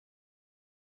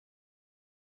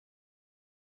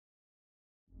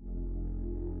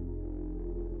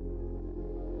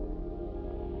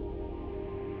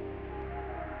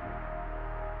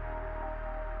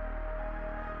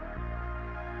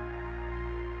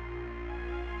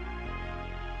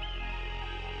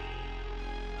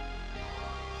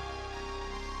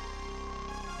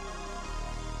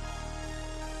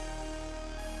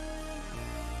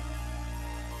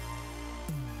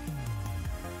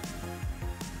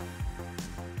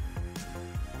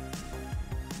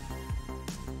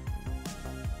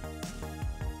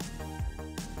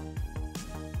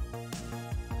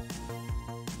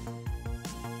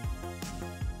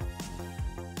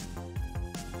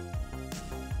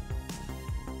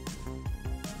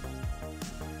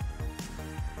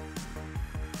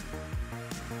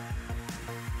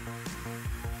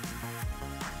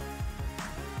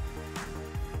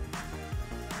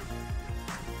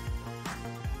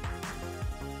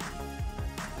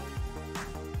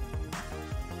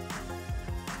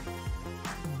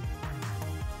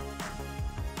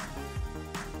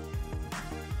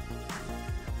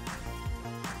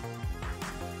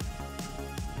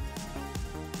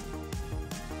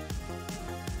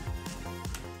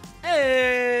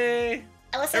Hey!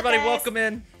 What's up, Everybody, guys? welcome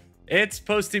in. It's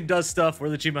Post Team Does Stuff. We're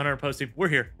the Achievement Hunter Post Team. We're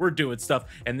here. We're doing stuff.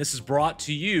 And this is brought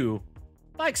to you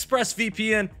by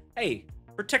ExpressVPN. Hey,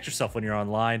 protect yourself when you're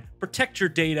online. Protect your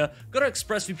data. Go to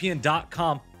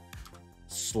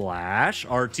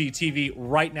expressvpn.com/RTTV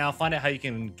right now. Find out how you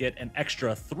can get an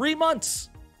extra 3 months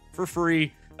for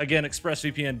free. Again,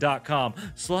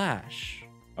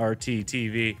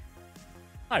 expressvpn.com/RTTV.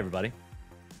 Hi, everybody.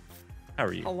 How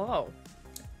are you? Hello.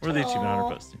 We're the Achievement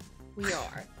Hunter Post Team. We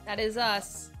are. That is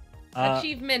us.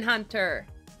 Achievement Hunter.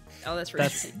 Oh, that's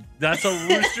Rooster Teeth. That's a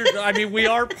Rooster. I mean, we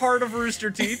are part of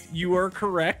Rooster Teeth. You are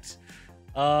correct.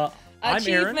 I'm Aaron.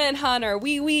 Achievement Hunter.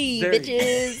 Wee, There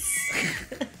bitches.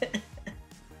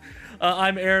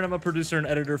 I'm Aaron. I'm a producer and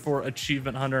editor for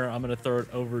Achievement Hunter. I'm going to throw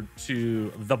it over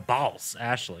to the boss,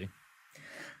 Ashley.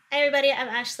 Hi, everybody. I'm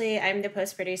Ashley. I'm the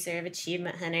post producer of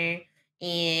Achievement Hunter,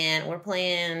 and we're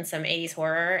playing some 80s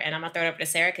horror. And I'm gonna throw it over to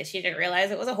Sarah because she didn't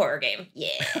realize it was a horror game. Yeah.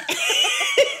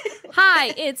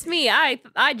 Hi, it's me. I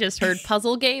just heard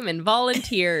puzzle game and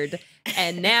volunteered.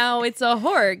 And now it's a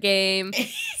horror game.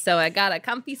 So I got a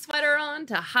comfy sweater on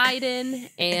to hide in,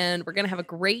 and we're going to have a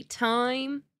great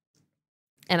time.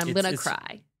 And I'm going to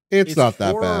cry. It's not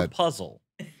that horror bad. Puzzle.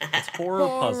 It's horror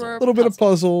puzzle. A little bit of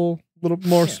puzzle, a little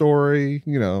more story,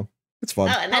 you know. It's fun.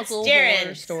 Oh, and that's Puzzle Jarren.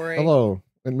 horror story. Hello,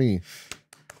 and me.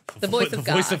 The voice of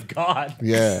God. Voice of God.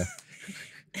 Yeah.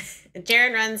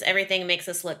 Jarren runs everything, makes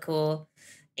us look cool,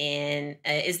 and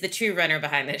is the true runner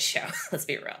behind this show. Let's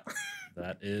be real.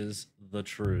 That is the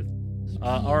truth.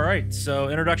 All right, so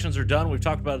introductions are done. We've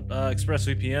talked about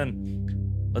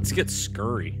ExpressVPN. Let's get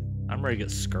scurry. I'm ready to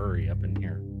get scurry up in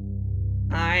here.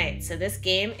 All right, so this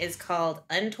game is called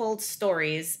Untold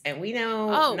Stories, and we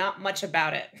know not much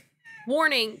about it.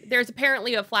 Warning, there's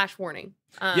apparently a flash warning.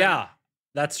 Yeah,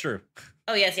 that's true.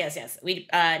 Oh, yes. We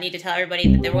need to tell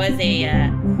everybody that there was a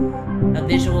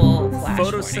visual flash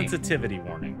Photosensitivity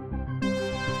warning.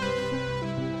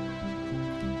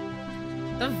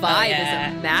 The vibe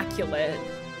is immaculate.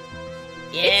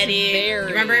 Yeah, It's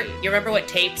dude. very- You remember what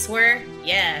tapes were?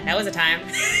 Yeah, that was a time.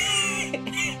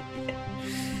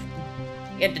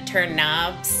 You had to turn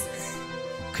knobs.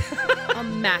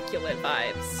 Immaculate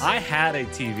vibes. I had a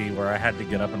TV where I had to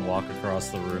get up and walk across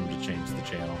the room to change the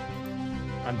channel.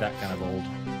 I'm that kind of old.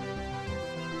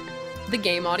 The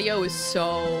game audio is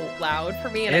so loud for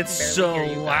me, and It's I can so barely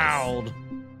hear you guys. loud.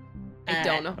 I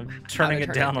don't know. I'm turning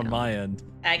it down on my end.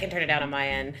 I can turn it down on my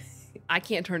end. I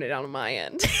can't turn it down on my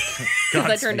end because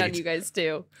I turned down you guys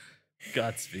too.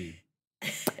 Godspeed. I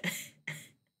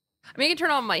mean, I can turn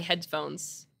on my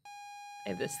headphones. I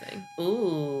have this thing.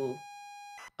 Ooh.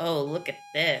 Oh, look at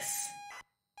this.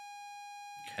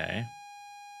 Okay.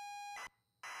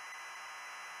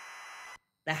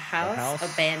 The house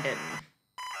abandoned.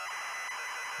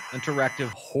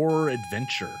 Interactive horror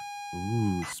adventure.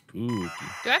 Ooh, spooky.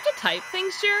 Do I have to type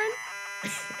things, Jarren?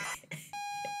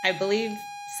 I believe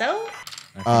so.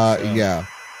 I think so. Yeah.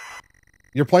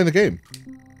 You're playing the game.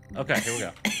 Okay, here we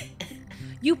go.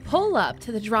 You pull up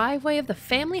to the driveway of the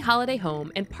family holiday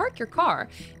home and park your car.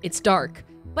 It's dark,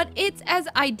 but it's as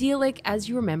idyllic as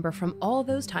you remember from all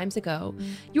those times ago.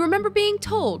 You remember being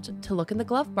told to look in the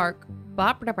glove box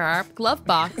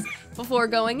before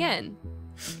going in.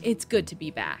 It's good to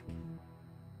be back.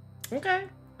 Okay,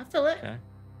 I feel it. Okay.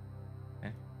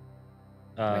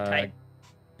 type.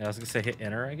 I was gonna say hit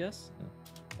enter, I guess.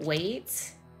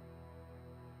 Wait.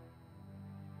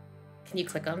 Can you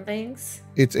click on things?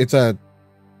 It's a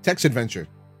text adventure.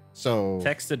 So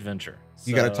Text adventure.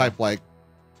 you got to type like,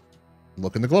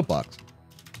 look in the glove box.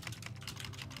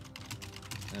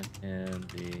 And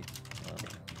the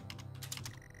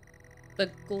The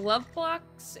glove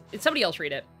box? Somebody else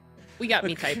read it. We got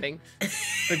me typing.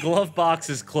 the glove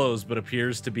box is closed but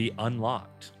appears to be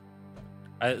unlocked.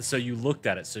 So you looked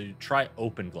at it. So you try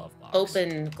open glove box.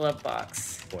 Open glove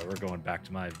box. Boy, we're going back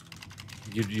to my.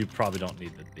 You probably don't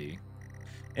need the B.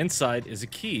 Inside is a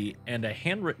key and a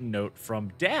handwritten note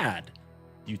from Dad.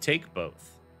 You take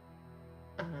both.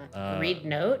 Read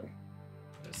note.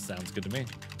 This sounds good to me.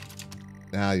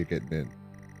 Now you're getting in.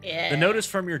 Yeah. The note is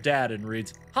from your dad and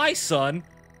reads, "Hi, son.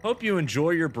 Hope you enjoy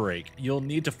your break. You'll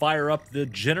need to fire up the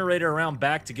generator around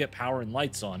back to get power and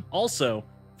lights on. Also,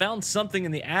 found something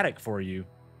in the attic for you.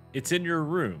 It's in your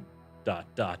room. ...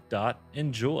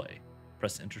 Enjoy.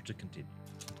 Press enter to continue."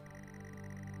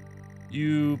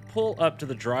 You pull up to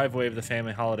the driveway of the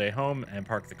family holiday home and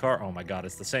park the car. Oh my God,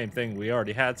 it's the same thing we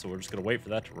already had, so we're just gonna wait for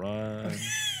that to run.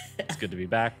 It's good to be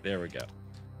back. There we go.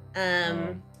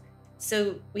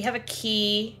 So we have a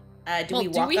key. Do we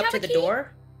Do walk we up have to a the key?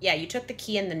 door? Yeah, you took the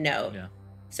key and the note. Yeah.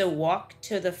 So walk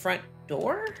to the front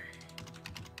door.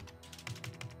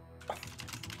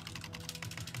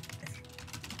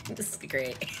 This is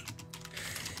great.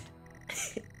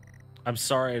 I'm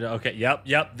sorry. Okay.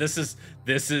 Yep. This is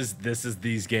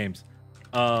these games.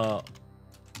 Are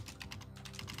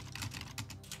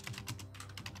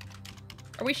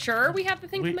we sure we have the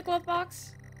thing from the glove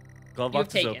box? Glove You've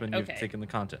box is taken, open. okay. You've taken the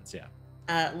contents.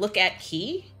 Yeah. Look at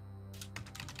key.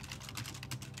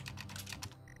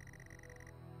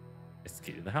 It's the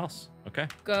key to the house. Okay.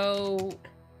 Go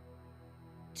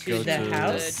To Go the to-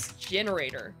 house. the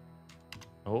generator.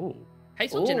 Oh. How you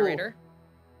spell Ooh. generator?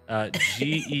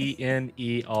 GENERT.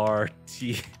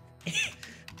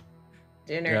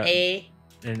 Dinner Yeah. A.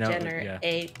 No, Jenner yeah.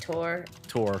 A. Tor.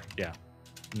 Tor. Yeah.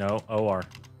 No. OR.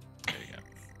 There you go.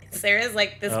 Sarah's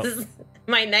like, this Oh. is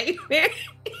my nightmare.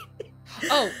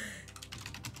 Oh,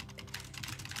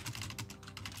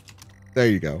 There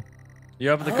you go. You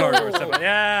open the car door. Oh.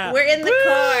 Yeah. We're in the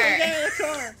car.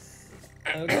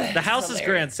 The house is Hilarious.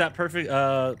 grand, sat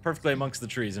perfectly amongst the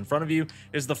trees. In front of you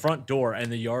is the front door, and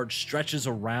the yard stretches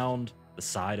around the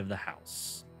side of the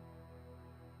house.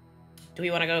 Do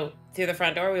we want to go through the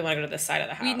front door or we want to go to the side of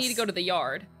the house? we need to go to the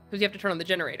yard because you have to turn on the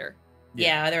generator.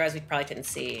 Yeah, otherwise we probably couldn't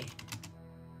see.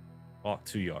 Walk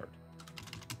to yard.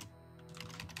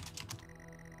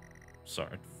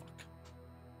 Sorry, fuck.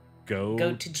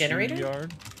 Go to generator?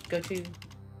 yard. Go to.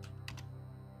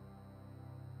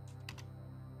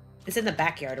 It's in the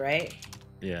backyard, right?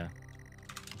 Yeah.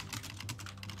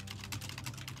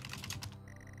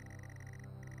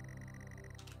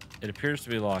 It appears to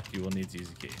be locked. You will need to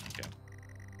use a key. Okay.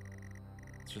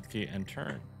 Insert the key and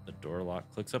turn. The door lock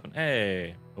clicks open.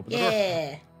 Hey, open the door.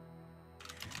 Yeah.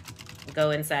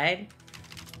 Go inside.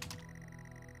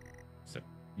 So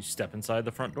you step inside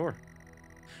the front door.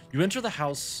 You enter the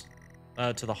house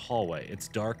to the hallway. It's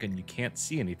dark and you can't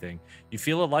see anything. You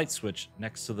feel a light switch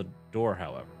next to the door,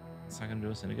 however. It's not going to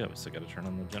do us any good. We still got to turn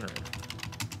on the generator.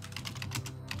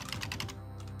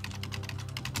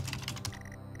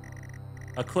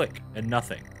 A click and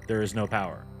nothing. There is no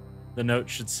power. The note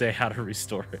should say how to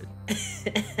restore it.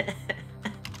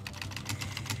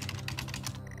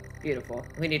 Beautiful.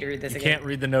 We need to read this You again. can't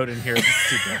read the note in here. It's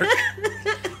too dark.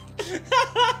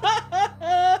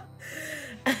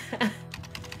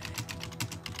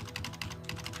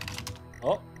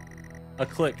 Oh, a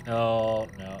click. Oh,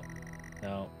 no.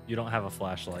 No, you don't have a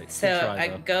flashlight. Good So try, I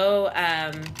though. go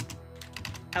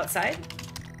outside.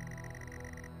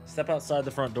 Step outside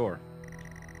the front door.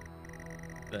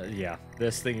 Yeah,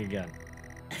 this thing again.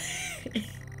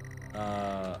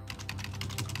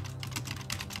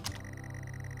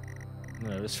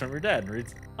 Notice from your dad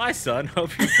reads, "Hi, son.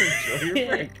 Hope you enjoy your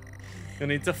break. You'll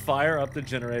need to fire up the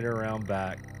generator around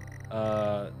back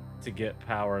to get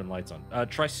power and lights on.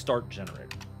 Try start generator."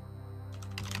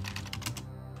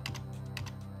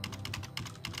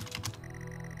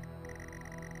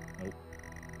 Nope.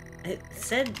 It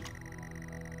said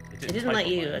it didn't type let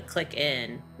on you mine. click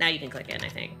in. Now you can click in, I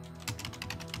think.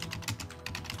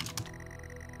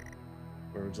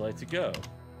 Where would you like to go?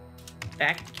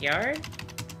 Backyard?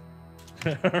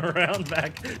 Around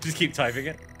back. Just keep typing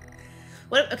it.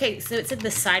 What? Okay, so it said the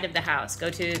side of the house. Go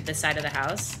to the side of the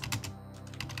house.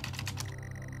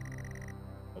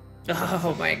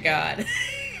 Oh my god.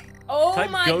 Oh Type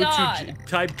my go god. to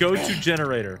type go to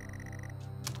generator.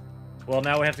 Well,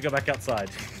 now we have to go back outside.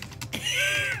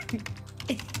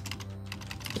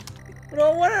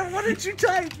 No, what did you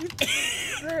type?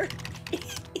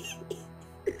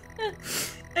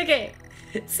 Okay,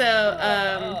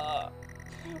 so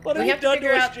What we have you have to done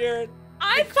figure to us, out- Jared?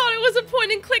 I thought it was a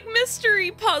point and click mystery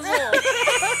puzzle.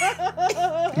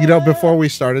 You know, before we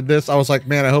started this, I was like,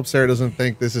 man, I hope Sarah doesn't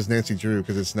think this is Nancy Drew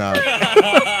because it's not.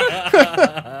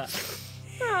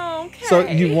 Okay. So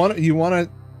you want to,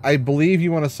 I believe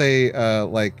you want to say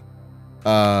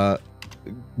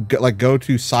go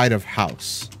to side of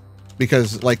house,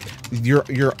 because like your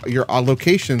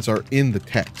locations are in the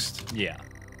text. Yeah.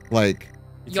 Like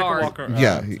You took a Yard. walk around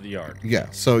Yeah. to the yard. yeah,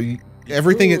 so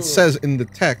everything Ooh. it says in the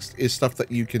text is stuff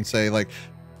that you can say like,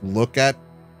 look at,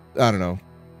 I don't know,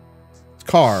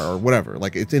 car or whatever.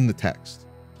 Like it's in the text.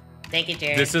 thank you,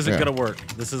 Jared. This isn't Yeah. gonna work.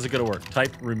 This isn't gonna work.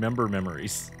 Type remember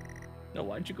memories. No,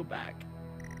 why'd you go back?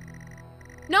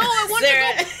 No, I want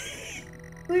Sarah, to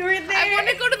go. we were there. I want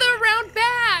to go to the round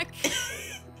back.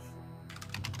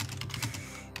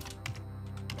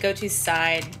 Go to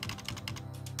side.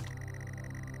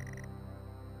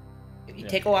 You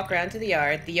take a walk around to the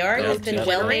yard. The yard Go has to been the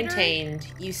well generator. maintained.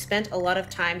 You spent a lot of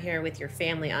time here with your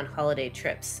family on holiday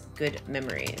trips. Good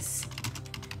memories.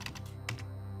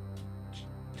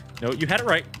 No, you had it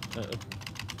right. I'm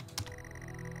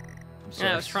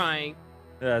I was trying.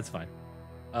 Yeah, that's fine.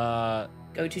 Go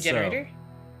to So- generator.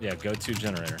 Yeah, go to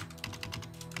generator.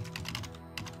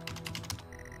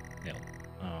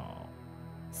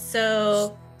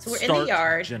 So we're in the Start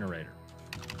yard. Generator.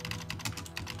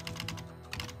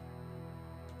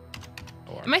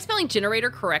 Or, Am I spelling generator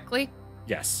correctly?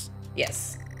 yes.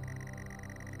 Yes.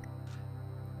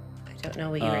 I don't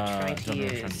know what you were trying to don't know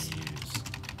what I'm use. trying to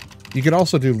use. You can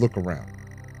also do look around.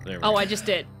 There we Oh, go. I just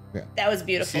did. That was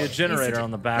beautiful. See a generator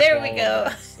on the back There wall we of go.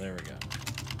 this. There we go.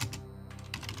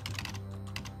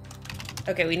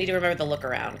 Okay, we need to remember the look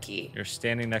around key. You're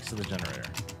standing next to the generator.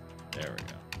 There we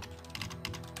go.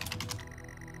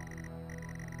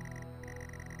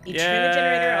 You turn the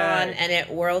generator on Yay. and it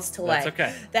whirls to That's life.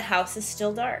 okay. The house is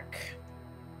still dark.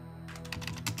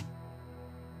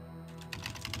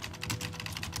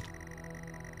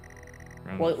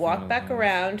 We'll walk back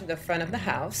around to the front of the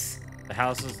house. The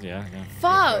house is, yeah.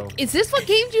 Fuck. Go. Is this what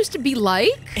games used to be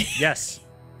like? Yes.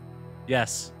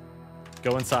 Yes.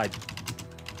 Go inside.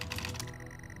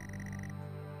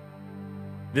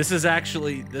 This is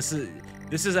actually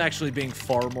being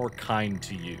far more kind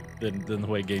to you than the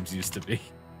way games used to be.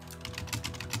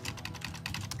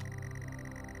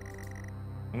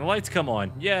 And the lights come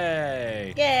on.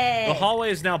 Yay! Yay! The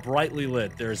hallway is now brightly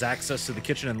lit. There is access to the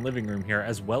kitchen and living room here,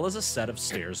 as well as a set of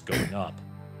stairs going up.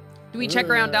 Do we check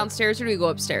around Ugh. downstairs or do we go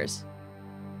upstairs?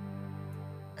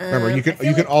 Remember, you I can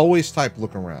feel like- always type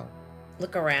look around.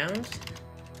 look around.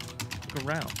 Look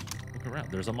around. Look around.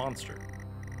 There's a monster.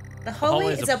 The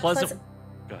hallway is a pleasant.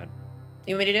 Go ahead.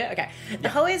 You want me to do it? Okay. The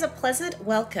hallway is a pleasant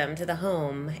welcome to the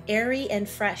home, airy and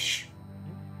fresh.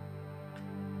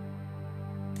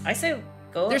 I say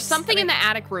go. There's something in the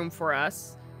attic room for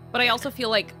us, but I also feel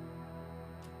like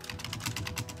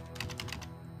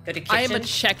Go to kitchen. I am gonna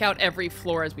check out every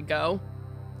floor as we go.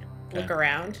 Look Okay.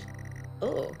 around.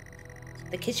 Oh.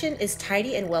 The kitchen is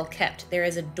tidy and well kept. There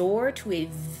is a door to a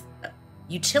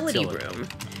utility room,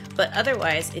 but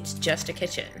otherwise it's just a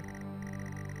kitchen.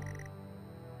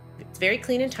 It's very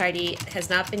clean and tidy, has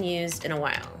not been used in a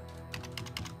while.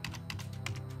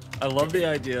 I love the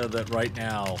idea that right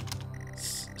now,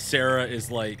 Sarah is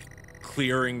like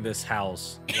clearing this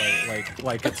house,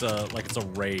 like it's a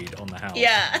raid on the house.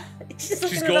 Yeah.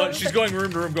 She's going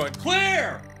room to room, going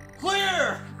clear,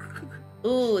 clear.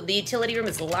 Ooh, the utility room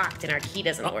is locked and our key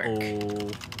doesn't work. Oh.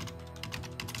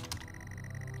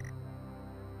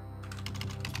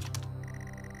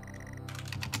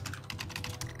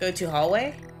 Go to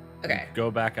hallway. Okay. Go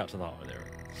back out to the hallway there.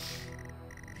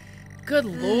 Good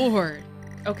lord.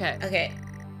 Okay. Okay.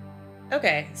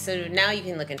 Okay, so now you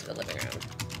can look into the living room.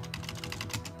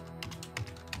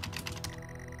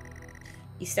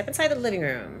 You step inside the living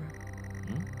room.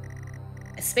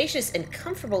 A spacious and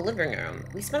comfortable living room.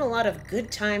 We spent a lot of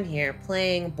good time here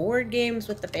playing board games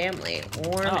with the family,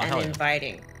 warm Oh, and hell yeah.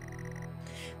 inviting.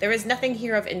 There is nothing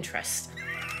here of interest.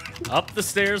 Up the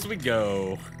stairs we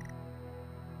go.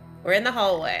 We're in the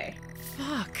hallway.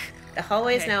 Fuck. The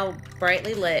hallway is Okay. now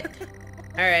brightly lit.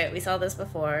 All right, we saw this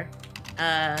before.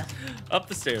 Up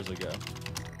the stairs we go.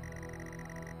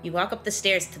 You walk up the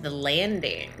stairs to the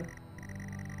landing.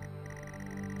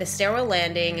 The stairwell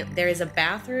landing, there is a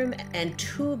bathroom and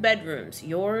 2 bedrooms,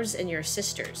 yours and your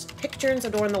sister's. Pictures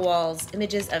adorn the walls,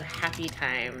 images of happy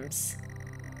times.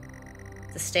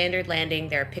 The standard landing,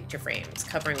 there are picture frames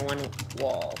covering one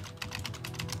wall.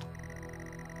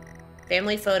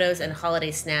 Family photos and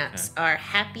holiday snaps are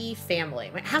happy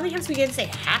family. How many times are we going to say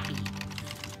happy?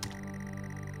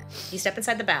 You step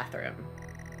inside the bathroom.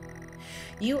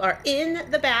 You are in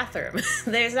the bathroom.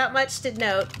 There's not much to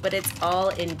note, but it's all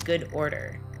in good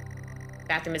order.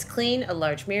 Bathroom is clean. A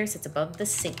large mirror sits above the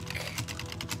sink.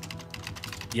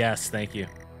 Yes, thank you.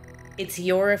 It's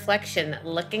your reflection.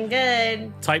 Looking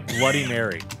good. Type Bloody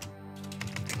Mary.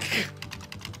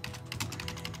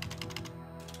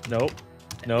 Nope.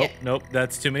 Nope. Yeah. Nope.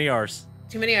 That's too many R's.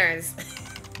 Too many R's.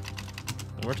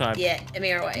 One more time. Yeah,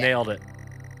 M-A-R-Y. Nailed it.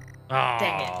 Oh.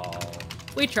 Dang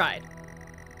it. We tried.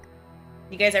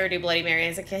 You guys ever do Bloody Mary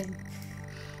as a kid?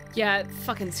 Yeah, it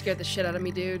fucking scared the shit out of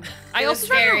me, dude. I It was also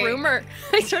started scary. a rumor.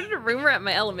 I started a rumor at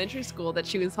my elementary school that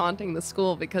she was haunting the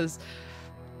school because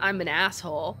I'm an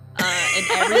asshole, and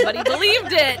everybody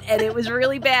believed it, and it was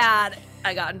really bad.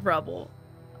 I got in trouble.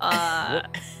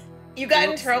 You got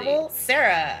in Oopsie. trouble?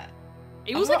 Sarah.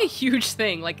 It was like a huge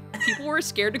thing. Like people were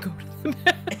scared to go to the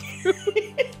bathroom.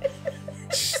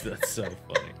 That's so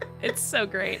funny. It's so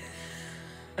great.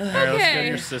 All right, let's go to Okay.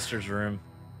 your sister's room.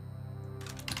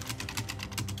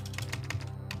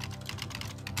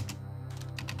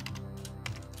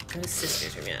 Go to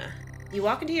sister's room, yeah. You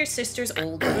walk into your sister's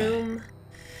old room.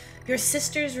 Your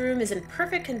sister's room is in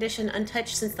perfect condition,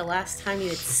 untouched since the last time you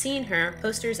had seen her.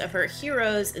 Posters of her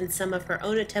heroes and some of her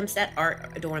own attempts at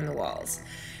art adorn the walls.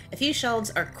 A few shelves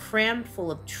are crammed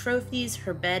full of trophies.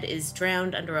 Her bed is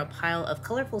drowned under a pile of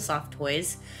colorful soft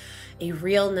toys. A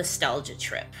real nostalgia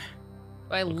trip.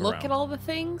 Do I look at all the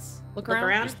things? Look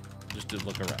around? Just to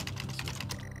look around.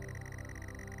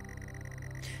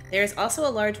 There is also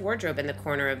a large wardrobe in the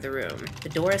corner of the room. The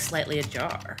door is slightly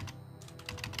ajar.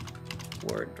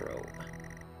 Wardrobe.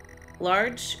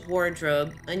 Large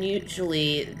wardrobe.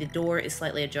 Unusually, the door is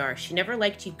slightly ajar. She never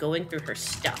liked you going through her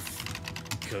stuff.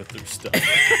 Go through stuff.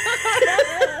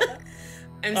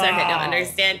 I'm sorry, I don't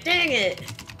understand. Dang it!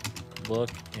 Look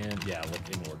in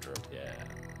wardrobe. Yeah.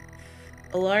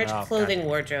 A large clothing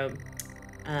wardrobe.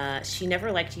 She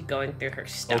never liked you going through her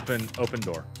stuff. Open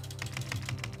door.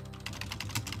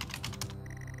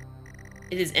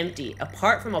 It is empty,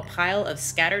 apart from a pile of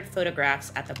scattered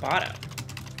photographs at the bottom.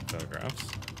 Photographs.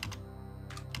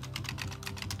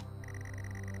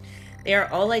 They are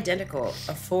all identical.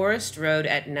 A forest road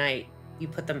at night. You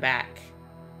put them back.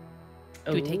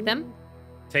 Do we take them?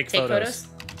 Take photos.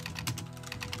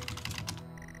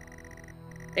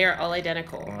 They are all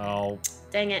identical. Well,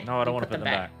 dang it. No, I don't want to put them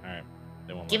back. All right.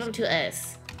 They won't Give them to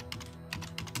us.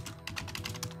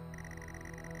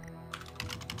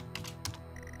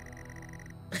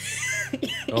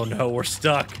 Oh no, we're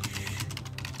stuck.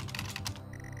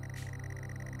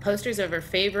 Posters of her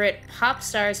favorite pop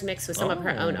stars mixed with some of her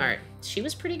own art. She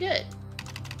was pretty good.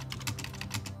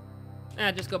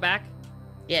 Just go back?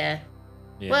 Yeah.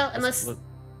 Well, unless...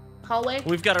 hallway?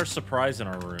 We've got our surprise in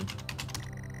our room.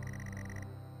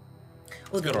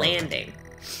 Oh, the landing.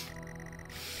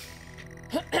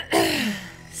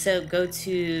 So go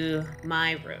to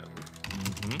my room.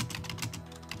 Mm-hmm.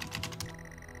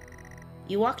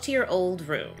 You walk to your old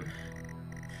room.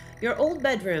 Your old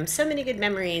bedroom. So many good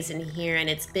memories in here, and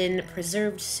it's been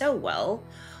preserved so well.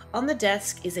 On the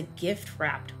desk is a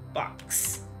gift-wrapped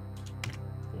box.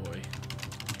 Boy.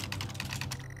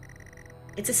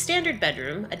 It's a standard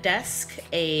bedroom, a desk,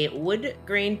 a wood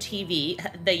grain TV,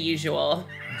 the usual.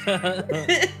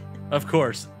 Of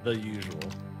course, the usual.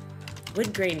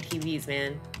 Wood grain TVs,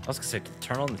 man. I was gonna say,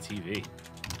 turn on the TV.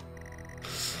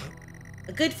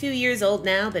 A good few years old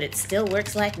now, but it still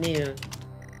works like new.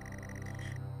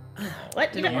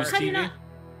 What? You don't use how do you TV? not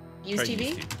use Try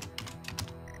TV? use TV.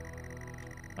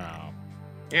 Oh.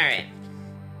 Alright.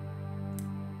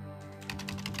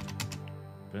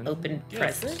 Open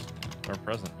present? Or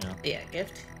present, yeah. Yeah,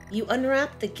 gift. You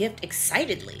unwrap the gift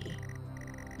excitedly.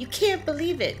 You can't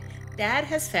believe it. Dad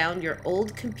has found your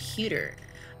old computer.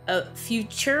 A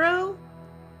Futuro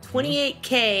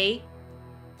 28K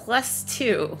plus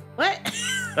 2. What?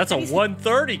 That's a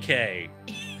 130K.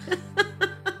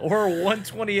 Or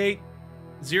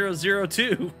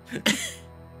 128002.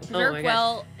 Preserved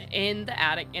well in the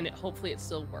attic, and hopefully it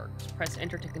still works. Press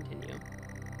enter to continue.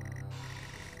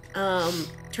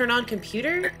 Turn on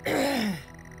computer?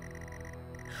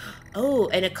 Oh,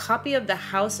 and a copy of The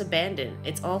House Abandoned.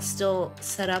 It's all still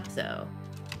set up, though.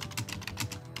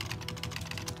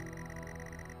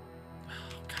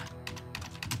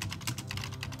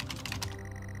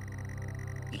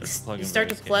 You start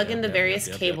to plug in the various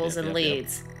cables and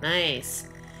leads. Nice.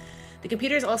 The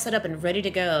computer's all set up and ready to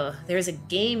go. There's a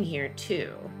game here,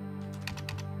 too.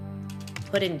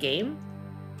 Put in game?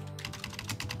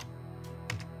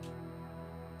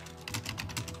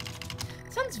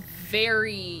 Sounds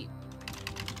very...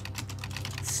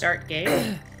 Start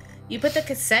game. You put the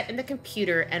cassette in the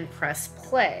computer and press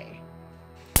play.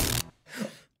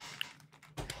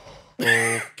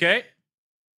 Okay.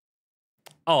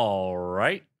 All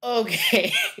right.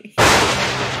 Okay.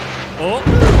 Oh.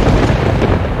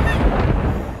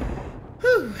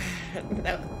 Whew.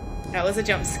 That was a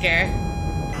jump scare.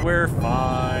 We're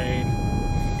fine.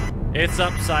 It's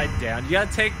upside down. You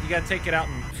gotta take it out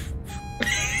and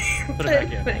put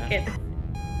it back in.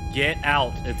 Get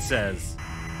out, it says.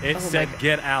 It said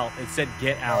get out. It said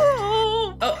get out.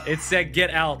 Oh. It said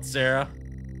get out, Sarah.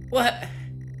 What?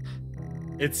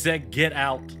 It said get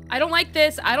out. I don't like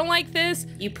this. I don't like this.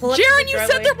 You pull up Jarren, you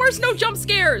said there was no jump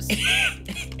scares.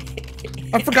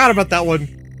 I forgot about that one.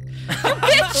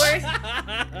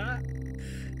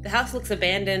 The house looks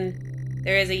abandoned.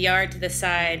 There is a yard to the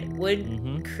side.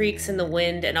 Wood creaks in the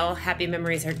wind, and all happy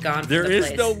memories are gone from the place.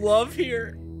 There is no love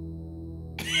here.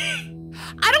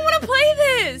 I don't want to play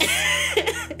this.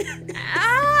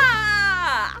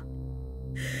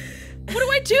 What do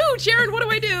I do, Jarren? What do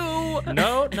I do?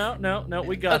 No.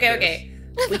 We got this. Okay.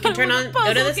 We can turn on.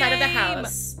 Go to the side of the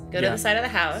house. Go to the side of the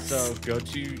house. So go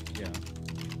to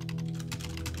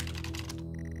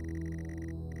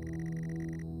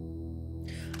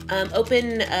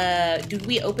Open. Did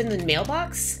we open the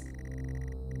mailbox?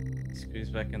 Squeeze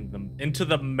back into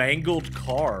the mangled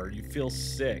car. You feel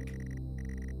sick.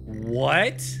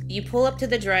 What? You pull up to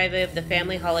the driveway of the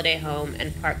family holiday home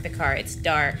and park the car. It's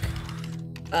dark,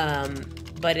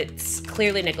 but it's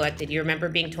clearly neglected. You remember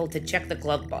being told to check the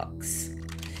glove box.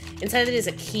 Inside it is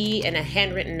a key and a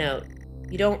handwritten note.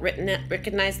 You don't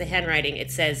recognize the handwriting.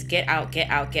 It says, "Get out, get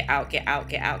out, get out, get out,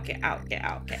 get out, get out, get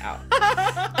out, get out."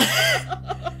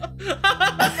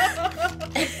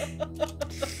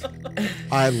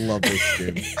 I love this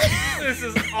game. This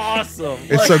is awesome.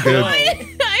 It's so good.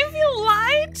 I feel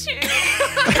lied to.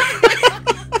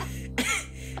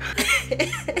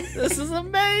 This is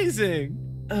amazing.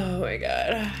 Oh my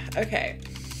god. Okay.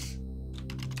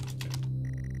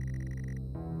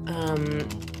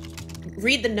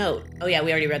 Read the note. Oh yeah,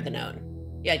 we already read the note.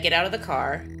 Yeah, get out of the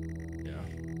car.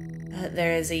 Yeah.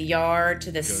 There is a yard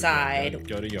to the side.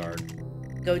 Go to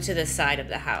yard. Go to the side of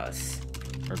the house.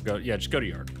 Or go. Yeah, just go to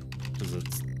yard because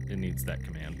it needs that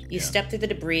command. You step through the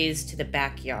debris to the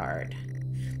backyard.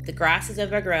 The grass is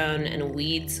overgrown and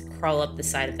weeds crawl up the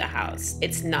side of the house.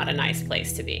 It's not a nice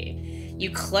place to be. You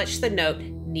clutch the note,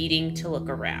 needing to look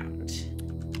around.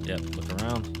 Yep. Look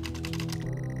around.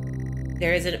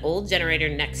 There is an old generator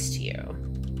next to you.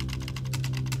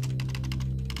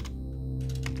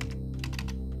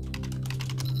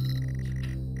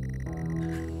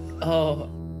 Oh,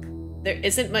 there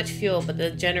isn't much fuel, but the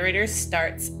generator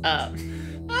starts up.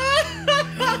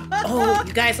 Oh,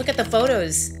 you guys, look at the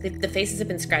photos. The faces have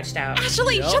been scratched out.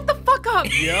 Ashley, Yep. shut the fuck up.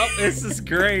 Yep. This is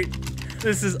great.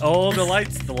 This is the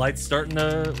lights. The lights we're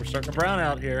starting to brown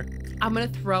out here. I'm gonna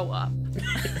throw up.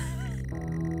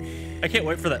 I can't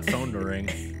wait for that phone to ring.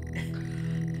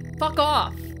 Fuck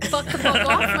off. Fuck the fuck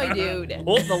off, my dude.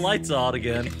 Oh, the lights out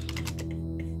again.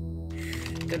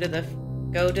 Go to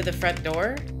the front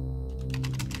door.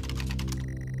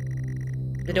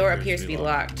 The door appears to be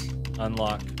locked.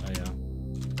 Unlock. Oh yeah.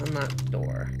 Unlock the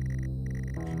door.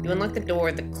 You unlock the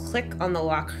door. The click on the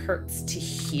lock hurts to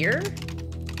hear.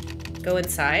 Go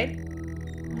inside.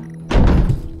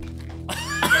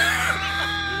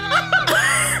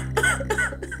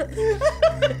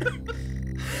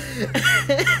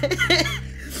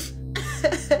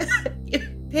 You're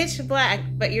pitch black,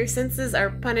 but your senses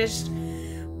are punished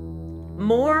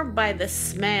more by the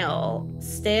smell,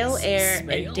 stale air,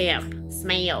 and damp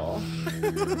smell.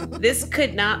 This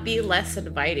could not be less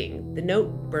inviting. The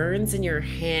note burns in your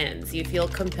hands. You feel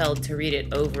compelled to read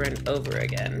it over and over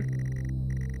again.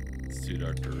 It's too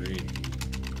dark to read.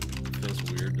 It feels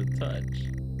weird to touch.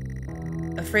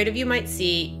 Afraid of you might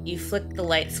see, you flick the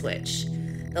light switch.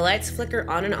 The lights flicker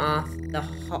on and off.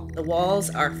 The walls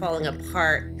are falling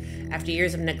apart after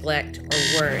years of neglect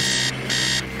or worse.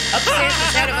 Upstairs,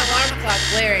 the sound of an alarm clock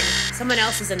blaring. Someone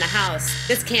else is in the house.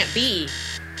 This can't be.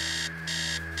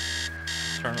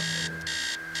 Turn it.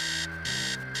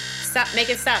 Stop, make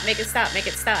it stop, make it stop, make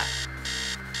it stop.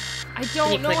 I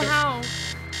don't know click it? how.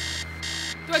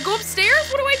 Do I go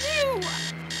upstairs? What do I do?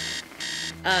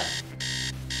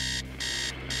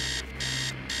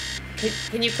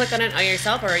 Can you click on it on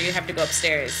yourself, or you have to go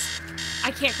upstairs?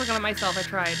 I can't click on it myself. I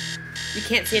tried. You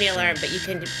can't see any alarm, but you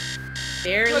can Do I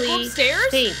barely go upstairs?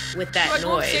 think with that Do I noise.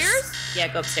 go upstairs? Yeah,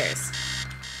 go upstairs.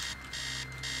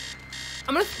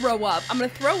 I'm gonna throw up. I'm gonna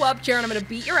throw up, Jarren. I'm gonna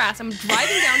beat your ass. I'm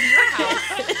driving down to your house.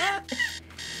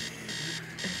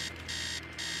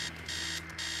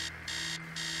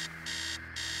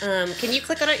 Can you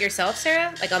click on it yourself,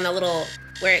 Sarah? Like on the little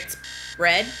where it's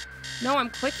red? No,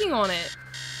 I'm clicking on it.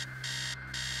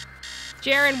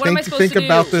 Jarren, what am I supposed to do? Think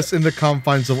about this in the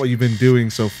confines of what you've been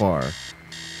doing so far.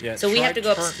 Yeah. So we have to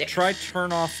go upstairs. Try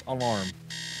turn off alarm.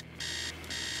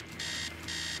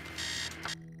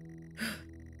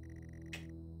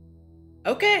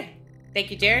 Okay. Thank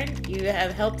you, Jarren. You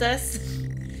have helped us.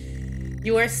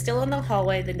 You are still in the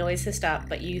hallway. The noise has stopped,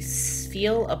 but you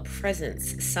feel a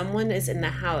presence. Someone is in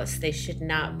the house. They should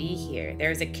not be here.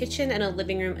 There is a kitchen and a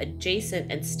living room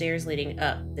adjacent and stairs leading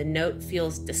up. The note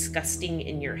feels disgusting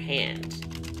in your hand.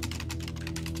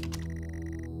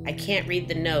 I can't read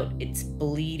the note. It's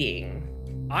bleeding.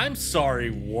 I'm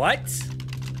sorry. What?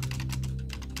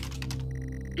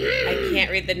 I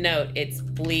can't read the note. It's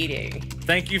bleeding.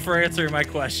 Thank you for answering my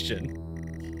question.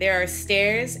 There are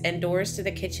stairs and doors to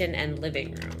the kitchen and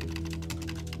living room.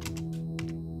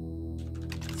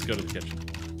 Let's go to the kitchen.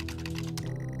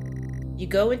 You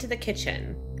go into the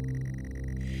kitchen.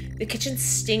 The kitchen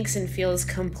stinks and feels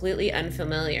completely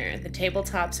unfamiliar. The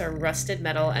tabletops are rusted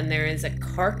metal and there is a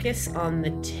carcass on the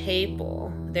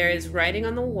table. There is writing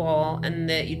on the wall and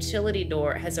the utility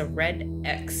door has a red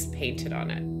X painted on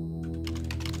it.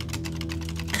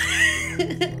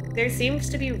 There seems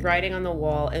to be writing on the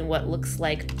wall in what looks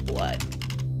like blood.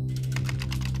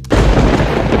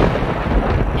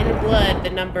 blood, the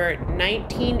number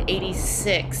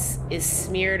 1986 is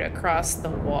smeared across the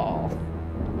wall.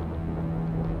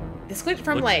 This went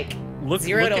from Look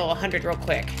 0 to at- 100 real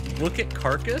quick. Look at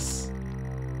carcass.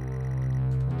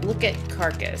 Look at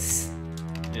carcass.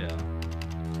 Yeah.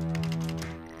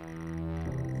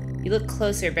 You look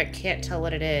closer but can't tell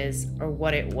what it is or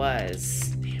what it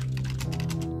was.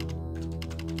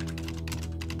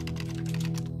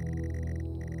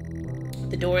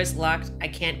 The door is locked. I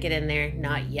can't get in there.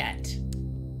 Not yet.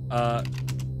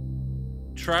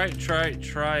 Try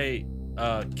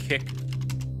kick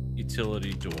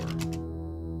utility door.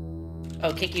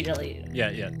 Oh, kick utility.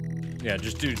 Yeah.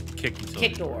 Just do kick utility.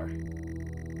 Kick door.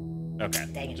 Okay.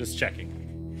 Dang it. Just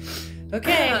checking.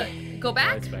 Okay. Go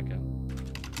back. Lights back up.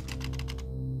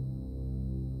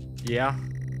 Yeah.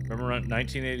 Remember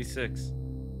 1986.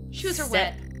 Shoes are Set.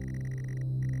 wet.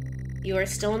 You are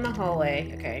still in the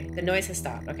hallway. Okay. The noise has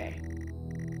stopped. Okay.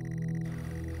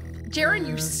 Jarren,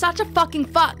 you're such a fucking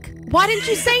fuck. Why didn't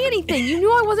you say anything? You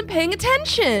knew I wasn't paying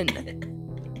attention.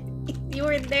 You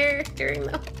were there during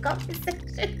the whole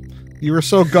conversation. You were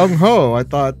so gung-ho, I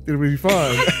thought it would be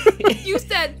fun. You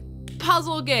said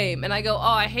puzzle game, and I go, oh,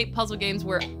 I hate puzzle games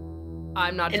where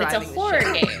I'm not And it's a driving. horror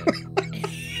game.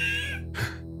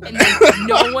 And then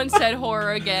no one said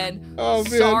horror again. Oh,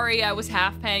 man. Sorry, I was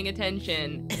half paying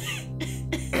attention.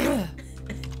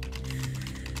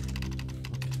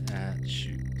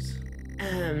 Shoes.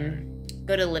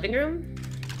 Go to the living room.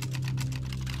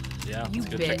 Yeah. You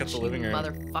Let's go bitch, check out the living you room.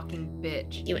 motherfucking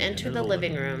bitch. You enter the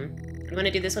living room. You want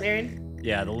to do this one, Aaron?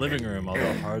 Yeah, the living room,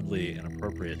 although hardly an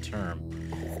appropriate term.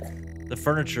 The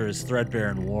furniture is threadbare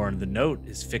and worn. The note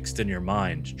is fixed in your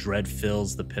mind. Dread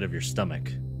fills the pit of your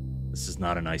stomach. This is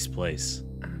not a nice place.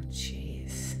 Oh,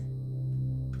 jeez.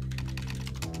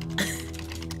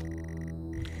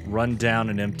 Run down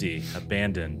and empty,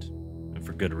 abandoned, and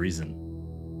for good reason.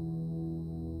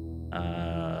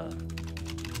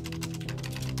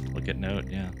 Look at note,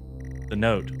 yeah. The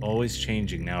note, always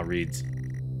changing, now reads,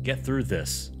 "Get through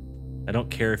this. I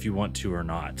don't care if you want to or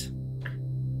not."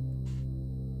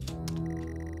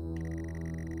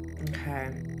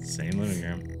 Okay. Same living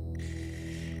room.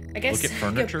 I guess. Look at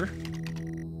furniture.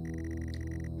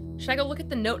 Should I go look at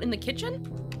the note in the kitchen?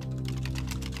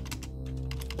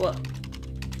 Well,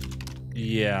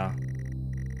 Yeah.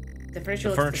 the furniture,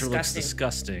 The furniture looks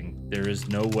disgusting. disgusting. There is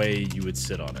no way you would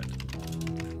sit on it.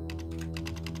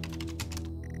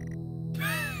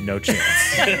 No chance.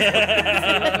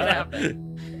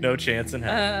 No chance in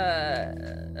hell.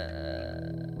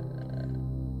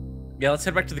 Yeah, let's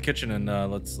head back to the kitchen and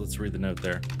let's read the note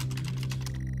there.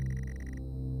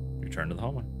 Return to the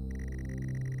hallway.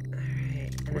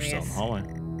 Alright. We're still in the hallway.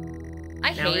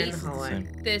 I Now we're in hate the hallway.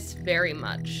 this very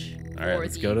much. All right, for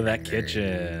let's the go to that record.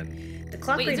 kitchen. The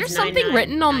clock Wait, is reads there something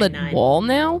written on the 9999. wall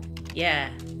now?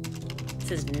 Yeah. It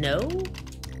says no?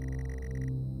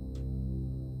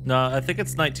 No, I think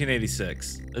it's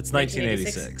 1986. It's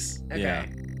 1986. 1986? Okay. Yeah.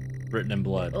 Written in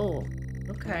blood. Oh,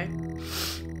 okay.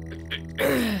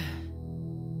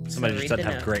 Somebody So just read doesn't the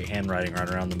have note. great handwriting right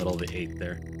around the middle of the 8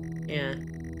 there. Yeah.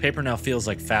 Paper now feels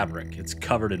like fabric. It's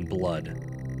covered in blood.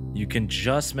 You can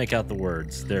just make out the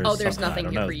words. There's There's something- I nothing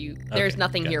don't here know. for you. There's Okay,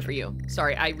 nothing here gotcha. for you.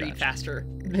 Sorry, I read Gotcha. faster.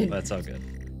 That's all good.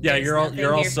 Yeah, There's you're nothing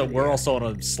here also for we're you. also on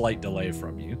a slight delay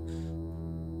from you.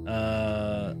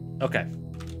 Okay.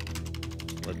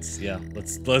 Let's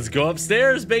go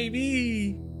upstairs,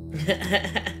 baby.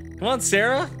 Come on,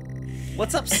 Sarah.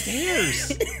 What's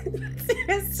upstairs?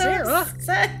 Sarah?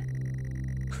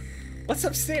 What's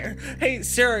upstairs? Hey,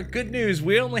 Sarah, good news.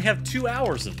 We only have 2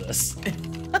 hours of this. I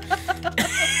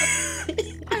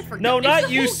forgot. No, Is not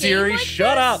the you, whole game Siri. like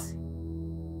Shut up. this?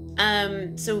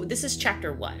 So this is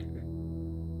chapter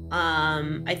 1.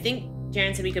 I think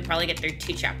Jarren said we could probably get through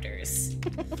 2 chapters.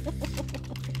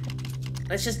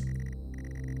 Let's see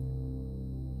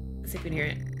if we can hear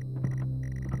it.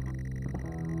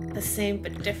 The same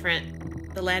but different.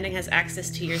 The landing has access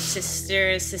to your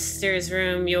sister's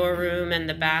room, your room, and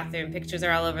the bathroom. Pictures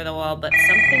are all over the wall, but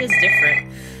something is different.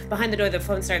 Behind the door, the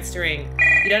phone starts to ring.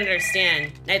 You don't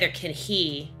understand. Neither can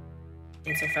he.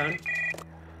 Answer phone.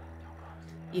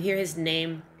 You hear his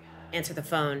name. Answer the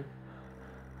phone.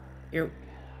 Your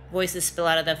voices spill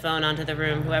out of the phone onto the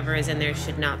room. Whoever is in there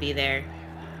should not be there.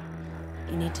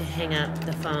 You need to hang up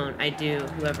the phone. I do.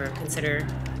 Whoever consider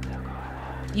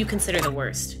the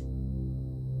worst.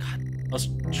 I was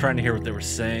trying to hear what they were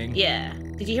saying. Yeah.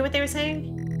 Did you hear what they were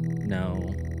saying? No.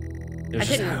 It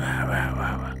was I just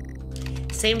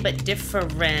couldn't. Same but different.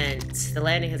 The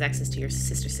landing has access to your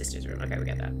sister's room. Okay, we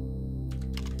got that.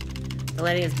 The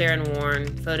landing is bare and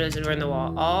worn. Photos adorn the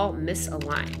wall. All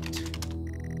misaligned.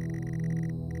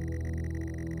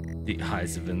 The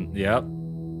eyes have been. Yep.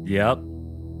 Yep.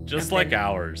 Just Have like been-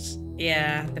 ours.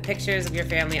 Yeah, the pictures of your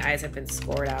family eyes have been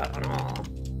scored out on all.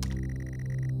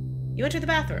 You enter the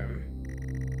bathroom.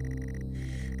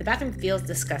 The bathroom feels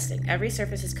disgusting. Every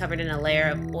surface is covered in a layer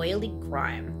of oily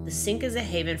grime. The sink is a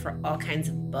haven for all kinds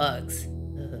of bugs.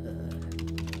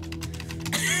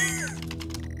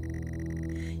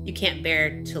 You can't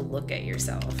bear to look at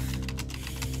yourself.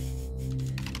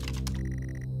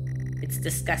 It's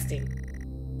disgusting.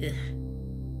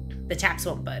 Ugh. The taps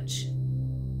won't budge.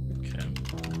 Okay.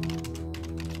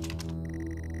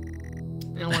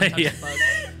 I don't want to touch Yeah.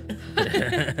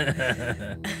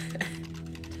 the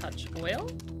bug. Touch oil?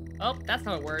 Oh, that's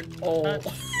not a word. Oh. Touch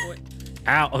oil.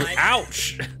 Ow!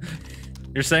 Ouch!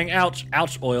 You're saying ouch!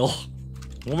 Ouch! Oil.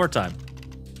 One more time.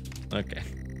 Okay.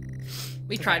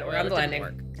 We tried we're oil. It didn't blending.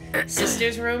 work.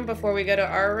 Sister's room before we go to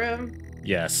our room.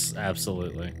 Yes,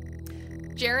 absolutely.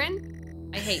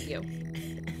 Jarren, I hate you.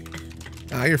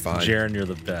 Ah, you're fine. Jarren, you're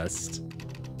the best.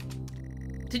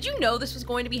 Did you know this was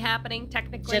going to be happening,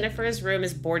 technically? Jennifer's room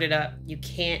is boarded up. You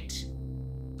can't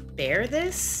bear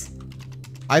this?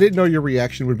 I didn't know your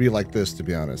reaction would be like this, to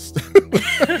be honest.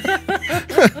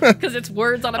 Because it's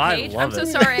words on a I page. love I'm so it.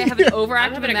 sorry. I have an I'm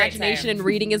overactive having a great imagination, time. and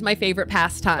reading is my favorite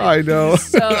pastime. I know.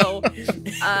 So,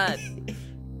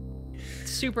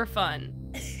 super fun.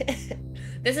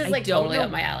 This is I like don't totally know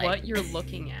up my alley. what you're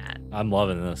looking at. I'm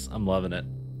loving this. I'm loving it.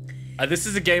 This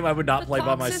is a game I would not The play by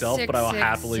clock says myself, but I will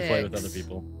happily play with 666. other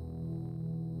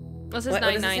people. This is What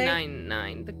does it say?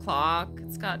 9999. The clock.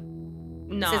 It's got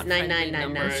not says friendly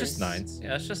 9999. numbers. It's just nines.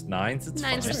 Yeah, it's just nines. It's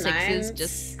Nines or fine. sixes, Nines.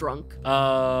 just drunk.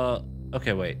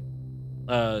 Okay, wait.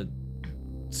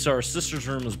 So our sister's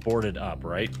room is boarded up,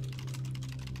 right?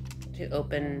 To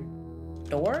open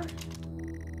door?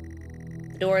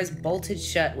 The door is bolted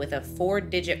shut with a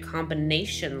 4-digit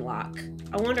combination lock.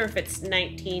 I wonder if it's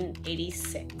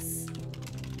 1986.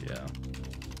 Yeah.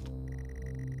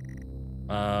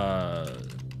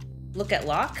 Look at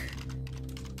lock.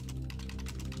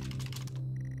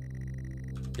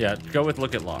 Yeah, go with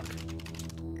look at lock.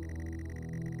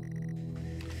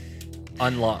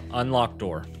 Unlock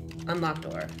door. Unlock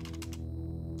door.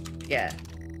 Yeah.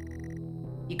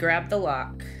 You grab the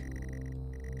lock.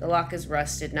 The lock is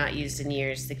rusted, not used in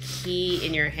years. The key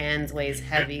in your hands weighs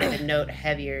heavy, the note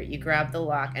heavier. You grab the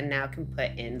lock and now can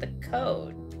put in the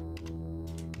code.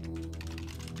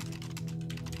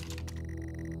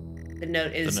 The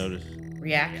note is The note is.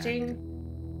 reacting. Get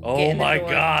Oh in the my door.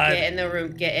 god. Get in the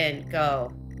room. Get in.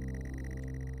 Go.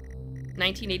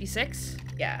 1986.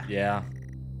 Yeah. Yeah.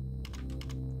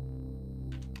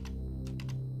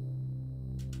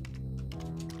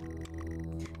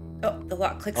 Oh, the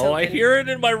lock clicks Oh, open. I hear it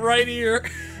in my right ear.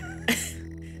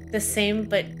 The same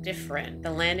but different.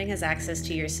 The landing has access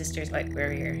to your sister's. Like,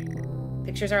 we're here.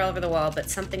 Pictures are all over the wall, but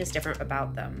something is different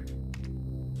about them.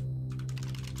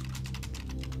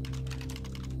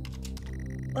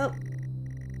 Well,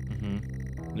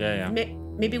 Yeah, yeah.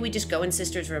 maybe we just go in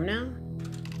sister's room now?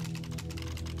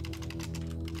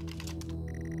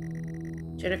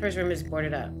 Jennifer's room is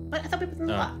boarded up. What? I thought we put in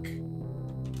the Oh.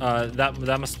 lock.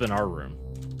 That must have been our room.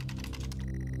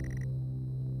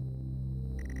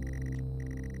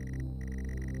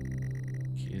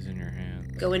 Keys in your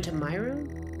hand. Go into my room?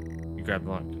 You grab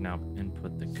the lock. Now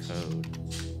input the code.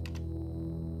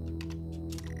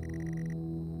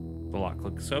 The lock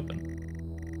clicks open.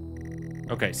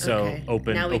 Okay, so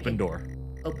Okay, now we open can- door.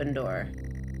 Open door.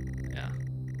 Yeah.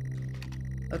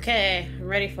 Okay, I'm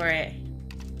ready for it.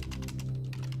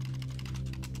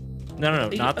 No,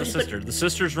 You- not oh, the you put- sister. The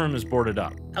sister's room is boarded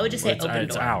up. I would just say It's, open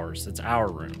it's door. ours. It's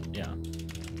our room. Yeah.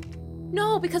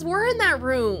 No, because we're in that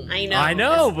room. I know. I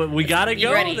know, but we gotta be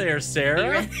go ready. there, Be Sarah.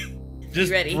 ready.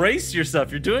 Just ready. brace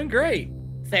yourself. You're doing great.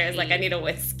 Sarah's like, I need a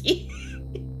whiskey.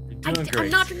 You're doing great. I'm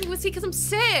not drinking whiskey because I'm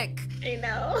sick. I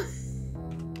know.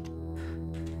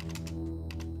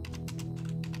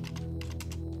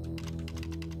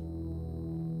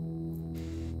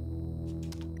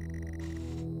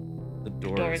 The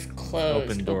Door is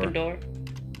closed. Open door. Open door.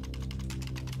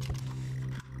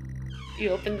 You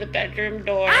open the bedroom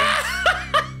door.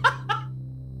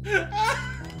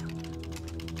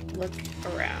 Look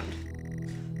around.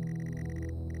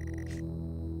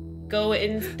 Go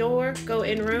in door. Go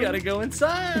in room. You gotta go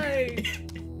inside.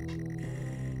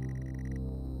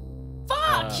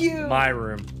 Fuck you. My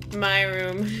room. My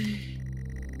room.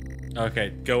 Okay,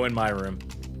 go in my room.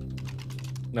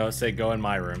 No, say go in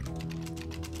my room.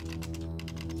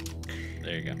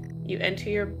 There you go. You enter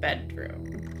your bedroom.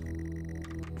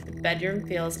 The bedroom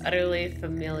feels utterly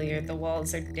familiar. The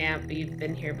walls are damp, but you've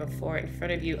been here before. In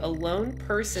front of you, a lone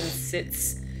person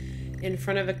sits in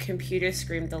front of a computer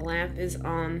screen. The lamp is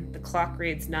on. The clock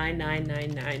reads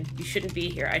 9999. You shouldn't be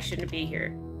here. I shouldn't be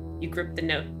here. You grip the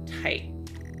note tight.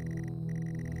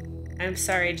 I'm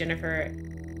sorry, Jennifer.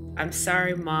 I'm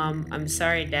sorry, Mom. I'm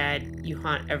sorry, Dad. You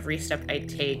haunt every step I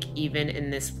take, even in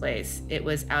this place. It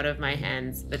was out of my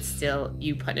hands, but still,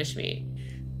 you punish me.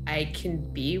 I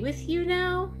can be with you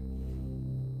now?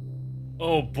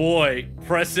 Oh boy,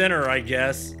 press enter, I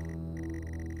guess.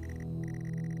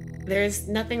 There's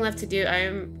nothing left to do. I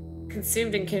am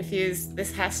consumed and confused.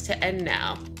 This has to end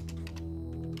now.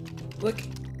 Look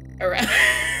around.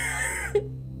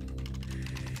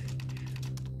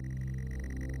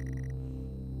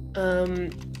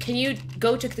 Can you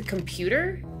go to the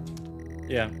computer?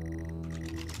 Yeah.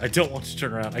 I don't want to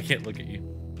turn around. I can't look at you.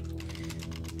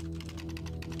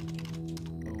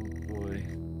 Oh boy.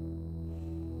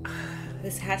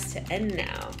 This has to end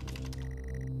now.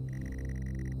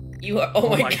 You are.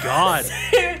 Oh, my God.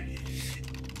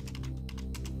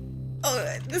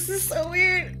 Oh, this is so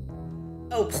weird.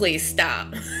 Oh, please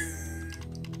stop.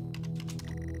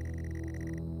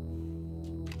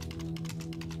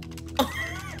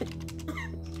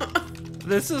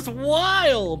 This is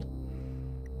wild.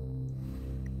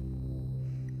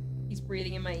 He's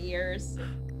breathing in my ears.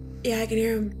 Yeah, I can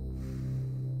hear him.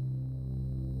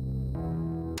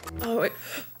 Oh, wait.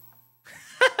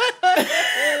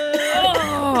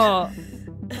 Oh.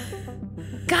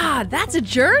 God, that's a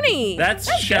journey. That's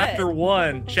chapter good.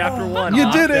 1. Chapter 1. You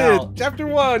knocked did it! out. Chapter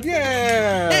 1,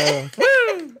 yeah!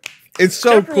 Woo! It's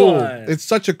so Chapter cool. 1. It's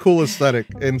such a cool aesthetic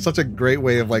and such a great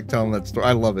way of like telling that story.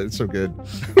 I love it. It's so good.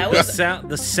 That The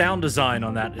was sound design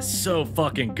on that is so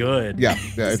fucking good. Yeah,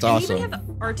 it's Does anybody awesome. have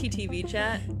RTTV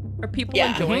chat? Are people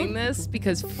Yeah. enjoying this?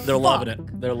 Because They're loving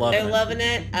it. They're loving They're it. loving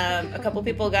it. A couple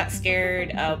people got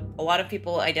scared. A lot of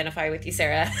people identify with you,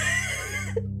 Sarah.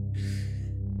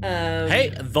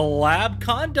 Hey, the lab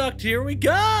conduct. Here we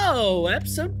go.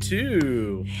 Episode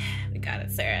 2. We got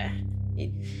it, Sarah.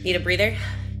 You need a breather?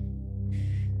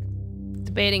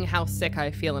 Debating how sick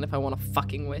I feel and if I want a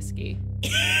fucking whiskey.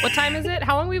 What time is it?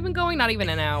 How long have we been going? Not even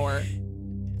an hour.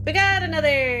 We got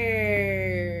another.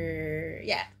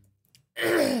 Yeah.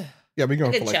 Yeah, we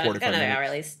going Good for like chunk. 45 Got another minutes. hour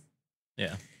at least.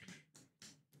 Yeah.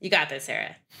 You got this,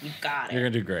 Sarah. You got it. You're gonna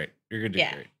do great. You're gonna do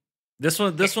Yeah. great. This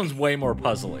one's way more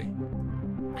puzzling.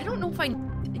 I don't know if I.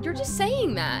 You're just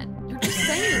saying that. You're just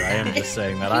saying I am that. just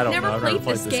saying that. We've I don't never know. I've never played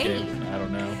played this this game. game. I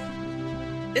don't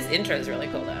know. This intro is really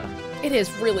cool, though. It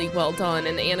is really well done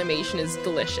and the animation is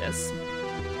delicious.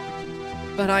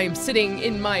 But I am sitting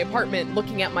in my apartment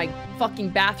looking at my fucking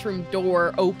bathroom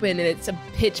door open and it's a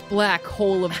pitch black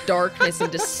hole of darkness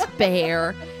and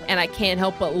despair and I can't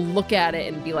help but look at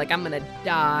it and be like, I'm gonna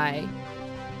die.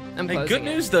 I'm Hey, closing good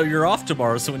it. news though. You're off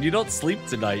tomorrow, so when you don't sleep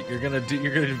tonight, you're gonna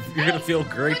feel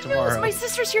great Good news, tomorrow. my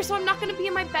sister's here, so I'm not gonna be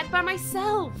in my bed by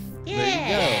myself.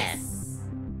 There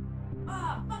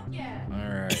Ah, fuck yeah.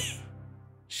 All right.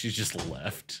 She just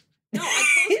left. No,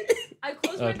 I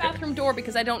closed my Okay. bathroom door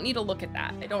because I don't need to look at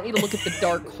that. I don't need to look at the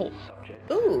dark hole.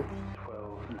 Ooh.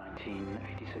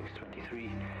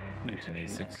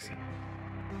 1986.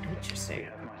 Interesting.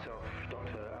 Myself,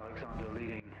 Dr. Alexander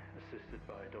Leading, assisted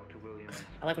by Dr. Williams.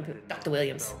 I like when people. Dr.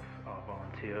 Williams. Our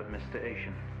volunteer, Mr.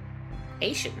 Asian.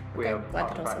 Asian. We Okay, have glad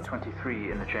that artifact also.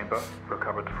 23 in the chamber,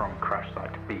 recovered from crash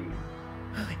site B.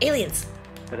 Aliens.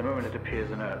 At the moment it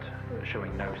appears inert,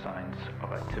 showing no signs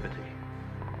of activity.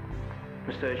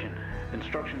 Mr. Asian,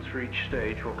 instructions for each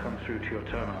stage will come through to your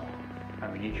terminal,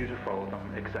 and we need you to follow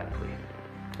them exactly.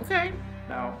 Okay.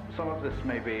 Now, some of this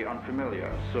may be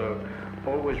unfamiliar, so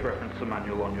always reference the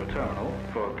manual on your terminal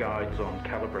for guides on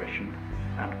calibration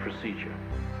and procedure.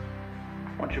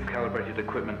 Once you've calibrated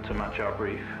equipment to match our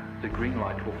brief, the green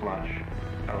light will flash,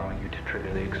 allowing you to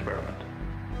trigger the experiment.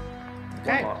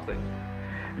 Okay. One last thing.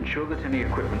 Ensure that any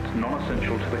equipment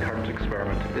non-essential to the current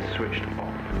experiment is switched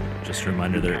off. Just a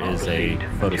reminder, You there cannot is a proceed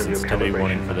until your photosensitivity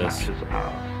warning for calibration this. matches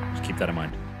ours. Just keep that in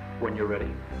mind. When you're ready,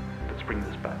 let's bring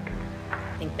this back.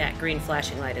 I think that green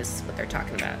flashing light is what they're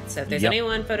talking about. So if there's Yep.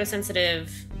 anyone photosensitive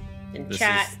in This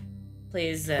chat, is-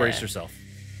 please. Brace yourself.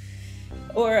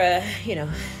 Or,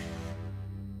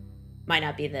 might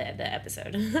not be the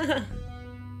episode.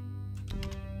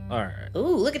 All right.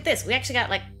 Ooh, look at this. We actually got,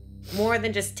 like, more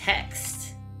than just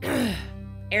text.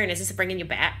 Aaron, is this bringing you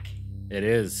back? It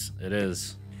is. It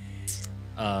is.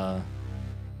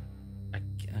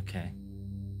 Okay.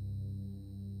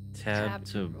 Tab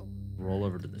to roll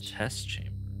over to the test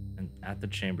chamber, and at the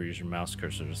chamber, use your mouse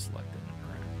cursor to select and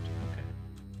interact. Okay.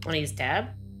 Want to use tab?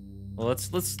 Well,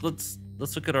 let's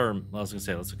look at our. I was gonna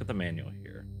say, let's look at the manual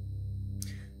here.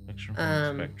 Spectrum,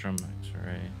 spectrum,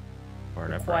 X-ray,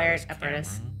 Required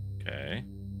apparatus. camera. Okay.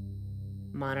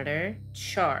 Monitor,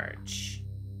 charge.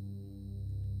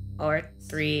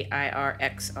 R3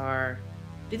 IRXR.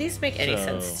 Do these make any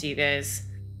sense to you guys?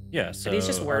 Yeah, so these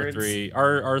just words?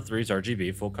 R3 is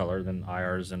RGB, full color, then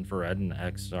IR is infrared, and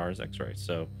XR is X-ray.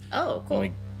 So Oh, cool.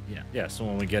 So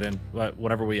when we get in,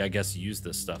 whenever we, I guess, use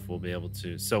this stuff, we'll be able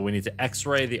to. So we need to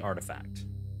X-ray the artifact.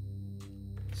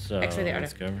 So X-ray the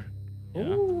let's go. Yeah.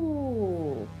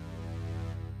 Ooh.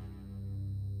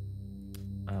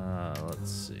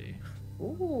 Let's see.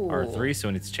 Ooh. R3, so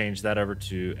we need to change that over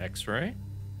to X-ray.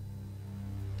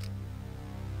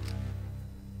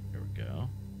 Here we go.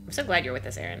 I'm so glad you're with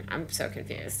us, Aaron. I'm so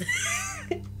confused.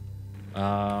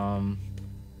 Where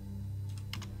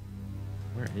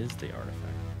is the artifact?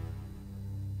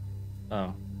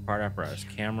 Oh, part apparatus,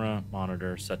 camera,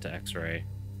 monitor, set to X-ray,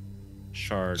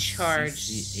 charge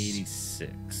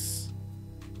CC86.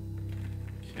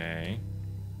 Okay.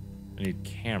 I need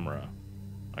camera.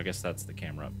 I guess that's the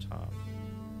camera up top.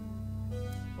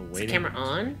 Is the camera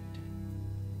on?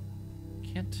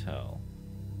 Can't tell.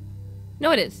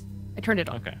 No, it is. I turned it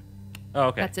on. Okay. Oh,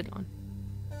 okay. That's it on.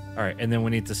 All right, and then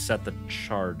we need to set the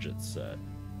charge it set.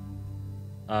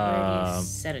 Where do you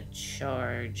set a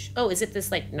charge? Oh, is it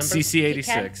this like number?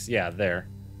 CC86. Yeah, there.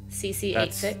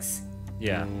 CC86.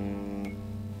 Yeah.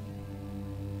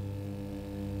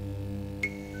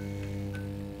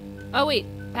 Oh wait,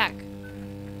 back.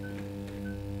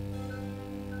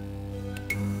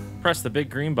 Press the big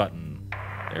green button.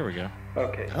 There we go.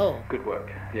 Okay. Oh. Good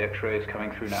work. The X-ray is coming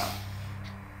through now.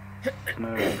 There's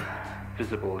no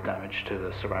visible damage to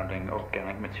the surrounding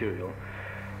organic material,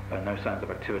 and no signs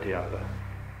of activity either.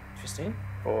 Interesting.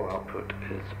 All output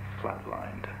is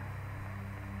flatlined.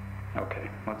 Okay,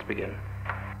 let's begin.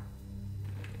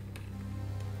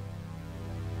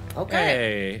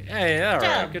 Okay. Hey, all Good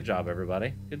right. job. Good job,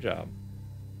 everybody. Good job.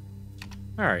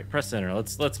 All right, press enter.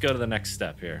 Let's go to the next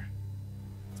step here.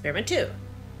 Experiment 2.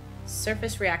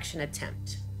 Surface reaction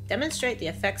attempt. Demonstrate the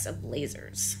effects of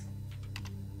lasers.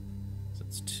 So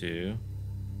it's 2.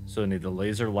 So we need the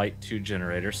laser light 2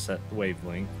 generator, set the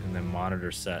wavelength, and then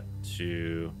monitor set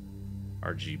to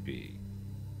RGB.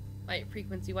 Light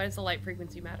frequency. Why does the light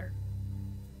frequency matter?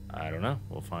 I don't know.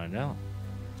 We'll find out.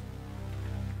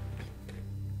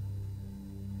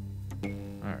 All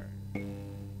right.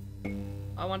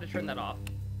 I wanted to turn that off.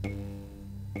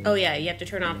 Oh yeah, you have to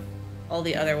turn off all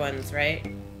the other ones, right?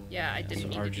 Yeah, I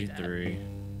didn't So need to do that. RG3.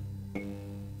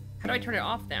 How do I turn it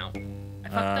off now? I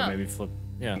fucked up. Maybe flip.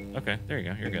 Yeah. Okay. There you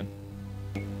go. You're good.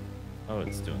 Oh,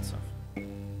 it's doing stuff.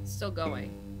 It's still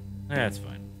going. Yeah, it's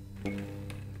fine.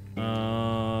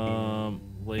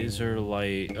 Laser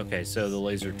light. Okay, so the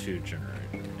laser 2 generator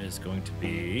is going to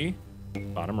be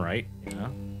bottom right. Yeah.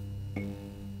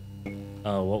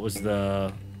 Oh, what was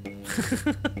the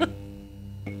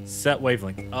set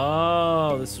wavelength?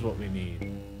 Oh, this is what we need.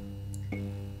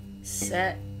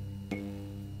 Set.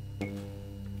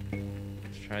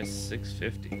 Let's try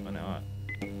 650. Why not?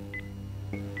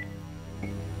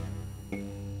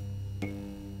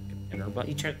 Enter button.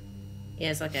 You turn.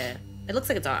 Yeah, it's like a. It looks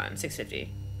like it's on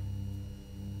 650.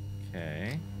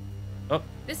 Okay. Oh,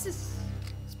 This is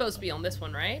supposed to be on this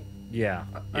one, right? yeah.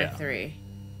 Yeah. R3. I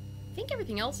think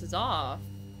everything else is off.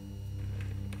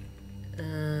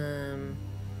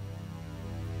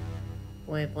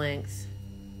 Wavelength.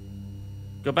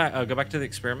 Go back to the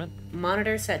experiment.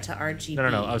 Monitor set to RGB.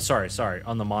 No. Oh, sorry.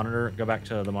 On the monitor, go back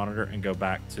to the monitor and go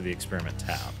back to the experiment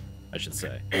tab, I should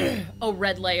say. Oh,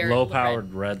 red layer.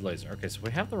 Low-powered red laser. Okay, so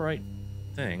we have the right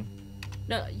thing.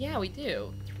 No, yeah, we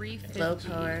do. 350. Low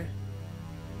power.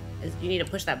 You need to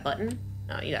push that button?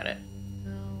 Oh, you got it.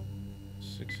 No.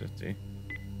 650.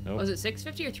 Nope. Was it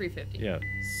 650 or 350? Yeah,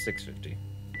 650.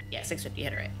 Yeah, 650.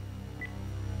 Hit it right.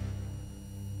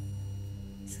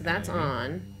 So that's Okay.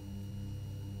 on.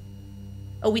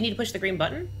 Oh, we need to push the green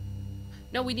button?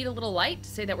 No, we need a little light to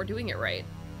say that we're doing it right.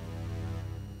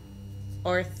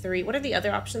 Or 3. What are the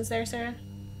other options there, Sarah?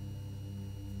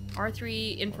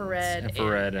 R3, infrared,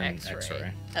 Infrared and X-ray.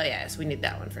 X-ray. Oh, yeah, so we need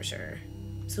that one for sure.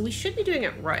 So we should be doing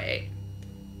it right.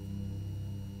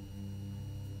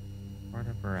 Part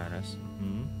apparatus.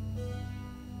 Hmm.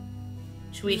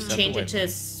 Should we Set the change it to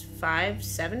wavelength.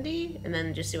 570 and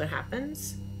then just see what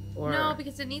happens? Or No,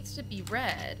 because it needs to be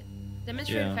red.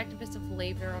 Demonstrate Yeah. effectiveness of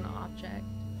laser on object.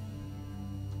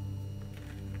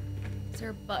 Is there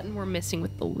a button we're missing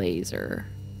with the laser?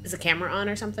 is the camera on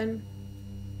or something?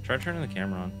 Try turning the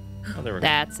camera on. Oh, there we go.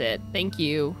 That's it. Thank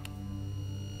you.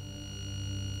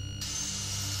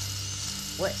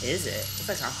 What is it? It's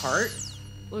like a heart.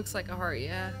 Looks like a heart,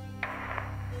 yeah.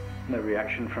 No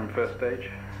reaction from first stage.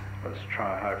 Let's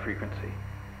try high frequency.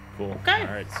 Cool. Okay.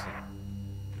 All right. So,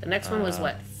 The next one was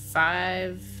what?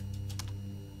 5.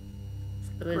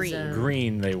 It was, Green.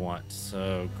 Green they want.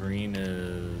 So green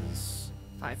is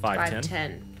 510.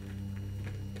 510.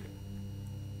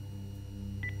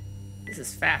 This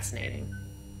is fascinating.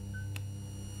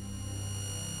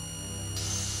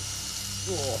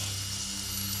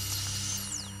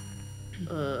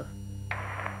 Ugh.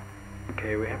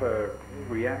 Okay, we have a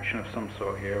reaction of some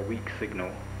sort here, a weak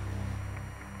signal.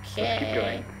 Let's keep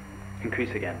going.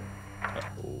 Increase again.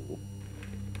 Uh-oh.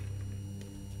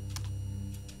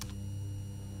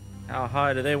 How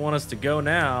high do they want us to go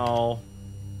now?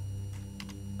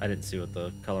 I didn't see what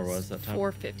the color was that time.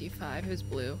 455. Who's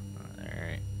blue? All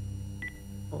right,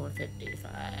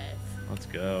 455. let's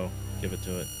go. Give it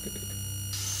to it.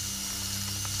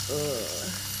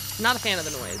 Ugh. Not a fan of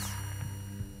the noise.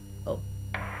 Oh,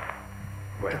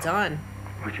 Well, it's on.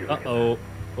 would you look at Uh-oh.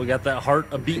 We got that heart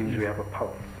a that? Seems we beating. have a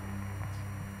pulse.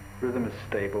 Rhythm is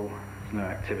stable. There's no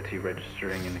activity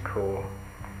registering in the core.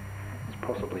 It's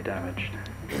possibly damaged.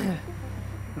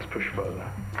 Let's push further.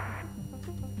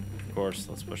 Of course,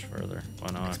 let's push further.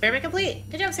 Why not? Experiment complete.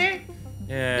 Good job, sir.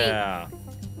 Yeah.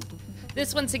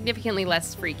 This one's significantly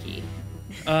less freaky.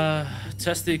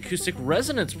 Test the acoustic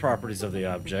resonance properties of the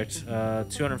object.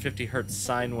 250 hertz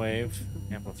sine wave.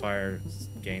 Amplifier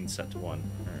gain set to 1.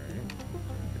 Alright.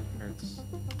 Hertz.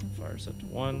 Amplifier set to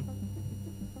 1.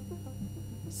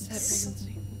 Set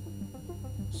frequency.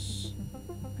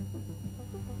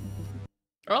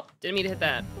 Oh, didn't mean to hit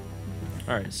that.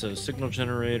 Alright, so signal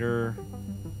generator.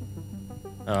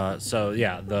 So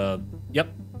yeah, yep,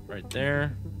 right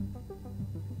there.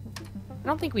 I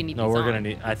don't think we need No, these we're on. gonna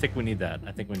need, I think we need that.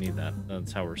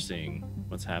 That's how we're seeing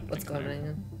what's happening. What's going there.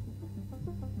 on?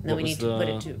 Then What we was need to put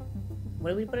the- it to. What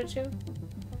did we put it to?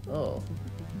 Oh,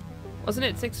 Wasn't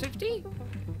it 650?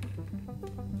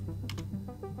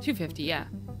 250, yeah.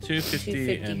 250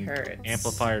 250 and hertz.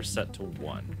 amplifier set to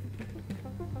 1.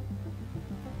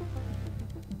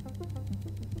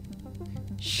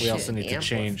 We also Shit, need to ampli-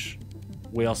 change.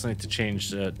 We also need to change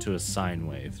to a sine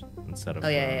wave instead of. Oh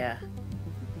yeah.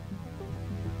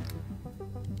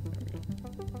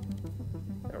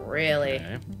 Really?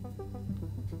 Okay. I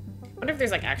wonder if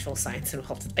there's like actual science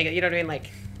involved. Like, you know what I mean? Like,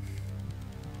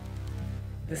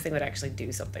 this thing would actually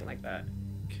do something like that.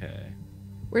 Okay.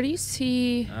 Where do you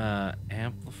see...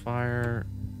 Amplifier.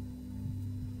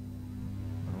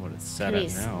 I don't know what it's set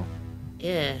Nice. at now.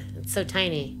 Yeah, it's so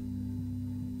tiny.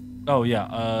 Oh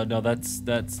yeah. No, that's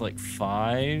like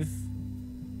 5.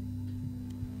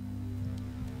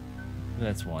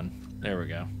 That's 1. There we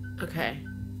go. Okay.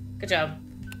 Good job.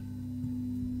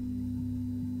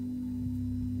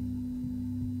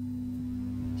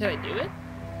 Did I do it?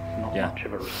 Not Yeah. much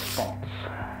of a response.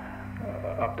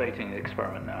 Updating the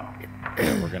experiment now.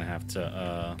 Yeah, we're gonna have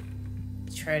to.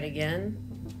 Let's try it again.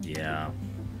 Yeah.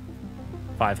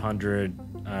 500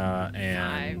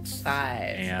 and 5.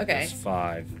 amp Okay. is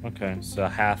 5. Okay, so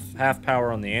half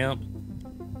power on the amp.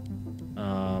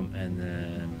 And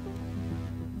then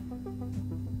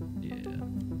yeah.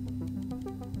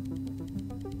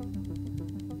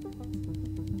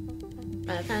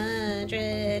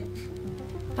 500.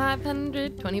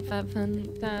 500,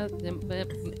 2,500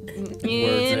 Words and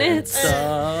minutes.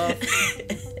 stuff.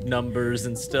 Numbers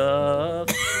and stuff.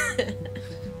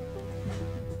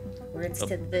 Words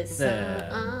to this Yeah.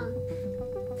 song.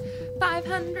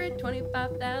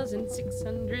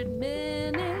 525,600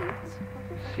 minutes.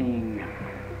 Seeing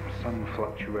some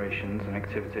fluctuations in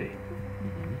activity.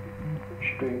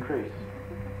 Should we increase?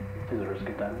 Is there risk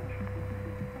of damage?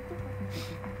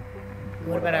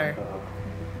 What about our...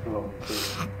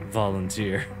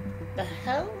 Volunteer. The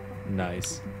hell?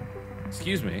 Nice.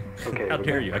 Excuse me. Okay, How we're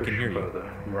dare going you? to I can push hear you. further.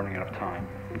 I'm running out of time.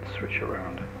 Let's switch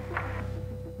around.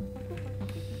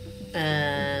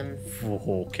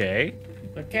 Okay.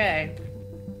 Okay.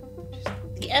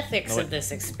 The ethics Oh, wait. of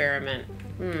this experiment.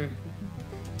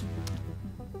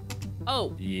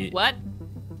 Oh, Yeah. what?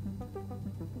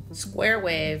 Square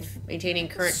wave, maintaining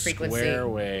current frequency. Square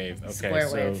wave. Okay, Square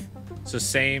so wave. so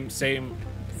same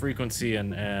frequency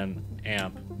and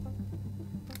amp.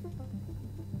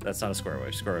 That's not a square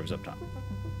wave. Square wave's up top.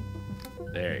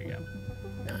 There you go.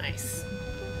 Nice.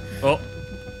 Oh,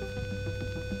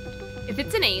 If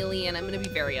it's an alien, I'm going to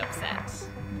be very upset.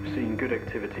 Seeing good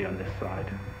activity on this side.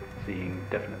 Seeing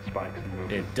definite spikes in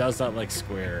movement. it does not like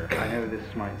square. I know this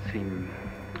might seem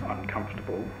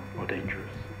uncomfortable or dangerous,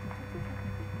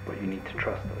 but you need to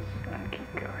trust us and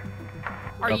keep going.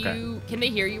 Are Okay. you... Can they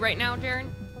hear you right now, Jarren?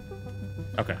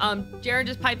 Okay. Jarren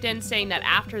just piped in saying that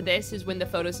after this is when the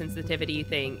photosensitivity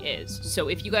thing is. So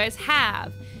if you guys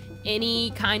have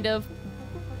any kind of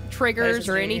triggers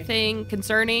or Photosensitivity. anything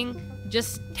concerning,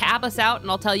 just tab us out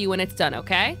and I'll tell you when it's done,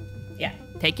 okay? Yeah.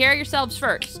 Take care of yourselves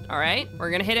first, all right?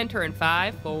 We're gonna hit enter in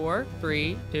 5, 4,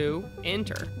 3, 2,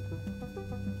 enter.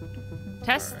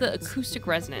 Test the acoustic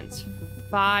resonance.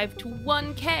 5 to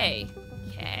 1K.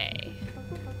 Okay.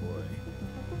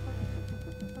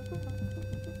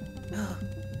 Oh,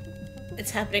 it's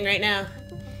happening right now.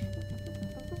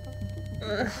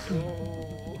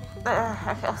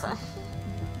 I feel so.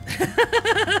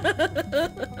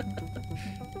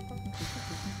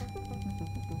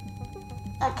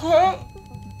 Okay.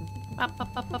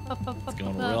 It's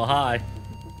going real high.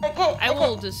 Okay. I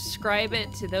will describe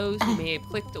it to those who may have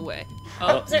clicked away.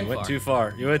 Oh, you went too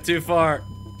far. You went too far.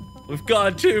 We've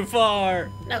gone too far.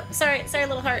 No, sorry,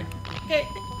 little heart. Okay.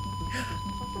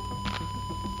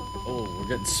 Oh, we're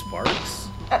getting sparks.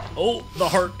 Oh, the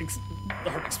heart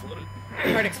exploded.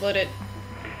 Heart exploded.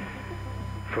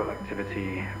 Full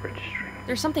activity registering.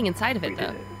 There's something inside of We it, did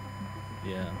though. it.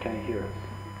 Yeah. Can you hear us?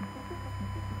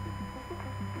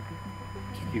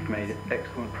 You've made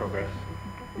excellent progress.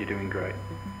 You're doing great.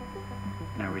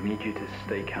 Now we need you to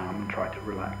stay calm and try to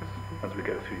relax as we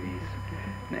go through these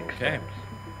next Okay. steps.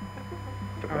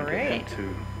 We're going to attempt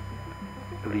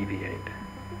to alleviate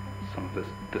some of this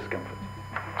discomfort.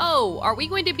 Oh, are we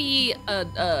going to be,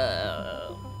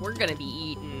 we're gonna be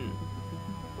eating.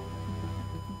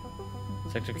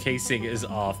 Sector casing is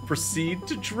off. Proceed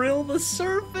to drill the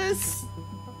surface.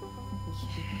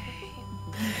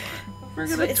 We're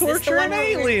So gonna is this the torture one an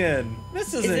where we're- alien.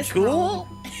 This isn't this cool. wrong?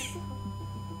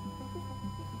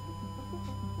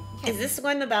 Is this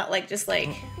one about just the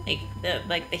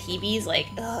Hebes?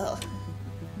 Ugh.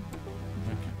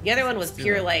 The other one was Let's do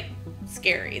pure that.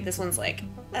 scary. This one's I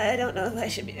don't know if I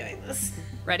should be doing this.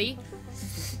 Ready?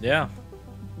 Yeah.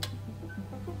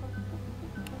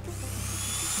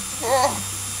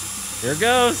 Here it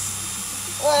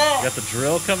goes. Got the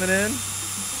drill coming in.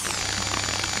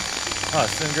 Oh,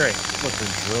 it's doing great. Look, the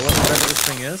drill, whatever this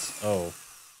thing is. Oh.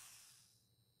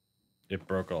 It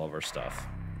broke all of our stuff.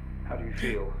 How do you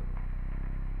feel?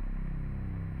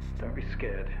 Don't be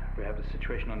scared. We have the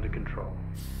situation under control.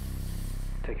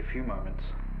 Take a few moments,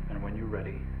 and when you're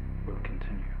ready, we'll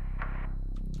continue.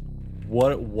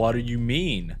 What do you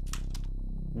mean?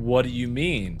 What do you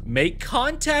mean? Make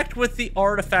contact with the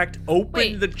artifact. Open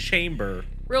Wait. the chamber.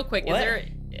 Real quick, What? is there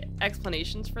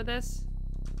explanations for this?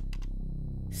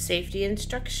 Safety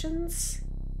instructions?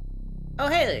 Oh,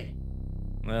 Haley.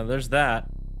 Well, there's that.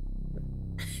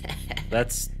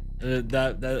 That's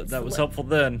that was helpful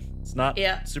then. It's not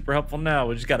Yeah. super helpful now.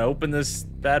 We just gotta open this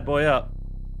bad boy up.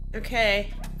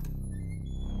 Okay.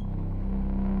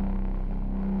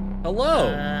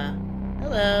 Hello.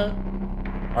 Hello.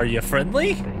 Are you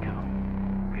friendly? Stay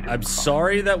calm. We do I'm fine.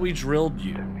 sorry that we drilled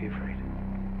you. Don't be afraid.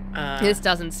 This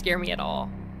doesn't scare me at all.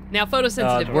 Now,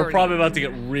 photosensitive. We're burning. probably about to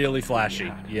get really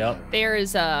flashy. Yep.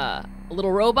 There's a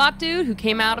little robot dude who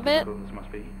came out of it. Difficult this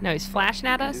must be. Now he's flashing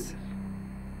at You can do us. this.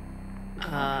 It's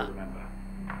hard to remember.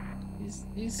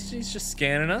 He's just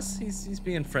scanning us. He's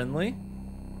being friendly.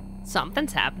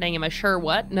 Something's happening. Am I sure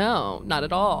what? No, not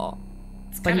at all.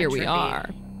 It's But kinda here we trippy. are.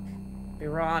 Be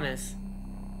real honest.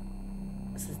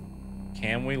 This is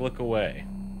Can we look away?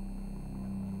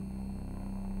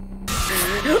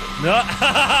 No.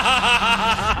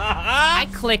 I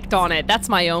clicked on it. That's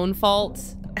my own fault.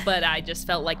 But I just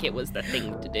felt like it was the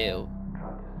thing to do.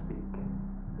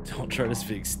 Don't try to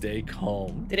speak. Stay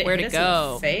calm. Did it Where'd hit it us in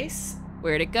go? the face?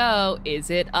 Where'd it go? Is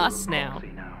it us now? Proxy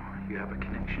now. You have a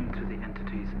connection to the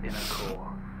entity's inner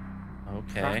core.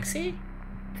 Okay. Proxy?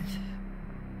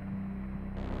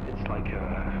 It's like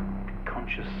a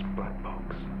conscious black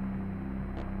box.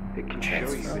 It can show you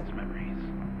Transfer. its memories.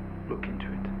 Look into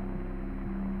it.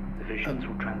 The visions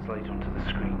will translate onto the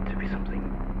screen to be something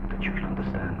that you can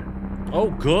understand. Oh,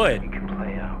 good. You can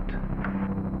play out.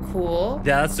 Cool.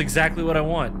 Yeah, that's exactly what I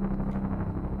want.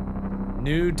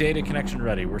 New data connection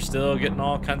ready. We're still getting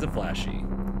all kinds of flashy.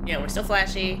 Yeah, we're still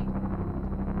flashy.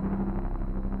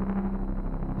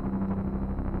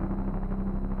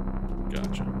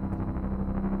 Gotcha.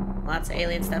 Lots of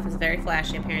alien stuff is very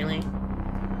flashy, apparently.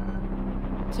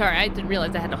 Sorry, I didn't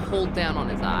realize I had to hold down on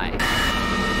his eye.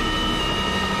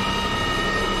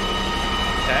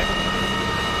 Okay.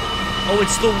 Oh,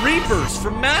 it's the Reapers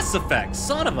from Mass Effect.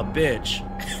 Son of a bitch.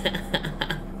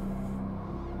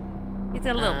 It's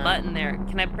a little button there.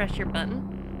 Can I press your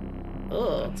button?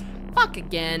 Ooh. Fuck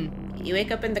again. You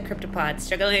wake up in the cryptopod,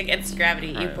 struggling against gravity.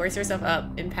 You Alright. force yourself up.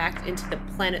 Impact into the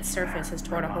planet's surface has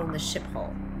torn a hole in the ship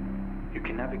hull. You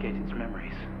can navigate its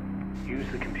memories. Use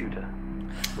the computer.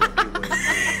 Work your way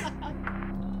through.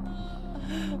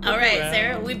 All right,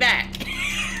 Sarah, we back.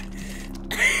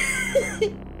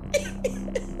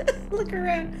 Look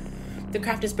around. The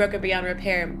craft is broken beyond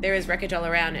repair. There is wreckage all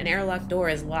around. An airlock door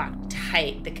is locked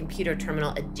tight. The computer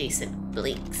terminal adjacent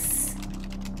blinks.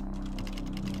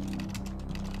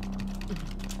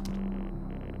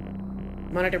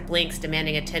 Monitor blinks,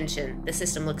 demanding attention. The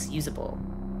system looks usable.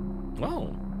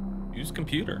 Whoa. Use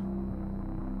computer.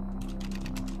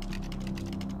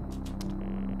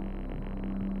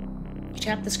 You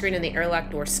tap the screen and the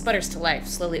airlock door sputters to life,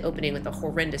 slowly opening with a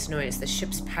horrendous noise. The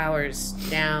ship's powers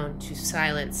down to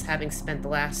silence, having spent the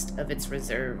last of its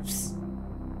reserves.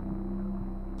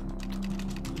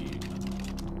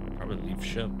 Probably leave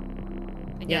ship.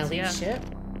 I Yeah, guess, leave yeah. ship.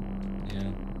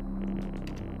 Yeah.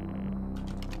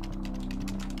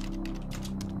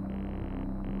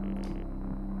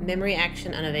 Memory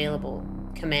action unavailable.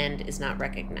 Command is not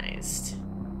recognized.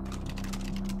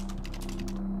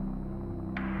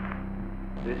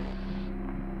 This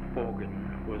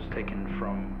organ was taken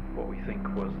from what we think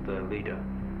was the leader.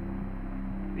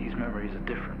 These memories are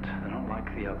different. They're not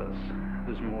like the others.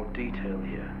 There's more detail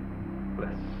here.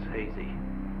 Less hazy.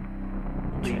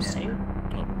 Lean Interesting.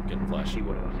 in. Oh, getting See flashy.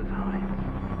 what else is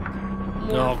hiding.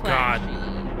 More Oh, God.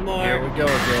 flashy. More. Here we go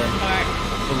again.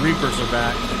 The Reapers are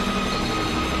back.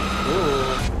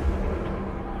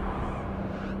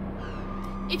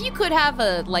 If you could have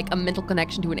a mental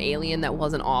connection to an alien that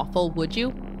wasn't awful, would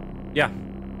you? Yeah.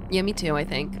 Yeah, me too, I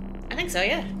think. I think so,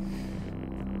 yeah.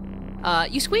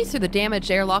 You squeeze through the damaged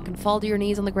airlock and fall to your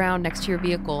knees on the ground next to your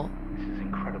vehicle. This is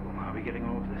incredible. How are we getting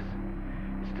all of this?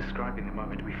 It's describing the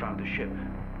moment we found the ship.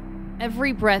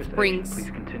 Every breath Mr. brings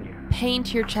Agent, please continue. pain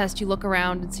to your chest. You look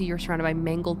around and see you're surrounded by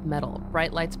mangled metal.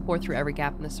 Bright lights pour through every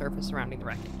gap in the surface surrounding the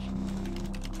wreckage.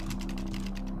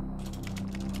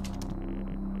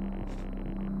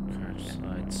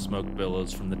 Side smoke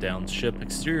billows from the downed ship.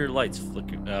 Exterior lights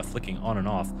flicking on and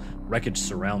off. Wreckage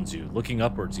surrounds you. Looking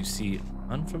upwards, you see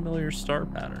unfamiliar star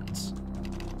patterns.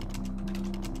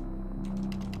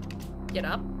 Get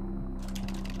up.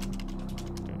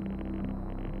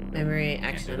 Memory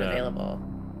action do that. unavailable.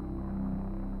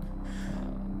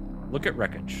 Look at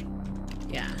wreckage.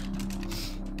 Yeah.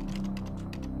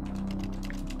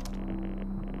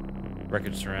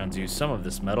 Wreckage surrounds you. Some of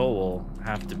this metal will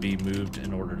have to be moved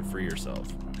in order to free yourself.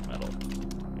 Metal.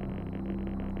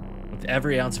 With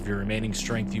every ounce of your remaining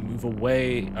strength, you move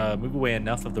away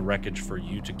enough of the wreckage for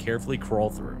you to carefully crawl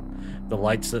through. The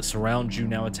lights that surround you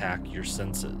now attack your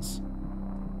senses.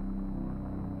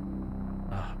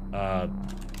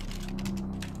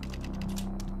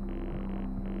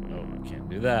 No, can't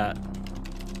do that.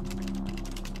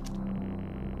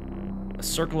 A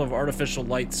circle of artificial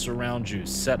lights surround you,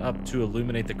 set up to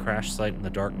illuminate the crash site in the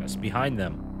darkness. Behind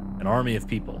them, an army of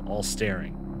people, all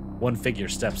staring. One figure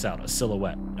steps out, a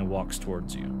silhouette, and walks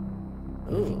towards you.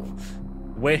 Ooh.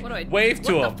 Wave What do I- to what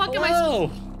the him. fuck am I Hello.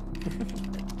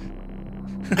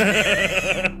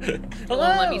 Hello.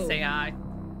 Let me say hi.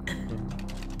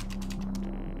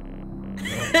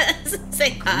 Say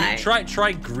hi.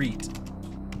 Try greet.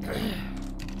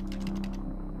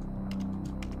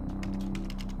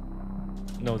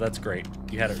 No, that's great.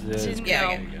 You had it.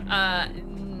 Yeah,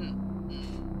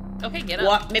 Okay, get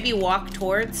up. Maybe walk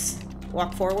forwards.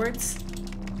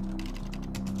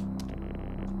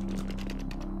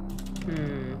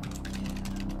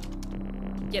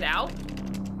 Get out.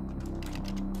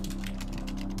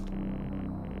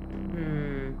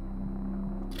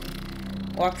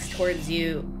 Walks towards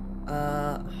you.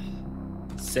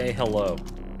 Say hello.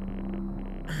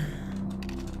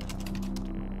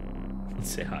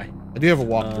 Say hi. I do have a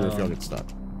walkthrough if y'all get stuck.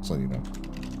 Just letting you know.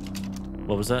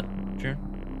 What was that, Jarren?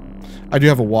 I do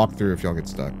have a walkthrough if y'all get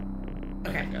stuck.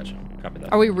 Okay. Gotcha. Copy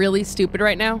that. Are we really stupid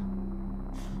right now?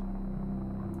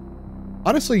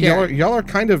 Honestly, Jarren. y'all are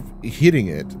kind of hitting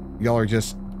it. Y'all are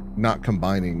just not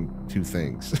combining two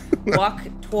things. Walk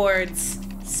towards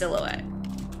silhouette.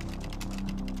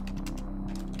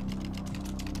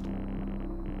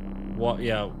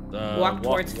 Walk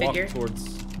towards figure. Walk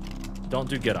towards. Don't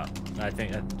do get up. I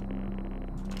think.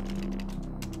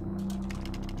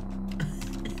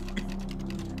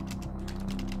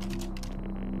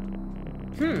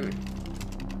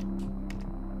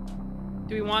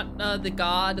 Do we want the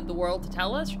god of the world to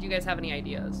tell us, or do you guys have any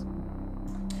ideas?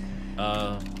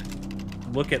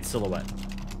 Look at silhouette.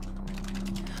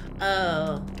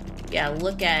 Oh. Yeah,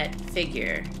 look at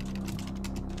figure.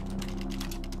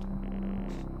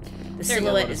 The There you go.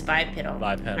 silhouette is bipedal.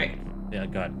 Bipedal. Right. Yeah,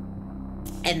 good.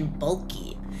 And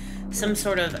bulky. Some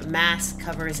sort of mask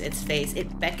covers its face.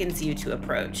 It beckons you to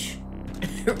approach.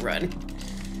 Run.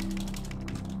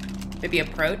 Maybe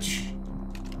approach.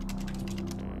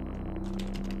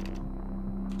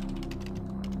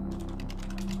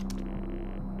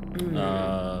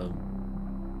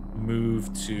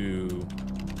 move to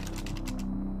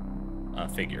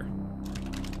figure.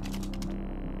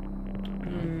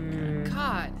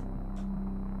 God.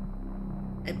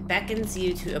 It beckons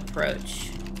you to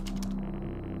approach.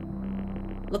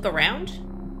 Look around?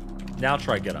 Now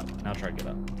try get up. Now try get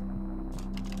up.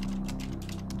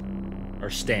 Or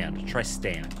stand. Try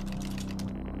stand.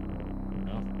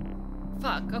 No?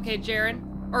 Fuck. Okay, Jarren.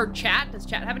 Or chat. Does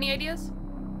chat have any ideas?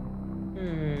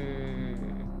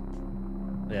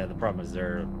 Yeah, the problem is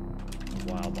they're a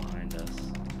while behind us.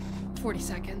 40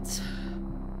 seconds.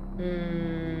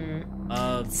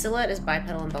 Silhouette is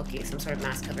bipedal and bulky. Some sort of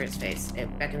mask covers its face.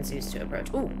 It beckons you to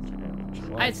approach. Ooh.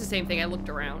 It's the same thing. I looked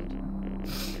around.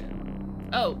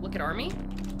 Oh, look at Army.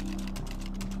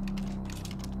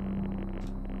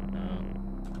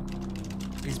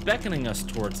 He's beckoning us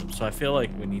towards him, so I feel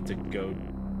like we need to go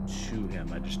to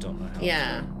him. I just don't know how.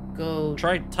 Yeah. Go.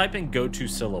 Try typing go to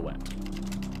silhouette.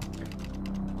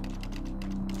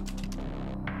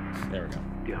 There we go.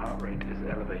 Your heart rate is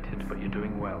elevated, but you're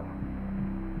doing well.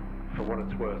 For what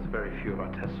it's worth, very few of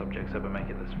our test subjects ever make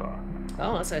it this far.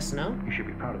 Oh, that's nice to know. You should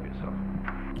be proud of yourself.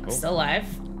 Cool. Still alive.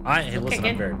 Hey, listen,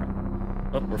 I'm very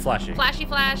proud. Oh, we're flashing. Flashy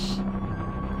flash.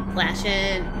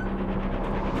 Flashing.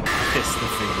 Kiss the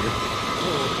figure.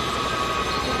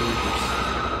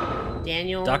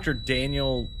 Daniel. Dr.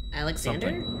 Daniel Alexander?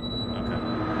 something.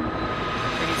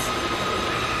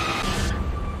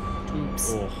 Okay.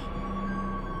 Oops. Oh.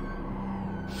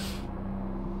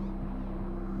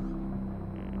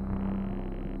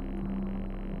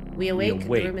 We awake. The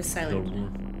room is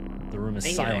silent. The room is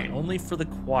Thank you, silent, Aaron. only for the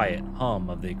quiet hum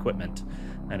of the equipment,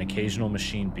 an occasional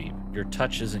machine beep. Your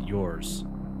touch isn't yours.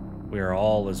 We are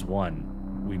all as one.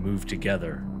 We move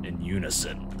together in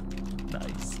unison.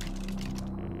 Nice.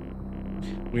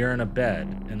 We are in a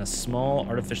bed, in a small,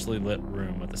 artificially lit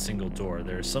room with a single door.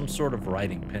 There is some sort of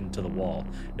writing pinned to the wall.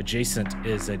 Adjacent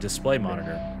is a display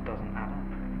monitor. Doesn't add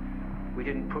up. We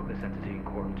didn't put this entity in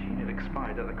quarantine. It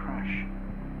expired at the crash.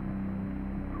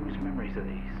 Whose memories are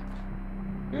these?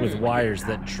 With wires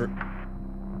that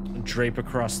drape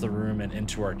across the room and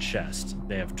into our chest.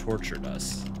 They have tortured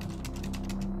us.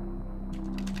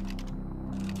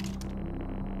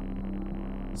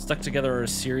 Stuck together are a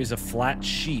series of flat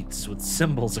sheets with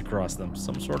symbols across them,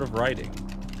 some sort of writing.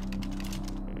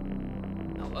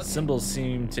 Oh, okay. Symbols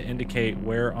seem to indicate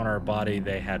where on our body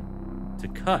they had to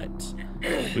cut.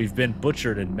 We've been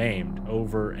butchered and maimed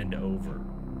over and over.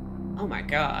 Oh my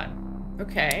god.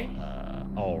 Okay.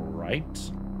 All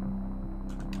right.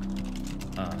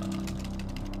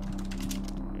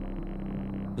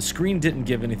 The screen didn't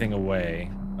give anything away.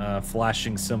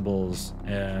 Flashing symbols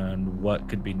and what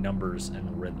could be numbers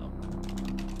and rhythm.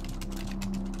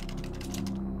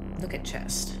 Look at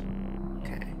chest.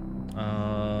 Okay.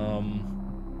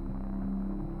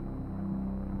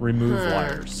 Remove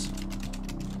wires.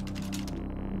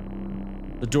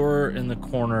 The door in the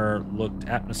corner looked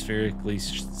atmospherically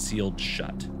sealed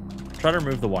shut. Try to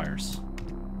remove the wires.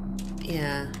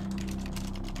 Yeah.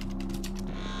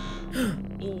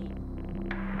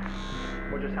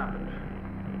 What just happened?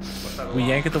 What's that We alarm?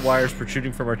 yank at the wires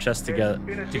protruding from our chest together.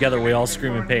 Together, we all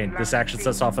scream in pain. This action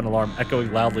sets off an alarm,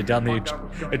 echoing loudly down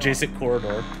the adjacent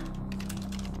corridor.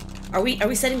 Are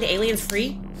we setting the aliens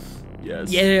free?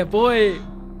 Yes. Yeah, boy.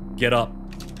 Get up.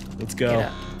 Let's go. Get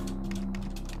up.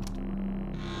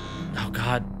 Oh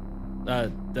God.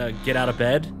 Get out of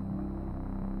bed.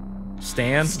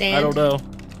 Stand. Stand. I don't know.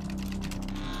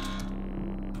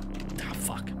 Oh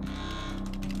fuck.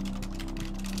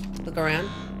 Look around.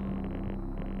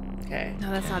 Okay.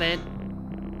 No, that's not it.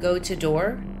 Go to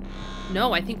door.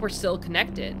 No, I think we're still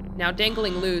connected. Now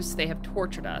dangling loose, they have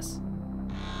tortured us.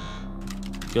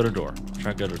 Go to door.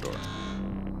 Try to go to door.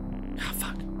 Oh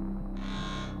fuck.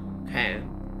 Okay.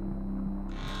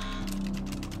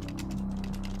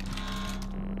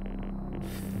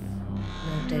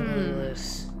 No dangling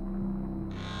loose.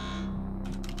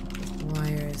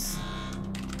 Wires.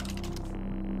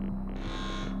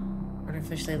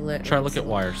 Artificially lit. Try to look at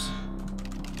wires.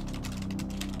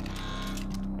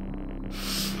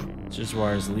 Just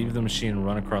wires. Leave the machine and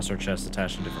run across our chest,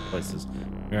 attached in different places.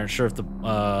 We aren't sure if the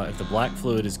black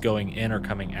fluid is going in or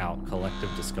coming out. Collective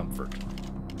discomfort.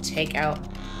 Take out.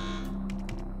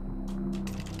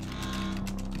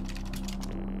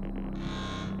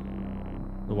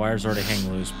 The wires already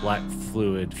hang loose. Black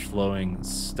fluid flowing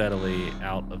steadily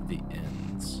out of the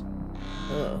ends.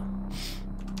 Ugh.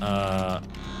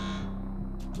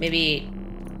 Maybe.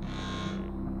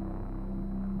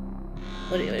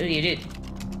 What do you do?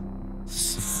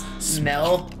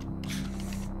 Smell.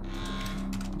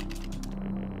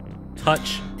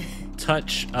 Touch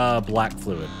black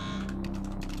fluid.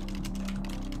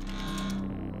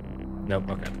 Nope.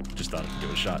 Okay. Just thought I'd give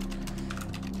it a shot.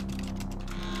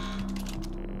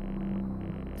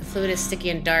 The fluid is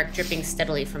sticky and dark, dripping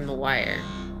steadily from the wire.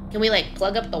 Can we, like,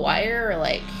 plug up the wire or,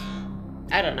 like,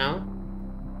 I don't know,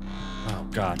 Oh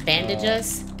God. bandage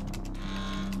us?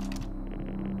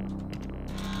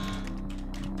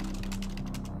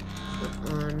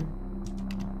 Put on.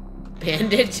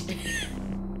 Bandage?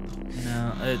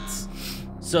 No, it's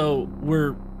so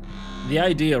the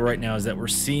idea right now is that we're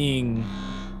seeing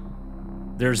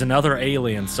there's another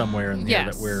alien somewhere in here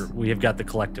Yes. that we have got the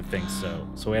collective thing, so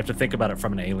we have to think about it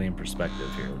from an alien perspective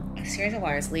here. A series of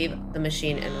wires leave the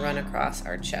machine and run across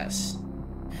our chest.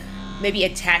 Maybe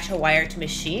attach a wire to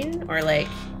machine, or like...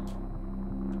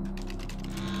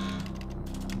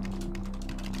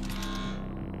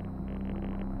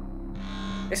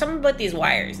 There's something about these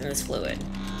wires in this fluid.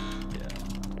 Yeah.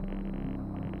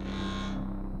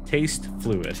 Taste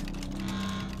fluid.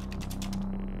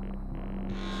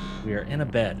 We are in a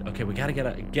bed. Okay, we gotta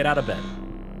get out of bed.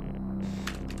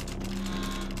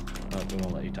 Oh, we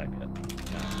won't let you type yet. No.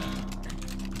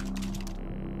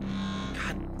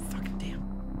 God fucking damn.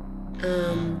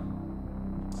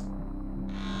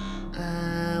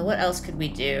 What else could we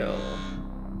do?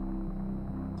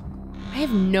 I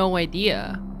have no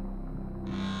idea.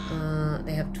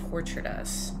 They have tortured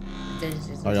us.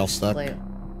 Are y'all stuck? Yes.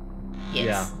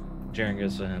 Yeah. Jarren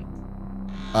gives a hint.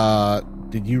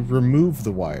 Did you remove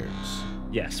the wires?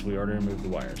 Yes, we already removed the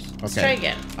wires. Okay. Let's try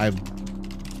again.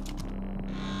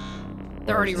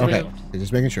 They're already Okay. removed. Okay,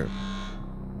 just making sure.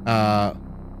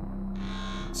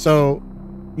 So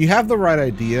you have the right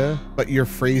idea, but your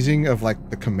phrasing of like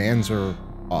the commands are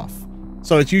off.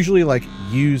 So it's usually like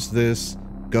use this,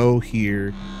 go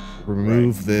here,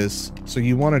 remove this. So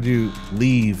you want to do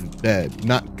leave bed,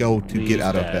 not go to Leave get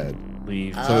out of bed. bed.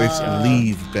 Leave. So it's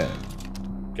leave bed.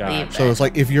 God. Leave. So it's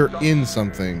like if you're in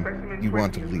something, you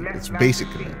want to leave. It's basic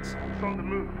commands.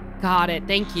 Got it.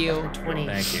 Thank you. 20.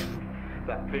 Thank you.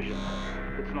 That vision,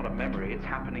 it's not a memory, it's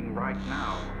happening right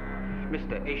now.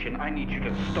 Mr. Asian, I need you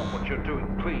to stop what you're doing,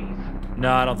 please.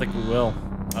 No, I don't think we will.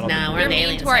 I don't Nah, think we're You're the mean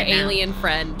aliens to our right now. alien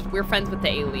friend. We're friends with the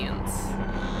aliens.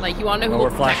 Like, you want to know Well,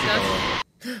 who we're will protect flashing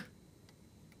us?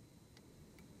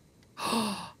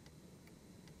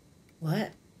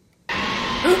 What?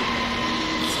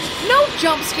 No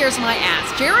jump scares my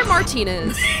ass. Jarren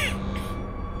Martinez.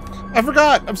 I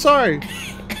forgot. I'm sorry.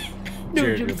 No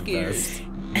Jared, jump you're the scares. best.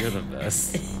 You're the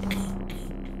best.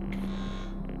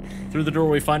 Through the door,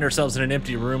 we find ourselves in an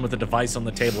empty room with a device on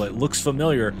the table. It looks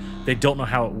familiar. They don't know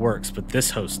how it works, but this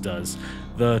host does.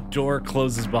 The door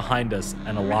closes behind us,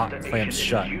 and a lock Mr. clamps Asian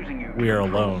shut. is using you We are to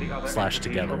control alone, the other / entities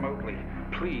together. remotely.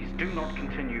 Please do not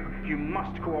continue. You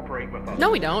must cooperate with us. No,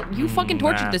 we don't. You fucking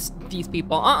tortured these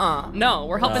people. No,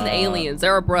 we're helping the aliens.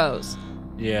 They're our bros.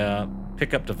 Yeah,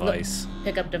 pick up device.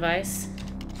 Pick up device.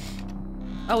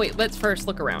 Oh, wait. Let's first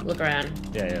look around. Look around.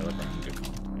 Yeah, look around. Good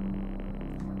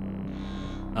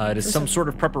call. It is some sort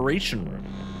of preparation room.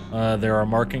 There are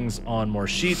markings on more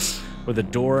sheets with a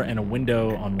door and a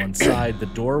window on one side. The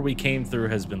door we came through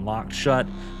has been locked shut,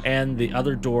 and the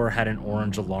other door had an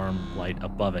orange alarm light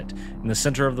above it. In the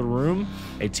center of the room,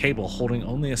 a table holding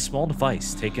only a small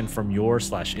device taken from your /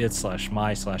 it /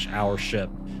 my / our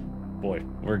ship. Boy,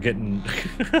 we're getting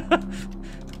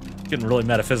getting really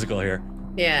metaphysical here.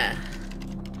 Yeah.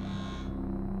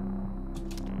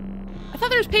 I thought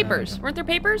there was papers. Weren't there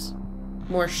papers?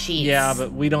 More sheets. Yeah,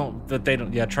 but we don't. But they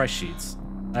don't. Yeah, try sheets.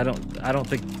 I don't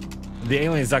think the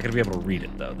alien's not going to be able to read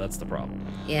it though. That's the problem.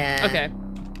 Yeah. Okay.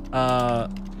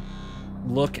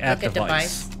 Look at Look at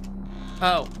device.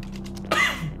 Oh.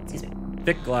 Excuse me.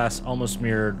 Thick glass, almost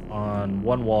mirrored on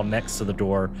one wall next to the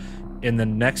door. In the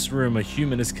next room, a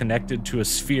human is connected to a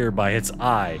sphere by its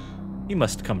eye. He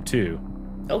must come too.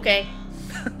 Okay.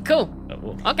 Cool. Oh,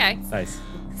 well, Okay. nice.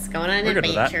 It's going on an We're good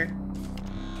with that. adventure.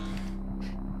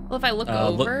 Well, if I look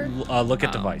over. Look at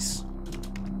Oh. device.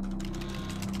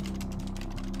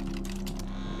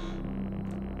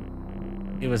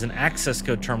 It was an access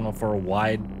code terminal for a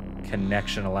wide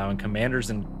connection, allowing commanders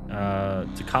and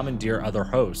to commandeer other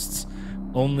hosts.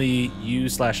 Only you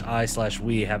 / I /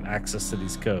 we have access to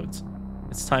these codes.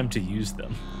 It's time to use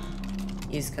them.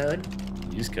 Use code.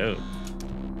 Use code.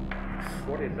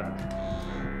 What is that?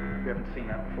 We haven't seen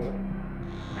that before.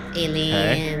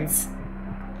 Aliens.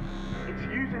 It's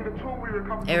using the tool we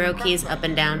recovered. Arrow from the keys crash up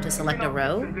and down to select a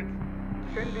row.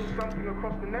 Sending something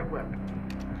across the network.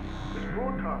 It's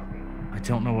broadcasting. I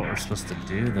don't know what we're supposed to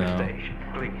do Mr. though. Asian,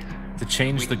 please. To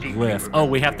change the We deeply glyph. regret Oh,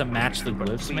 we what have to we've match the done, but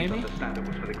glyphs, please maybe? understand it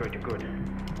was for the greater good.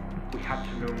 We have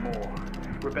to know more.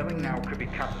 Rebelling now could be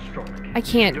catastrophic. I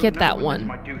can't Don't get know that what one. this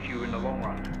might do to you in the long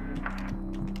run.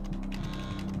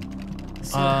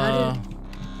 So how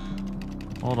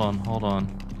did... Hold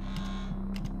on.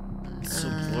 It's so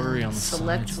blurry on the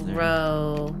select sides there.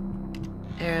 row.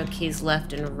 Arrow keys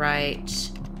left and right.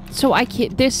 So I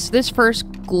can't. This first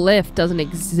glyph doesn't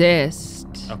exist.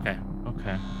 Okay.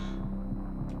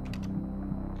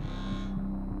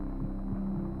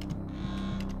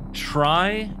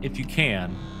 Try, if you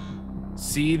can,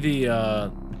 see the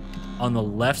on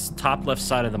the top left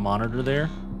side of the monitor there,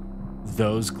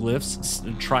 those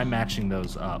glyphs. Try matching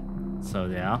those up. So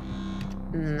yeah.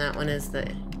 And that one is the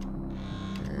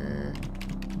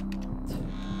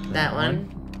that one.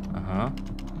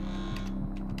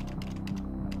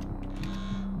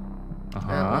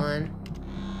 That one.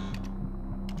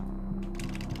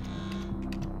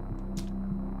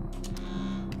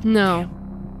 No.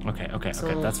 Okay.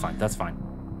 So- That's fine.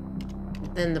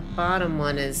 Then the bottom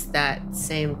one is that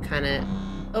same kind of.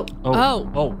 Oh.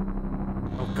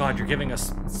 Oh God, you're giving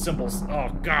us symbols. Oh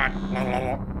God.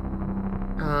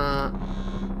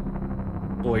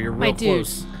 Boy, you're real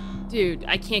close. Dude,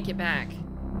 I can't get back.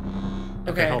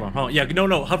 Okay, hold on. Yeah,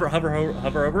 no. Hover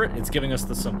over it. It's giving us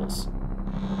the symbols.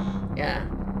 Yeah.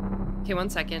 Okay, 1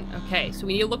 second. Okay, so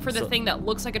we need to look for the thing that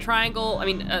looks like a triangle. I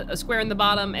mean, a square in the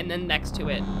bottom, and then next to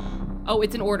it. Oh,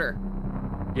 it's in order.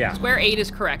 Yeah. Square 8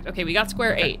 is correct. Okay, we got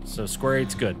square 8. So square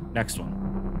 8's good. Next one.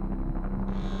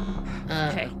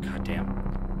 Okay. Oh, God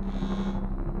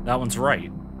damn. That one's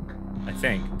right. I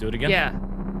think. Do it again. Yeah.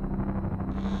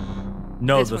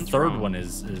 No, This the one's third wrong. one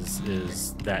is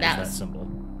that symbol.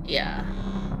 Yeah.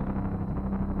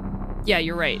 Yeah,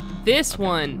 you're right. This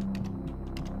one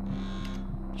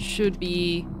should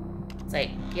be It's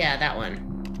like, yeah, that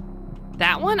one.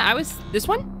 that one. This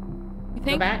one. You Go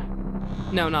think? back.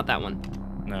 No, not that one.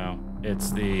 No,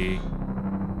 it's the.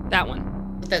 That one.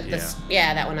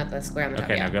 Yeah, that one at the square on the top.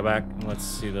 Okay, Yeah. now go back and let's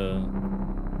see the.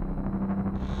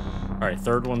 All right,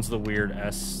 third one's the weird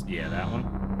S. Yeah, that one.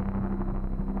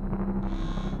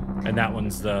 And that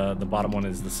one's the bottom one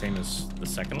is the same as the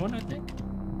second one, I think.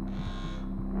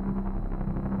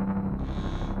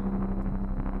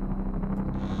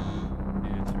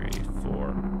 Two, 3, 4.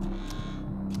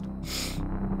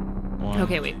 One.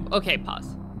 Okay, wait. Okay,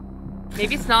 pause.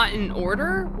 Maybe it's not in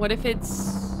order. What if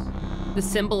it's the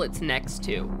symbol it's next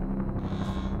to?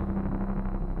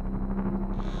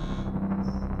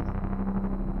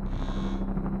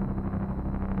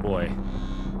 Boy.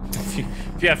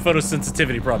 If you have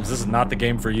photosensitivity problems, this is not the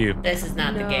game for you. This is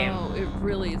not the game. No, it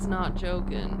really is not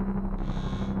joking.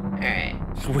 All right.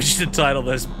 We should title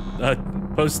this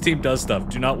Post Team Does Stuff.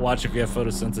 Do not watch if you have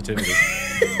photosensitivity.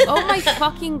 Oh my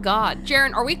fucking god.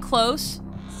 Jarren, are we close?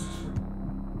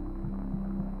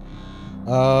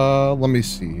 Let me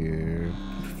see here.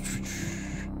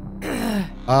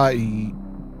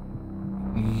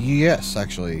 Yes,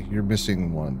 actually, you're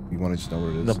missing one. You want to just know what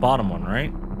it is? The bottom one,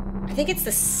 right? I think it's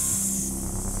the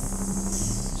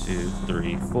 2,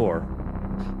 3, 4.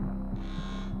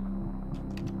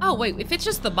 Oh wait, if it's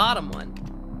just the bottom one,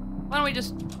 why don't we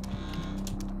just?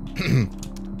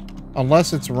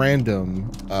 Unless it's random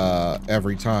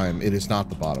every time, it is not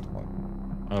the bottom one.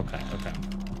 Okay.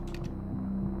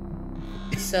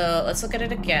 So let's look at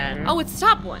it again. Oh, it's the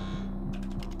top one.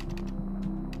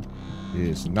 It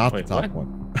is not Wait, the top what?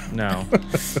 one. No,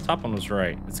 the top one was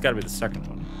right. It's got to be the second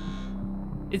one.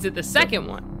 Is it the second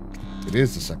one? It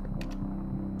is the second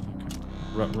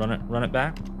one. Run it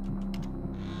back.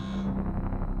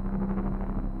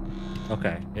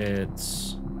 Okay,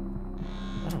 it's.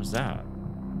 What was that?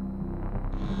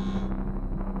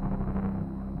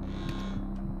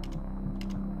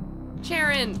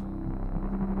 Jarren,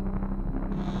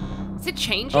 is it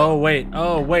changing? Oh wait.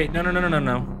 No.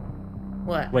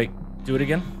 What? Wait. Do it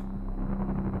again.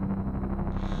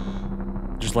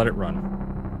 Just let it run.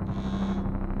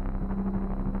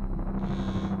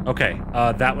 Okay.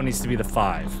 That one needs to be the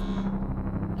 5.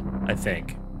 I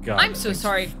think. God, I'm that so thing's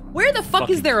sorry. Where the fuck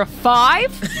is fucking- there a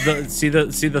 5? See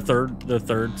the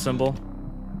third symbol.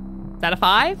 Is that a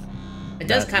 5? It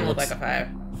does That kind of look looks- like a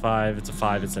 5. 5. It's a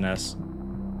 5. It's an S.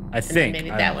 I And then think. maybe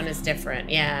I that don't- one is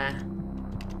different. Yeah.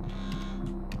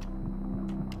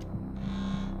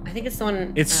 I think it's the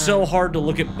one. It's so hard to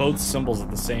look at both symbols at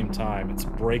the same time. It's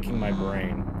breaking my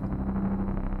brain.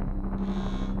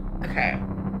 Okay.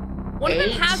 One of them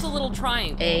 8. has a little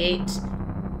triangle. 8.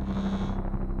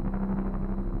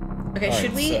 Okay, All right,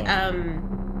 should we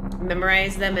so-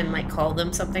 memorize them and like call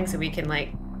them something so we can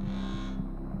like?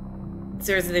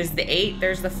 So there's the 8.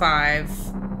 There's the 5.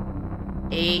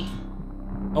 8.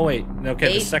 Oh wait. Okay.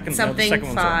 8 The second. something No, the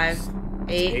second 5. one's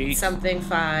 8, 8. something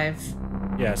 5.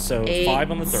 Yeah. So 8.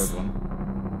 5 on the third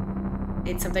one.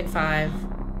 8 something 5.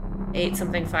 8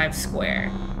 something 5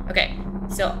 square. Okay.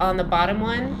 So on the bottom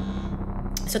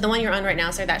one, so the one you're on right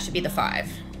now, sir, that should be the 5.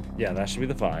 Yeah, that should be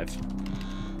the 5.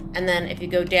 And then if you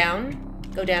go down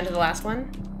to the last one.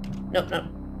 Nope.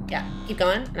 Yeah, keep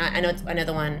going. And I know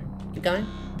the one. Keep going.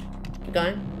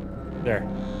 There.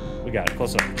 We got it.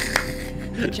 Close up.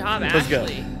 Good job, Let's go.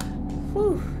 Ashley.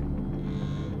 Whew.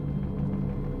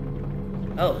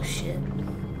 Oh, shit.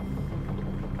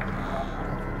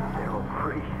 They're all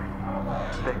free.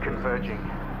 They're converging.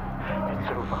 It's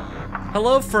over.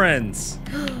 Hello, friends.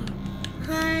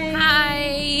 Hi.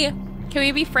 Hi. Can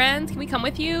we be friends? Can we come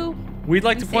with you? We'd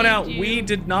like We to point out saved we you.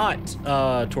 did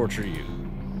not torture you.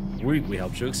 We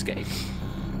helped you escape.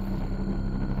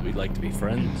 We'd like to be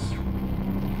friends.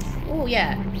 Oh,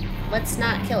 yeah. Let's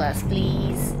not kill us,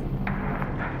 please.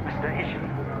 Mr. Asian,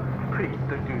 please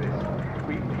don't do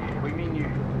this. We mean you.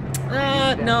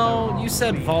 No, you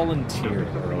said volunteer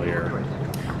earlier.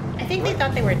 I think they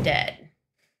thought they were dead.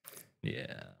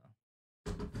 Yeah.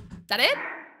 Is that it?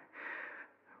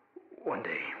 One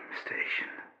day, Mr. Asian,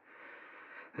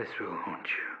 this will haunt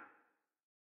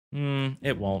you.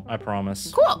 It won't, I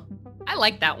promise. Cool. I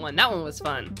like that one. That one was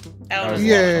fun. That was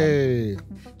Yay!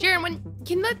 Jarren,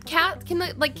 can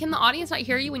the audience not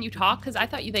hear you when you talk? Because I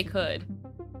thought they could.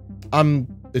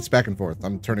 It's back and forth.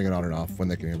 I'm turning it on and off when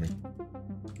they can hear me.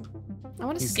 I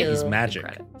want to He's, skip he's the magic.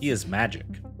 credits. He is magic.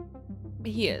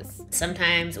 He is.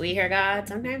 Sometimes we hear God,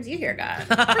 sometimes you hear God.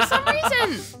 For some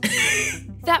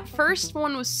reason, that first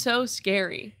one was so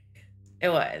scary. It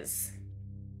was.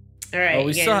 All right, Oh,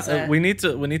 we you guys, we need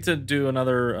to do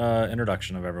another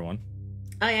introduction of everyone.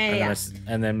 Oh, yeah.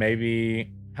 And then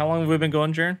maybe how long have we been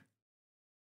going, Jarren?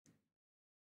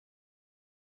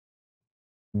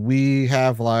 We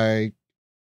have like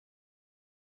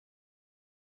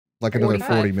another 45.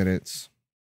 40 minutes.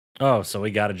 Oh, so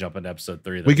we got to jump into episode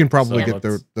 3. Then. We can probably So get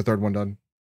let's- the third one done.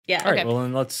 Yeah. All right, Okay. well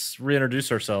then let's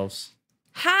reintroduce ourselves.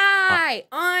 Hi,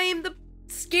 I'm the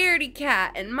scaredy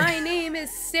cat, and my name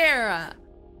is Sarah.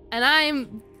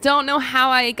 And don't know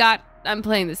how I'm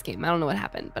playing this game. I don't know what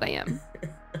happened, but I am.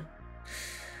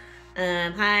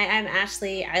 Hi, I'm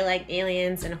Ashley. I like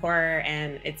aliens and horror,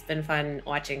 and it's been fun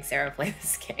watching Sarah play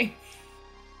this game.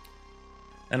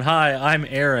 And hi, I'm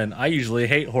Aaron. I usually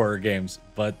hate horror games,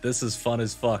 but this is fun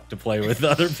as fuck to play with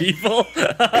other people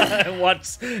and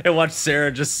watch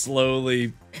Sarah just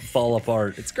slowly fall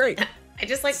apart. It's great. I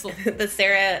just like the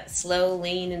Sarah slow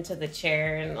lean into the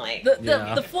chair and like.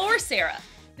 Yeah. The floor, Sarah.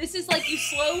 This is like you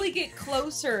slowly get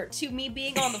closer to me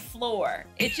being on the floor.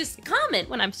 It's just common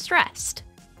when I'm stressed.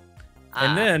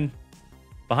 And then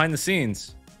behind the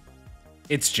scenes,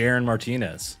 it's Jarren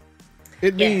Martinez.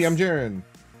 Me, Yes. I'm Jarren.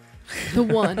 The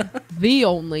one, the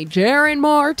only, Jarren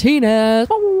Martinez.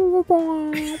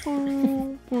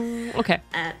 Okay.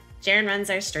 Jarren runs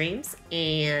our streams,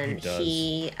 and He does.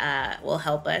 he will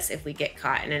help us if we get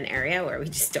caught in an area where we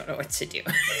just don't know what to do.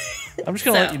 I'm just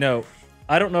gonna let you know.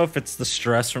 I don't know if it's the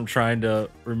stress from trying to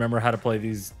remember how to play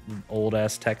these old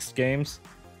ass text games.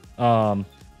 I'm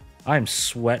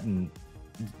sweating.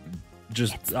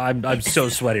 I'm so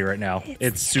sweaty right now.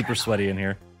 It's super sweaty in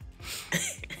here.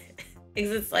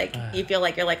 Because it's like you feel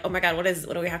like you're like, oh my god, what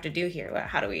do we have to do here?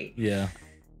 How do we? Yeah.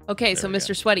 Okay, so There we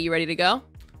Mr. Sweaty, you ready to go?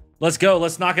 Let's go.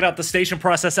 Let's knock it out. The Station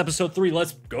Process, episode 3.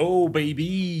 Let's go,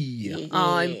 baby.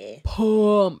 I'm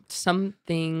pumped. Some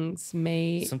things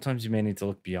may... Sometimes you may need to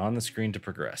look beyond the screen to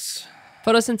progress.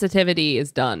 Photosensitivity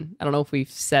is done. I don't know if we've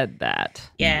said that.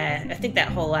 Yeah, I think that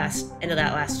whole end of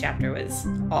that last chapter was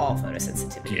all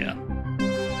photosensitivity. Yeah.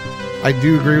 I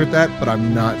do agree with that, but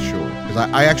I'm not sure because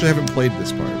I actually haven't played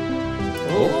this part.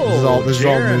 Oh, this is all new to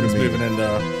Jarren's me. moving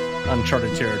into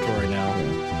uncharted territory now.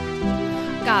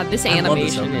 God, this I love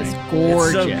this animation is opening.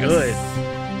 gorgeous. It's so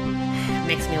good.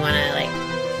 Makes me want to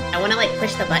I want to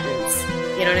push the buttons.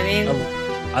 You know what I mean?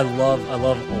 I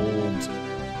love old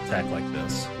tech like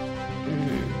this.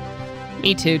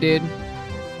 Me too, dude.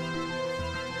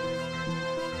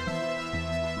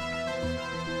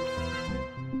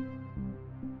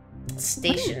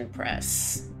 Station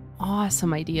press.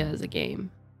 Awesome idea as a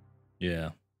game. Yeah.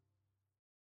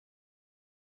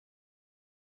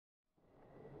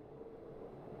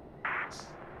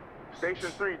 Station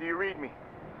 3, do you read me?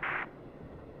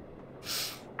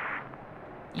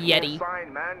 Yeti.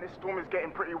 Fine, man. This storm is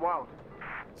getting pretty wild.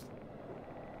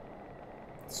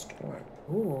 Storm.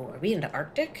 Ooh, are we into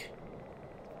Arctic?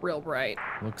 Real bright.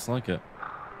 Looks like it.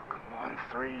 Come on,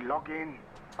 3, log in.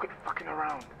 Quit fucking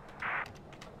around.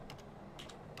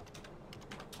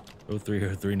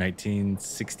 0303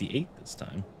 1968 this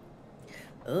time.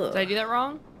 Ooh. Did I do that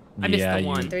wrong? I missed Yeah, the you-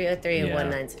 one. 303 Yeah.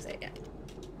 1968. Yeah.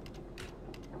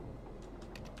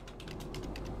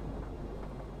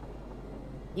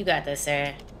 You got this,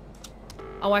 Sarah.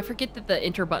 Oh, I forget that the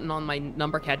enter button on my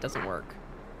number pad doesn't work.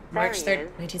 March There he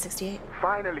 3rd, 1968.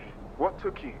 Finally, what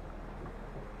took you?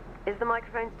 Is the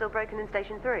microphone still broken in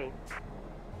station 3?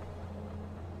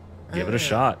 Give it a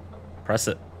shot. Press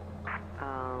it.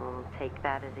 I'll take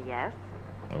that as a yes.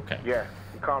 Okay. Yeah,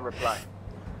 you can't reply.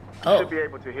 Oh. Should be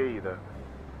able to hear you though.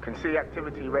 Can see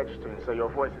activity registering, so your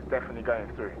voice is definitely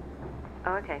going through.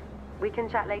 Oh, okay. We can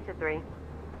chat later, 3.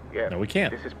 Yeah. No, we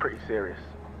can't. This is pretty serious.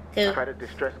 Who? I've had a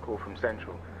distress call from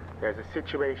Central. There's a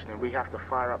situation and we have to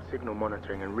fire up signal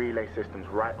monitoring and relay systems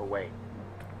right away.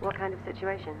 What kind of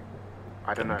situation?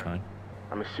 I don't know. Kind.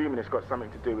 I'm assuming it's got something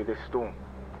to do with this storm.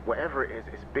 Whatever it is,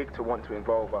 it's big to want to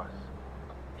involve us.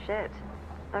 Shit.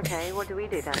 Okay, what do we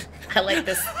do then? I like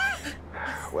this.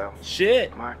 Well,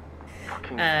 Shit. my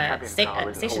fucking cabin power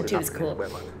isn't Station holding 2 up is to this cool.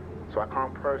 weather, so I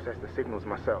can't process the signals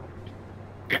myself.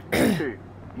 2,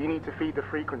 you need to feed the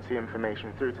frequency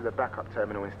information through to the backup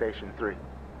terminal in Station 3.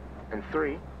 And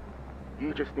 3,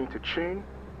 you just need to tune,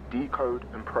 decode,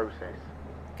 and process.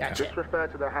 Gotcha. Just refer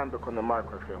to the handbook on the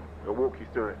microfilm. It'll walk you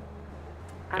through it.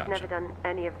 I've Gotcha. never done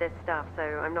any of this stuff, so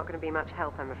I'm not going to be much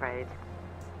help, I'm afraid.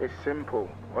 It's simple,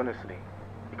 honestly.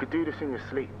 You could do this in your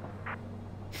sleep.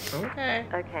 Okay.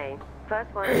 Okay, first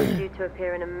one is due to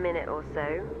appear in a minute or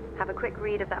so. Have a quick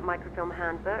read of that microfilm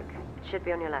handbook. It should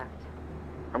be on your left.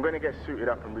 I'm gonna get suited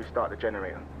up and restart the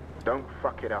generator. Don't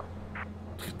fuck it up.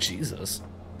 Jesus.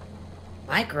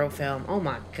 Microfilm. Oh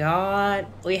my god.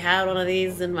 We had one of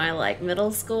these in my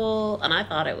middle school, and I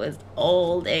thought it was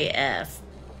old AF.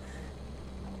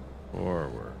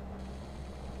 Forward.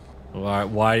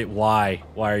 Why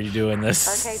are you doing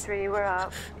this? Okay, 3, we're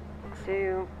up.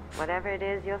 Do whatever it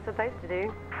is you're supposed to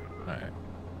do. All right.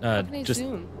 How can I Just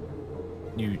zoom?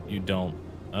 you don't.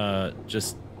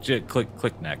 Just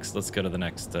click next. Let's go to the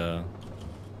next. Oh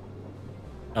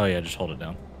yeah, just hold it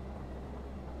down.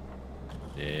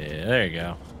 Yeah, there you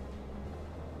go.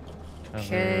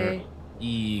 Okay.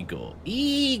 Cover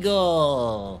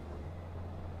Eagle.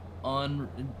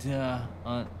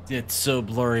 It's so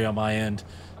blurry on my end.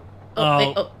 Oh,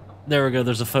 wait, oh. There we go.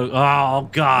 There's a focus. Oh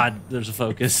God, there's a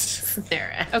focus.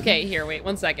 There. Okay, here, wait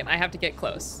 1 second. I have to get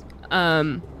close.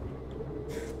 We're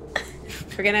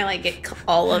gonna get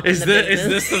all up Is in the this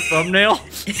business. the thumbnail?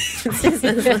 This is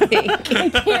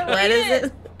what is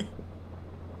it?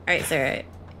 Alright, it's alright.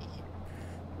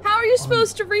 How are you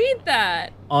supposed to read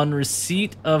that? On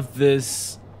receipt of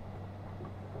this,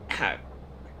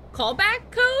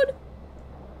 Callback code?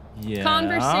 yeah.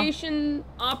 Conversation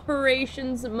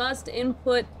operations must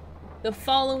input the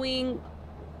following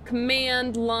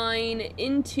command line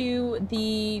into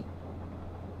the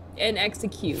and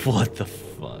execute. What the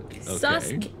fuck? Okay.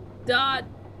 Susk.exe.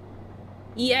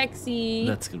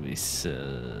 That's gonna be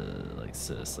like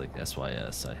sis, like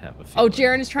SYS. I have a feeling. Oh,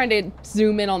 Jarren is trying to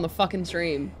zoom in on the fucking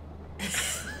stream.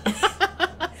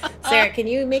 Sarah, can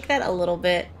you make that a little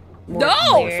bit more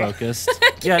No! clear? Focused.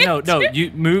 Yeah, no.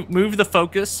 You move the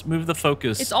focus. Move the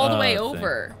focus. It's all the way thing.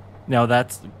 over. No,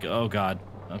 that's. Oh God.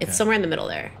 Okay. It's somewhere in the middle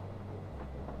there.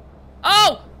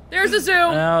 Oh, there's a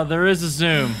zoom. Oh, there is a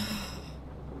zoom.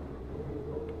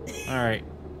 All right.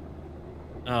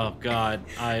 Oh God,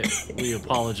 we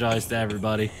apologize to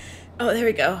everybody. Oh, there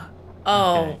we go.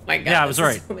 Oh Okay. my god. Yeah, I was this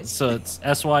is right. so much- So it's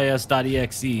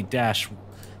sys.exe dash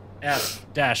f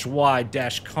dash y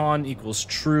dash con equals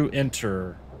true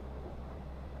enter.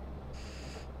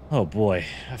 Oh boy,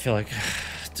 I feel like.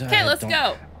 Okay, let's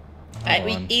go. Alright, Hold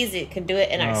we on. easy can do it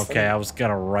in our Okay, I was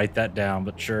gonna write that down,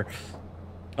 but sure.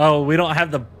 Oh, we don't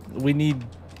have the. We need.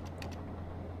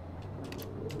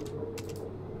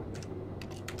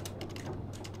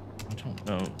 I don't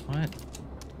know what.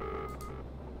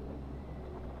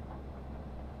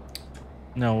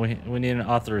 No, we need an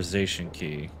authorization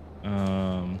key.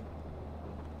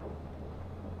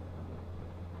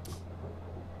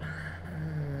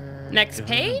 Next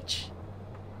page?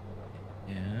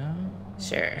 Yeah.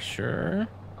 Sure. Sure.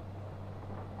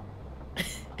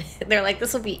 They're like,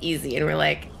 this will be easy, and we're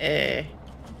like,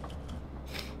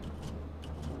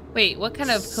 Wait, what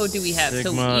kind of code do we have?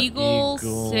 Sigma, So Eagle,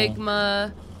 Eagle.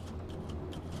 Sigma.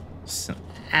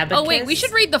 abacus. Oh wait, we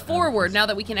should read the foreword now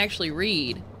that we can actually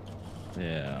read.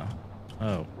 Yeah.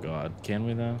 Oh God, can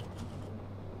we though?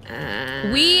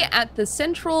 We at the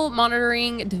Central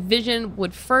Monitoring Division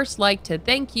would first like to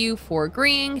thank you for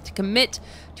agreeing to commit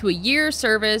to a year's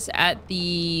service at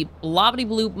the Blobbity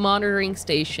Bloop Monitoring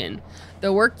Station.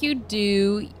 The work you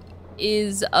do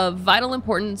is of vital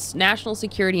importance, national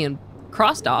security, and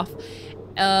crossed off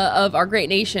of our great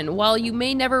nation. While you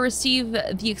may never receive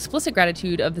the explicit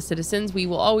gratitude of the citizens, we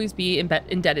will always be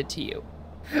indebted to you.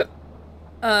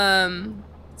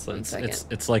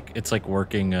 It's like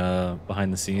working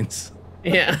behind the scenes.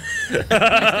 Yeah.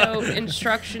 So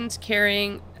instructions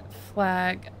carrying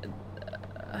flag.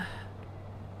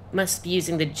 Must be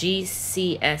using the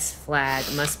GCS flag.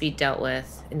 Must be dealt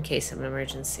with in case of an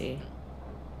emergency.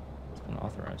 It's been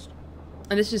authorized.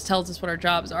 And this just tells us what our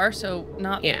jobs are, so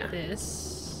not Yeah.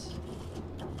 this.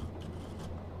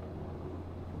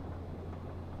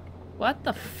 What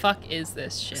the fuck is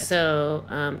this shit? So,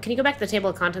 can you go back to the table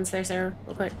of contents there, Sarah,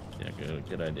 real quick? Yeah,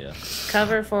 good idea.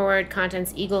 Cover, forward,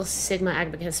 contents, Eagle, Sigma,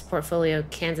 Abacus, Portfolio,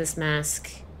 Kansas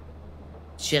Mask,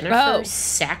 Jennifer, Oh.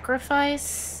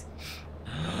 Sacrifice,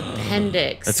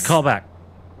 Appendix. It's a callback.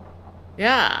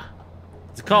 Yeah.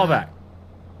 It's a callback.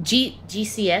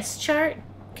 GCS chart?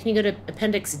 Can you go to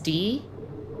Appendix D?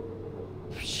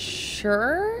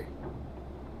 Sure.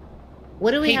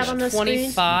 What do we Page have on the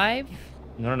screen? 25.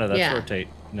 No, that's Yeah. rotate.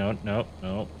 No.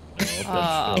 Oh,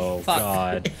 Oh, fuck.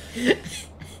 God.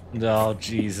 No,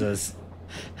 Jesus.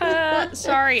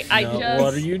 Sorry, I No, just.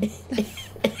 What are you?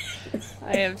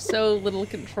 I have so little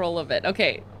control of it.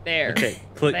 Okay, there. Okay,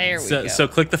 click. There we so, go. so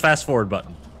click the fast forward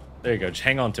button. There you go. Just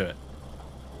hang on to it.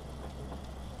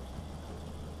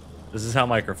 This is how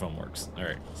microfilm works. All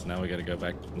right. So now we got to go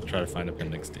back and try to find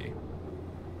Appendix D.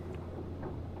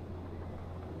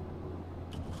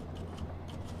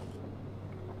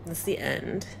 That's the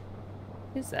end.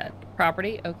 Is that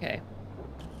property? Okay.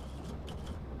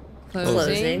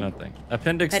 Closing. Nothing.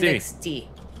 Appendix, Appendix D. D.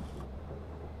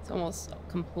 It's almost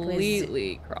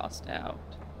completely crossed out.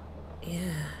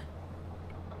 Yeah.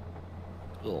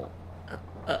 Ugh.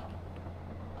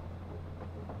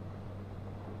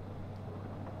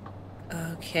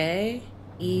 Okay.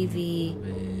 EV.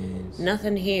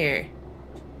 Nothing here.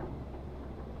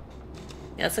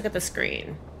 Yeah, let's look at the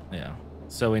screen. Yeah.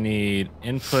 So we need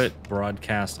input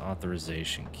broadcast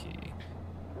authorization key.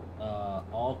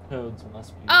 All codes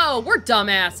must be. Oh, we're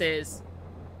dumbasses.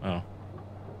 Oh.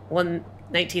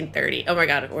 1930. Oh my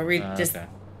god, were we just... Okay.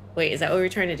 Wait, is that what we were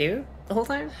trying to do the whole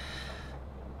time?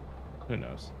 Who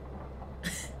knows?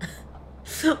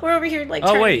 We're over here, like,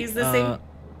 trying to use the same...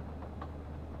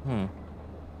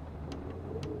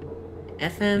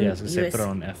 FM, Yeah, I was gonna say US... put it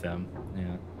on FM.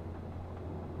 Yeah.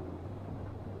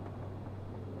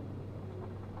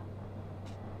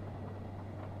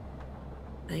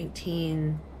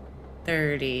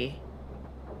 $1930.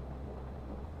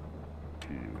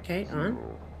 Okay, on.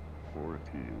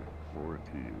 14,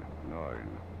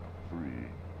 9, 3.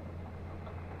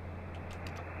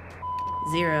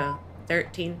 0,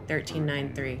 13, 13,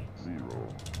 9, 3. 0,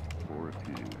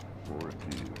 14,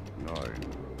 9,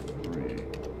 3.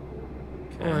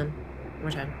 Hold on. One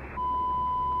more time.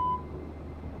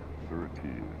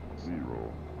 13,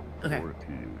 0, Okay.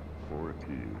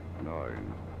 14,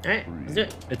 9. Alright, let's do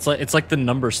it. It's like the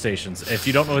number stations. If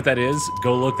you don't know what that is,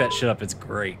 go look that shit up. It's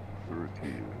great.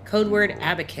 13. Code word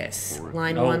abacus.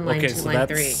 Line Oh, 1, line okay, 2, so line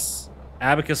 3. that's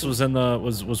abacus was in the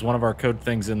was one of our code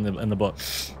things in the book.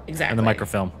 Exactly. In the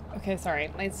microfilm. Okay,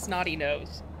 sorry. My snotty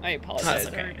nose. I apologize. That's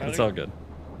okay. everybody. It's all good.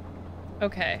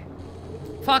 Okay.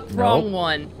 Fuck, wrong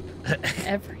one.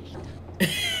 Every.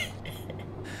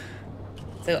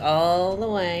 So all the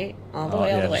way, all the Oh,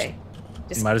 way, all yeah, the way.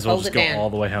 Just You might as well hold just it go down. all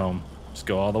the way home. Just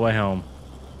go all the way home.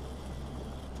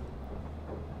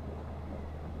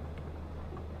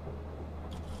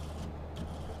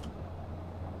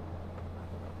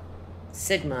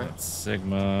 Sigma. That's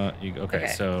Sigma. Okay,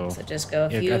 so just go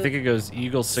a yeah, few. I think it goes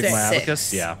Eagle Sigma Six.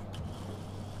 Abacus. Yeah.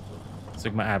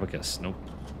 Sigma Abacus. Nope.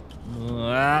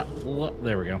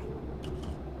 There we go.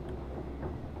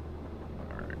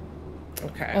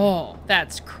 Okay. Oh,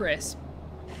 that's crisp.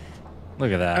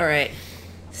 Look at that. All right.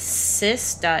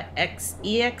 sys.exe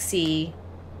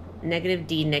negative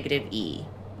D negative E.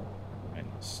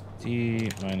 Minus D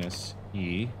minus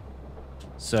E.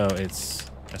 So it's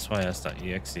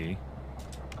sys.exe.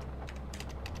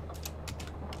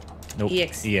 Nope.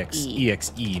 EXE.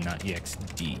 EXE, not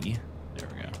EXD. There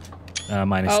we go.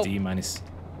 Minus Oh. D minus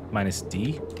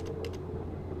D.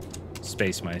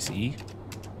 Space minus E.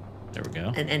 There we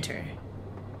go. And enter.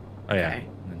 Oh yeah. Okay.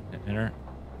 And then enter.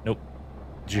 Nope.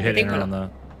 Did you I hit think enter we- on the?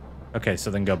 Okay,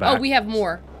 so then go back. Oh, we have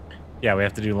more. Yeah, we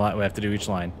have to do we have to do each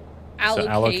line. Allocate.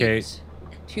 So allocate.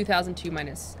 2002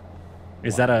 minus.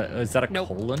 Is that a Nope.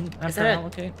 colon after that a-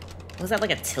 allocate? Was that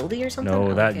like a tilde or something?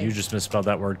 No, Oh, that okay. you just misspelled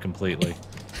that word completely.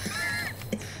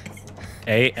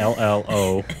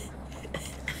 ALLOCATE.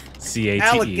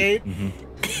 Allocate.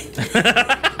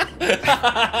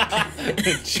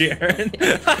 Jarren.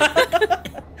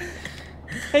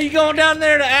 Hey, you going down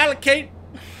there to allocate?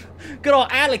 Good old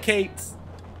allocates.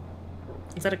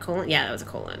 Is that a colon? Yeah, that was a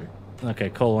colon. Okay,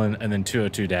 colon, and then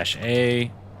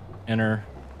 202-A. Enter.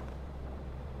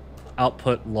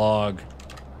 Output log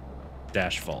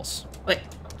dash false. Wait.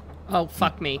 Oh,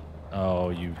 fuck me. Oh,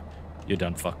 you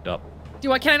done fucked up.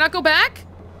 Can I not go back?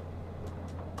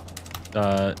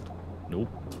 Nope.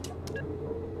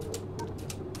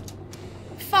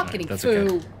 Fucking that's foo.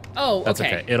 okay. Oh, That's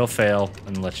okay. okay. It'll fail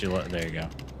and let you. There you go.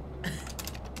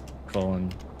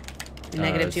 Colon.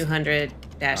 Negative 200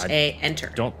 dash A.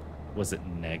 Enter. Don't. Was it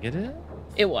negative?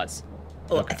 It was.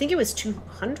 Oh, Okay. I think it was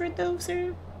 200 though,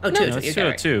 sir. Oh, No, 200. No, it's You got it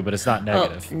right. 202, but it's not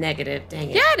negative. Oh, negative. Dang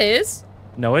it. Yeah, it is.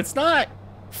 No, it's not.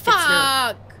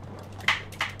 Fuck.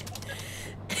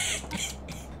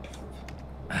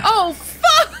 Oh,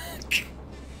 fuck.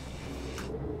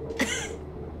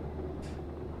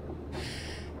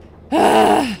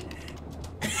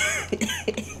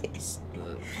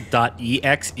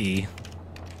 .exe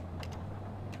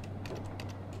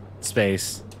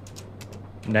space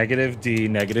negative D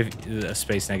negative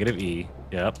space negative E.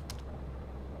 Yep.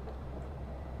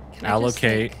 Can I just,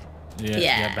 Allocate. like- Yeah,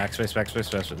 Yeah. backspace, backspace,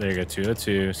 backspace. There you go.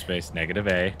 202 space negative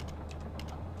A.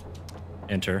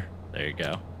 Enter. There you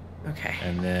go. Okay.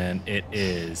 And then it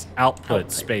is output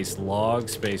Output. space log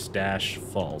space dash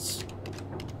false.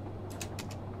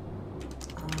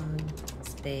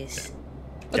 Space.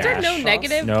 Was there Dash no false?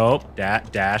 negative? Nope.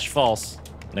 Dash false.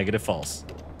 Negative false.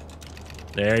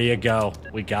 There you go.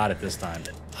 We got it this time.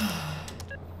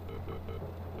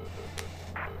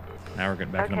 Now we're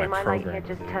getting back Okay, into my my light here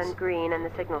program. just turned green and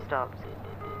the signal stopped.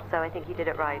 So I think you did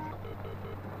it right.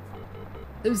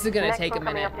 This is gonna Next take a one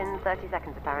coming minute. up in 30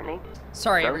 seconds, apparently.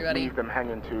 Sorry, Don't everybody. leave them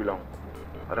hanging too long.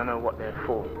 I don't know what they're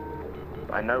for,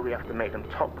 but I know we have to make them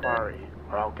top priority,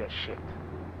 or I'll get shit.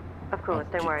 Of course,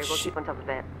 don't worry, we'll keep on top of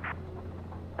it.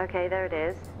 Okay, there it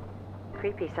is.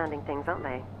 Creepy sounding things, aren't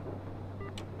they?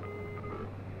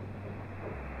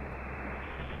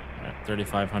 Alright,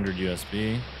 3500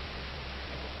 USB.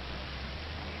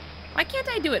 Why can't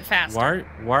I do it faster?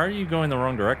 Why are you going the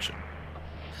wrong direction?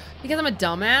 Because I'm a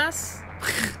dumbass?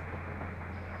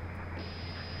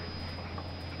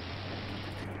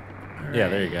 Yeah,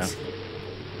 there you go.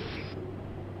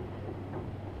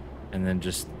 And then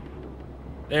just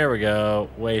there we go.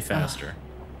 Way faster.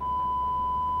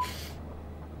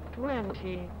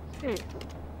 26,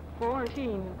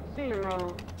 14,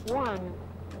 0, 1,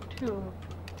 2,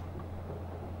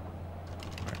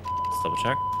 Let's double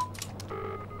check.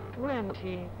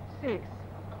 26,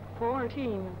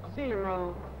 14,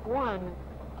 0, 1,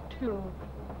 2,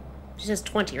 She says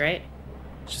 20, right?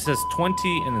 She says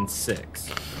 20 and then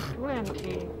 6.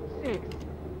 26,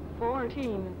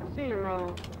 14,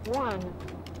 0, 1,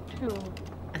 2.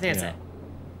 I think that's Yeah. it.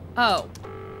 Oh.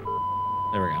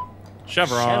 There we go.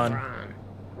 Chevron.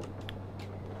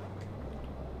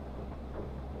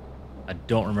 I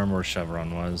don't remember where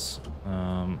Chevron was.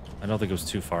 I don't think it was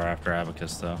too far after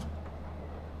Abacus, though.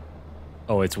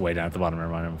 Oh, it's way down at the bottom.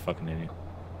 Never mind. I'm a fucking idiot.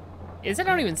 Is it? I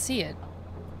don't even see it.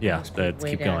 Yeah, Must be way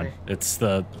keep down going. there. It's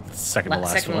the second to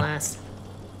last Second to one. last.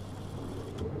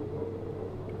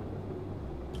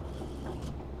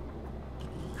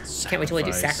 Can't wait till we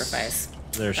do sacrifice.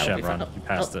 There's That'll be Chevron. fun. You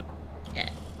passed Oh. it. Yeah.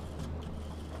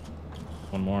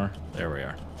 One more. There we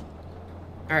are.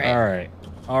 All right.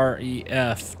 All right.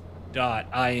 REF dot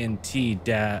INT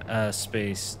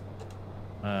space.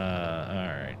 All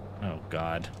right. Oh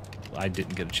God, I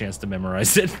didn't get a chance to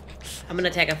memorize it. I'm gonna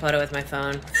take a photo with my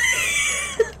phone.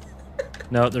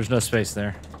 No, there's no space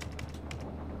there.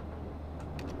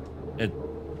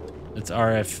 It's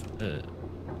RF,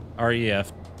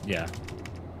 REF. Yeah.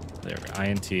 There we go.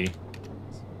 INT. Is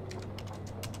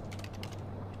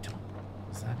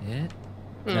that it?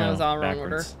 No, it was all wrong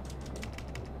order. backwards.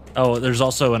 Oh, there's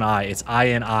also an I. It's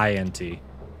ININT.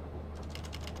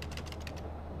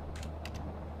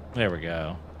 There we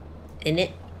go. In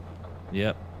it.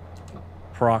 Yep.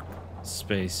 Proc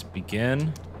space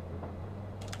begin.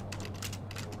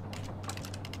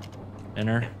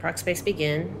 Enter. Proc space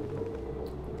begin.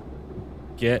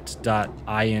 Get dot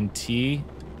INT.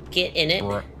 Get in it.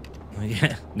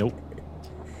 Yeah. Nope.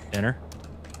 Enter.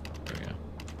 There we go.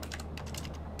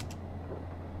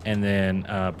 And then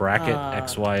bracket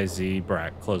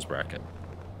XYZ close bracket.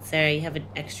 Sarah, you have an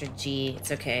extra G.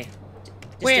 It's okay.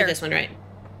 Just Where? do this one right.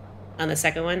 On the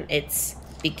second one, it's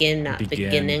begin, not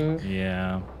beginning.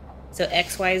 Yeah. So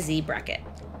XYZ bracket.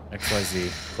 XYZ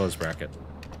close bracket.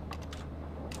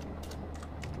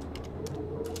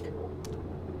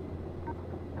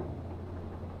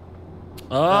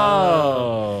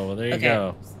 Oh, there you Okay.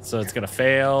 go. So it's gonna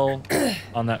fail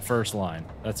on that first line.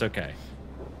 That's okay.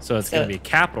 So it's gonna be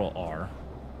capital R,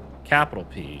 capital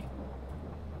P.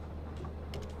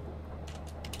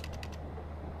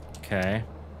 Okay.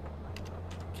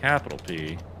 Capital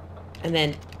P. And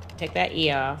then take that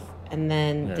E off. And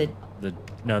then The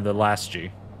No, the last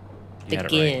G. You had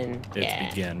it right. Begin. It's Yeah.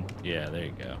 begin. Yeah, there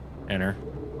you go. Enter.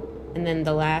 And then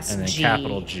the last And then G.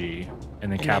 capital G.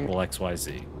 And then And capital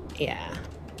XYZ. Yeah.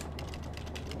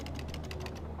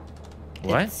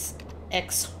 What? It's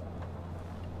X.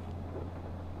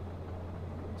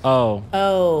 Oh.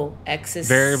 Oh, X is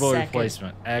Variable second.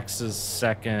 replacement. X is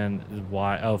second.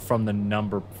 Y. Oh, from the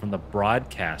number, from the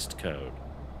broadcast code.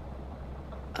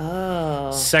 Oh.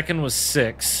 Second was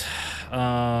 6.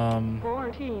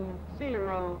 14,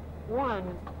 0,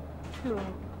 1, 2,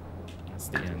 That's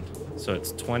the end. So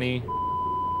it's 20,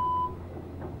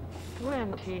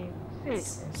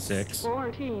 26, 6.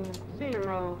 14,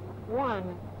 0,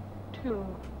 1, 2,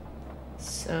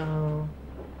 So.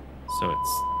 So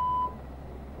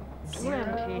it's,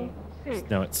 26.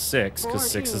 no, it's 6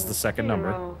 because 6 is the second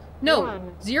number.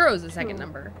 No, 0 is the second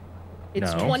number.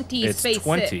 It's No, 20 it's space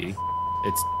 20. 6.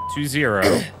 It's 20,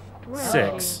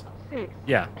 6.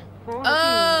 Yeah.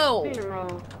 Oh!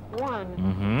 0, 1,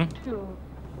 Mm-hmm. 2,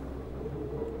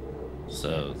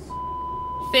 So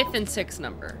 5th and 6th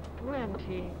number.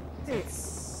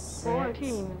 26,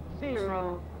 14,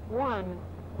 0, 1,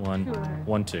 1,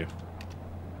 1, 2.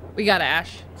 We got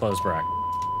Ash. Close bracket.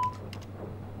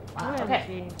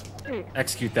 Okay. 26,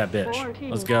 Execute that bitch.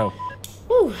 Let's go.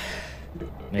 Whew.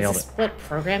 Nailed Is it. this what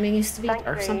programming used to be, Thanks,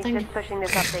 or Reed. something? Just pushing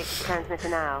this update to the transmitter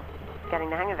now. Getting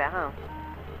the hang of it, huh?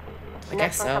 I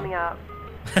Next guess one so. coming up.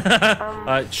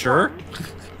 Sure. One.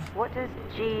 What does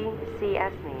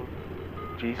GCS mean?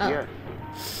 GCS?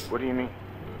 What do you mean?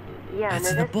 Yeah, That's no,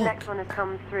 in the this book. next one has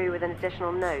come through with an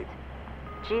additional note.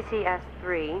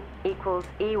 GCS3 equals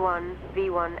E1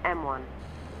 V1 M1.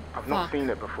 I've not Fuck. seen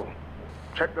it before.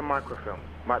 Check the microfilm.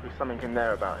 Might be something in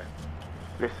there about it.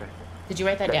 Listen, Did you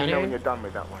write that let down, me know when Aaron? you're done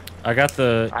with that one. I got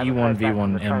the I haven't E1 heard back from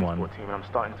V1 the M1. transport team and I'm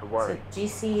starting to So worry.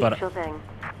 But- Sure thing.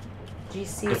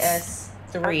 GCS3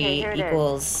 Okay, here it is.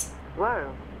 equals.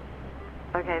 Whoa.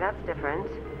 Okay, that's different.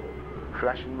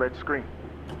 Flashing red screen.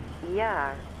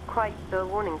 Yeah, quite the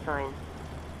warning sign.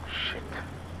 Shit.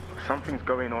 Something's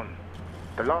going on.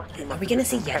 The last two Are we gonna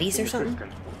see Yetis or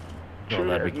something? Oh,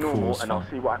 that'd be cool normal, as and I'll fuck.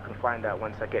 see what I can find out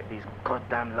once I get these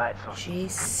goddamn lights on.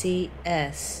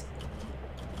 GCS.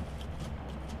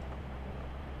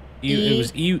 It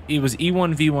was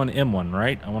E1 V1 M1,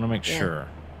 right? I want to make Yeah. sure.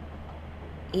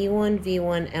 E1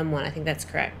 V1 M1. I think that's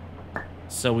correct.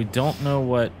 So we don't know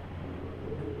what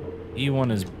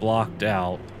E1 is blocked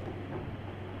out.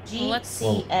 Well, let's-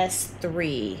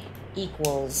 GCS3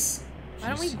 equals. Why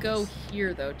don't we go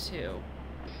here, though, too?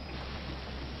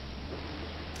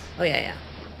 Oh yeah, yeah.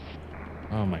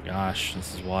 Oh my gosh,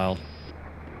 this is wild.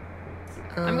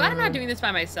 I'm glad I'm not doing this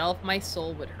by myself. My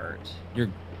soul would hurt. You're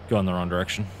going the wrong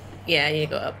direction. Yeah, I need to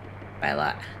go up by a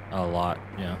lot. A lot,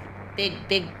 yeah. Big,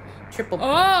 triple.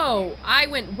 Oh, I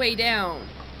went way down.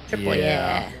 Triple, yeah.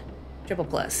 yeah. Triple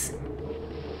plus.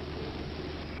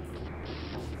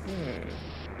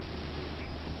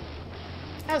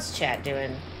 How's chat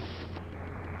doing?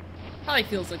 Probably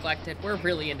feels neglected. We're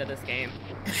really into this game.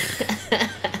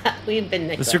 We've been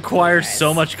This neglecting requires you so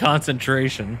guys. much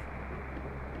concentration.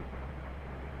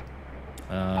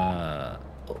 Oh,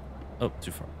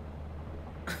 too far.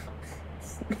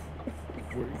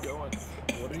 Where are you going?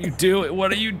 What are you doing?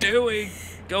 What are you doing?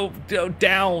 Go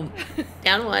down.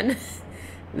 Down one.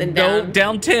 Then No, down.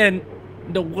 down 10.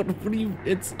 No, what are you?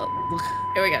 It's.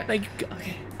 Here we go. Thank you.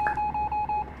 Okay.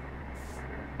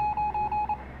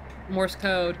 Morse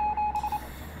code.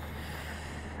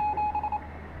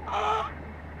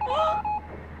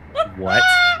 What?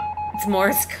 It's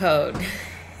Morse code.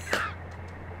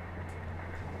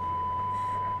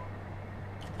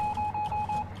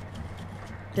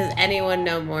 Does anyone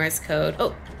know Morse code?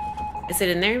 Oh, is it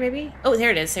in there maybe? Oh, there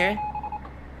it is, Sarah.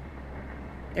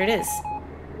 There it is.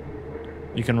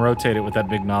 You can rotate it with that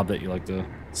big knob that you like to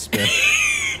spin.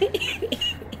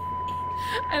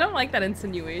 I don't like that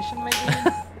insinuation, my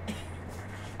dude.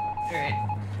 All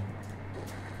right.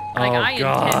 Like, Oh, I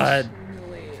God.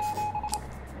 intentionally.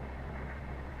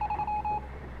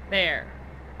 There.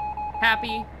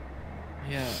 Happy.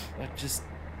 Yeah, I just.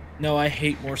 No, I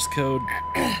hate Morse code.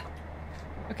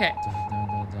 Okay.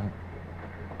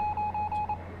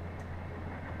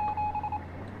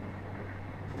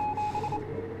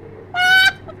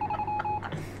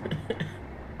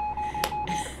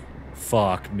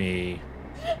 Fuck me.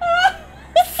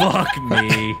 Fuck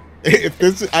me. If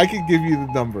this, I can give you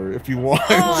the number if you want.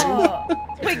 Oh.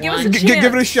 Wait, give us a One. chance.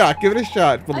 Give it a shot. Give it a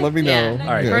shot. But let me yeah. know. All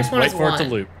right, Yeah. First one wait is for it to one.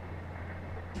 loop.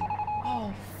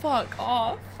 Oh, fuck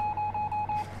off.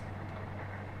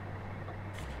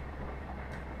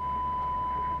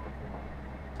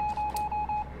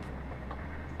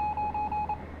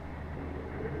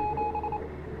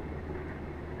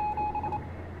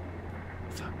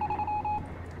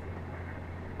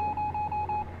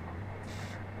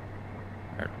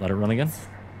 All right, let it run again.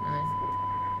 9.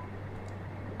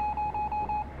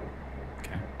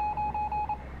 Okay.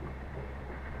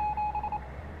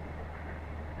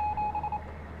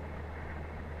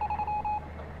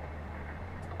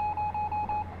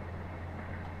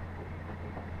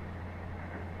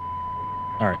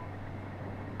 All right.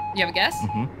 You have a guess?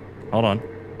 Hold on.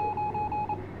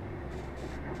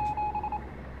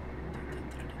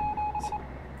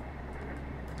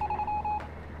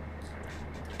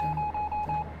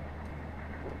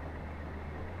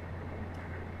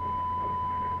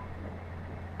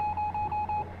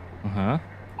 Uh-huh.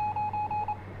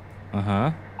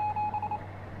 Uh-huh.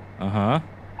 Uh-huh.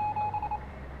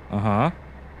 Uh-huh.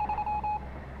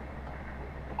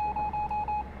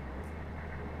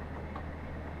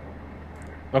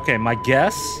 Okay, my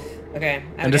guess, Okay.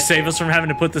 and to save us from having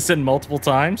to put this in multiple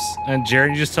times, and Jarren,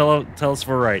 you just tell us if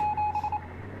we're right.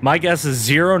 My guess is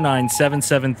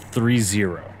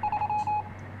 097730.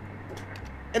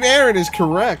 And Aaron is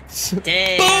correct.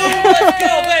 Dang. Let's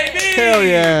go, baby! Hell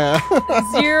yeah.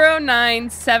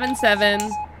 0977.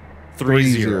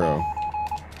 30.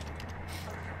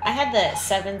 I had the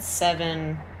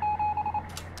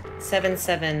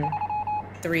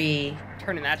 77773,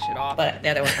 Turning that shit off. but the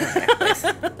other one went back place.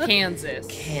 Kansas.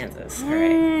 Kansas. All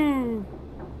right.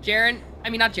 Jarren, I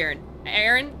mean not Jarren.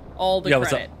 Aaron, all the Yeah,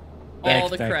 what's up? credit. Thank All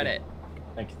you, the thank you. credit.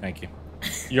 Thank you.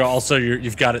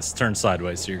 You've got it turned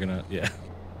sideways, so you're gonna, yeah.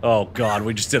 Oh God,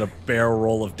 we just did a barrel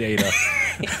roll of data.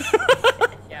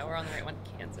 Yeah, we're on the right one.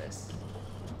 Kansas.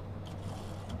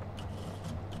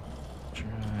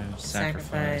 Drive,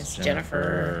 Sacrifice,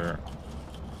 Jennifer,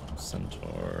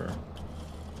 Centaur,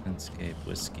 Landscape,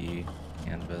 Whiskey,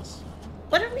 Canvas.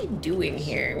 What are we doing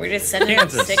here? We're just sending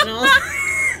Kansas. signals.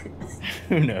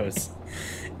 Who knows?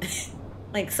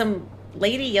 Like some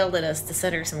lady yelled at us to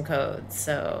send her some codes,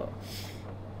 so.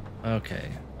 Okay.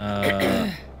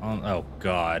 Oh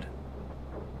God.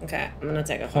 Okay, I'm gonna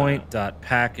take a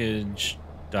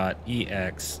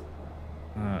Point.package.ex,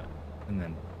 and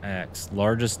then X,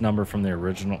 largest number from the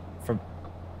original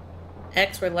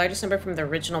X, were the largest number from the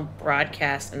original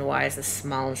broadcast, and Y is the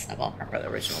smallest of all part of the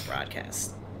original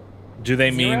broadcast. Do they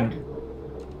 0? mean?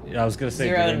 Yeah, I was gonna say.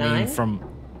 0 do they to mean 9? from?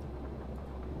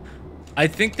 I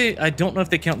think they. I don't know if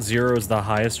they count 0 as the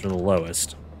highest or the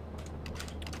lowest.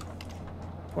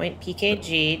 Point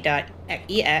PKG.ex,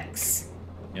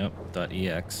 Yep.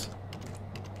 .ex.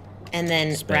 and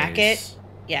then Space. bracket.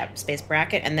 Yeah, space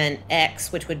bracket, and then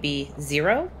X, which would be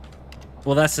 0.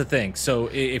 Well, that's the thing. So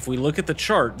if we look at the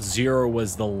chart, 0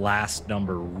 was the last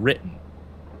number written.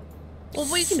 Well,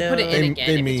 we can So- put it in again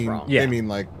They if mean it's wrong. Yeah. they mean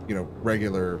like,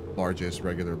 regular largest,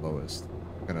 regular lowest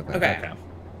kind of thing. Okay.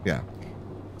 Yeah.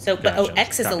 So, but Gotcha.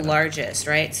 X is the Copy that. largest,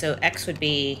 right? So X would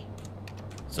be,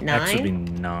 So X would be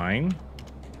 9? 9.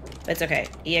 but it's okay.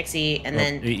 EXE, and Oh,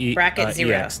 then bracket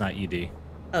 0. EX, not ED.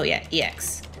 Oh yeah,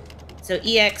 EX. So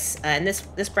EX, and this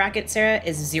bracket, Sarah,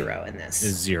 is 0 in this.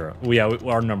 Is 0. Well, yeah,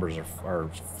 our numbers are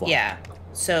flat. Yeah.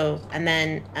 So, and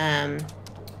then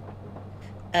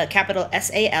capital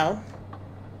SAL,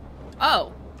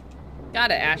 Oh, got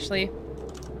it, Ashley.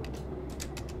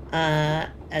 a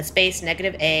space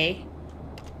 -A,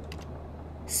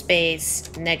 space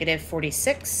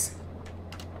 -46,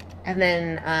 and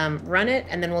then run it,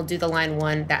 and then we'll do the line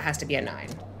 1. That has to be a 9.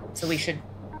 So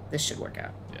this should work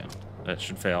out. Yeah, that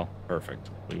should fail. Perfect.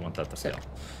 We want that to fail.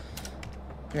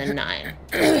 And then 9.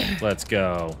 Let's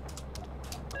go.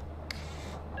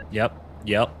 Yep.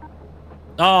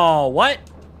 Oh, what?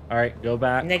 All right, go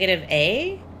back.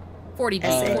 -A? 40G,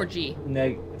 SA. 4G.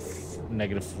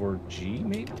 Negative 4G,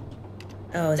 maybe?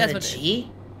 Oh, is That's that a what it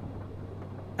G?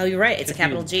 Oh, you're right. It's a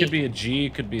capital G. Could be a G,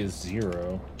 could be a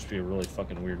 0. Could be a really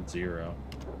fucking weird 0.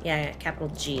 Yeah, capital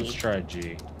G. Let's try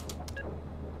G.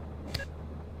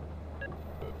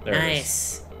 There it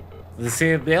is. Nice.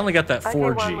 See, they only got that Okay,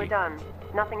 4G. one, we're done.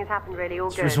 Nothing has happened really, all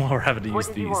That's the good. reason why we're having to What use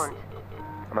did you these. want?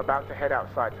 I'm about to head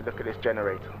outside to look at this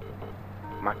generator.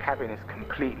 My cabin is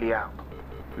completely out.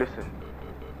 Listen,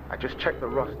 I just checked the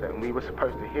roster and we were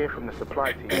supposed to hear from the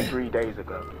supply team 3 days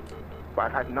ago. But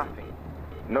I've had nothing.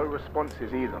 No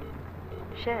responses either.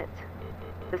 Shit.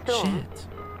 The storm? Shit.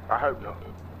 I hope not.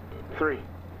 3,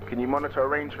 can you monitor a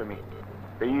range for me?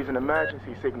 They use an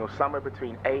emergency signal somewhere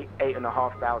between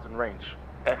 8,500 range.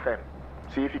 FM.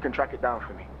 See if you can track it down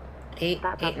for me.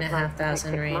 That doesn't last 8,500 for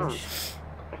 6 range. months.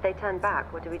 If they turn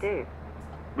back, what do we do?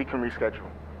 We can reschedule.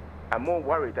 I'm more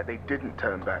worried that they didn't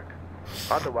turn back.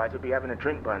 Otherwise, we'd be having a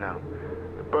drink by now.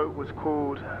 The boat was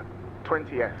called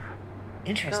 20F.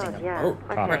 Interesting. God, a yeah. boat.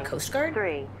 Okay. Or a Coast Guard?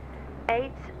 3.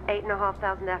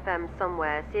 8,500 FM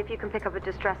somewhere. See if you can pick up a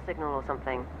distress signal or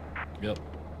something. Yep.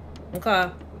 Okay.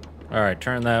 All right,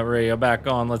 turn that radio back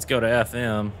on. Let's go to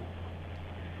FM.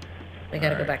 We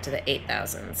gotta go back to the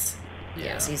 8000s.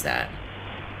 Yeah, sees that.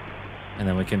 And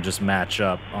then we can just match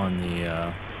up on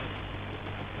the...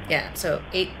 Yeah, so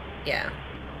 8... Yeah.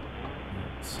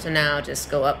 So now just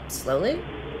go up slowly?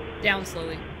 Down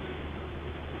slowly.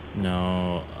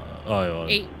 No.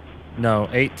 8. No,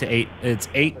 8 to 8. It's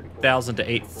 8,000 to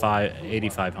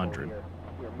 8,500.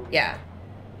 Yeah.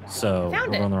 So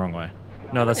Found we're it. going the wrong way.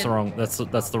 No, that's the wrong. That's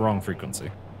the wrong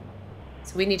frequency.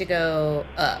 So we need to go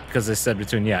up. Because they said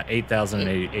between 8,000 and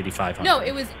 8,500. No,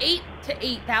 it was 8 to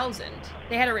 8,000.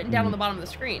 They had it written down on the bottom of the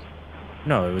screen.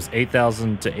 No, it was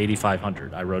 8,000 to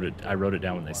 8,500. I wrote it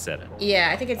down when they said it. Yeah,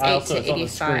 I think it's 8 to It's on the 85.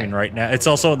 screen right now. It's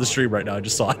also on the stream right now. I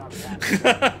just saw it.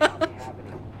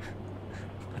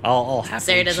 I'll happily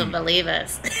Sarah doesn't cheat. believe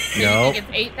us. You No, think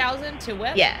it's 8,000 to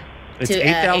what? Yeah. it's to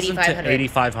 8,000 to 8,500.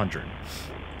 8,500.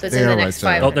 So it's They in the are next right,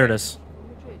 Sarah. 500. Oh, there it is.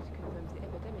 Madrid confirms the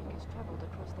epidemic has traveled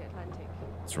across the Atlantic.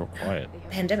 It's real quiet. They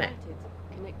have Pandemic. started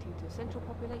connecting to central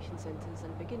population centers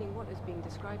and beginning what is being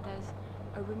described as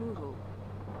a removal.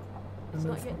 It's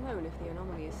not yet known if the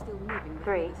anomaly is still moving with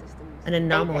Three. weather systems. An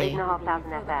anomaly. 8,500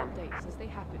 Further FM. updates as they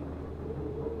happen.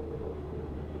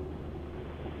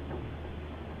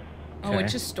 Oh,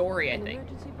 it's just story, I An think.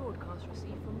 emergency broadcast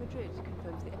received from Madrid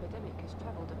confirms the epidemic has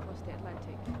traveled across the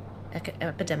Atlantic.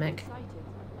 Epidemic. Cited,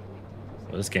 connecting to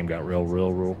Well, this game got real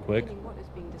quick. beginning what is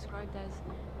being described as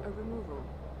a removal.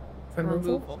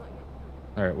 Removal. Removal.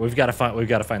 All right, we've got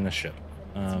to find this ship.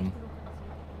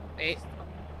 Wait,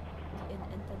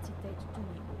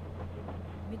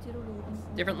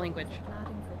 different language.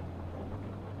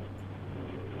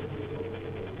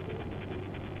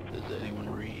 Does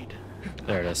anyone read?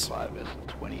 There it is.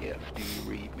 5S20F, do you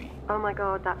read me? Oh my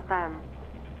god, that's them.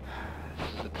 This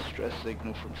is a distress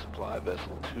signal from supply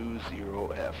vessel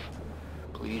 20F.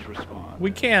 Please respond.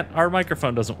 We can't. Our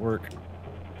microphone doesn't work.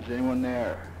 Is anyone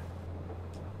there?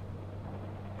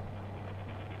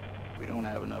 We don't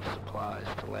have enough supplies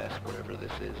to last whatever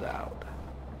this is out.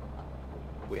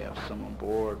 We have some on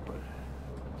board, but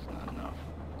it's not enough.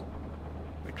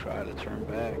 We try to turn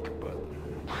back, but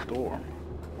Storm,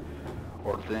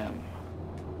 or them,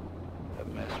 have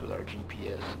messed with our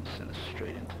GPS and sent us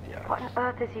straight into the ice. What on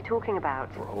earth is he talking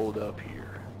about? We're holed up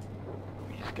here.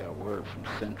 We just got word from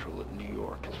Central that New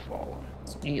York has fallen.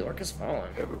 New York is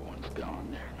falling. Everyone's gone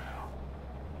there now.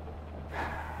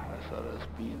 I thought us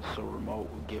being so remote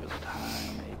would give us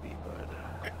time, maybe, but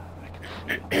I can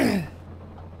see it.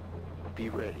 Be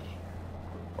ready.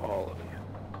 All of you.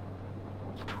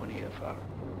 It's 20F out.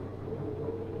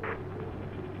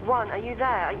 1, are you there?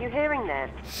 Are you hearing this?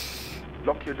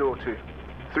 Lock your door, 2.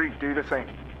 3, do the same.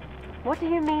 What do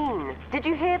you mean? Did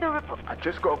you hear the report? I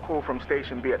just got a call from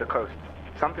Station B at the coast.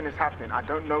 Something is happening. I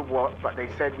don't know what, but they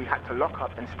said we had to lock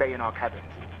up and stay in our cabins.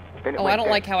 Then it Oh, went I don't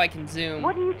dead. like how I can zoom.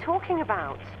 What are you talking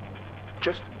about?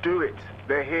 Just do it.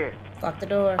 They're here. Lock the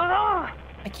door. Ah!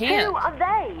 I can't. Who are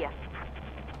they?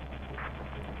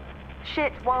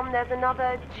 Shit, 1, there's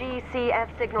another GCS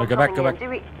signal Oh, go back, coming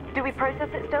go in. Do we process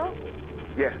it still?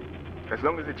 Yeah. As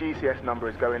long as the GCS number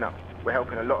is going up, we're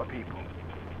helping a lot of people.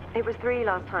 It was 3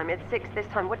 last time, it's 6 this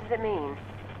time. What does it mean?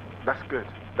 That's good.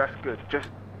 That's good. Just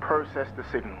process the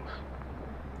signals.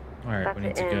 All right, we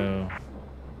need That's to it go.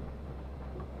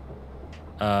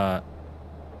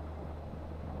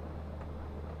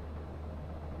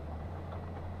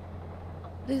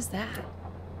 What is that?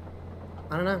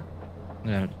 I don't know.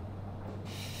 Yeah.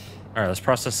 All right, let's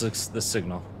process this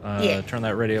signal. Yeah. Turn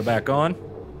that radio back on.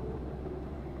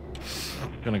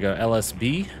 Gonna go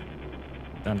LSB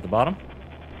down at the bottom,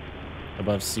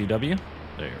 above CW.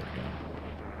 There we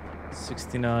go.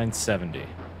 6970.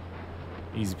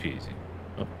 Easy peasy.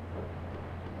 Oh.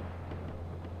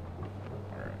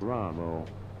 All right. Bravo.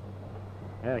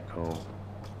 Echo.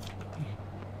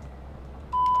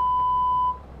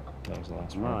 That was the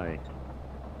last one. Mike.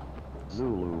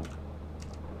 Zulu.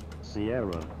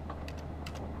 Sierra.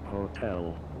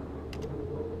 Hotel.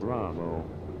 Bravo.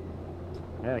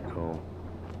 Echo.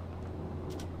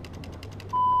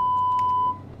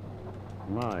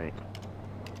 Mike.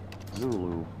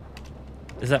 Zulu.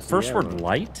 Is that first word Sierra.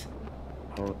 light?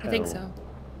 Hotel. I think so.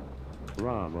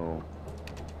 Bravo.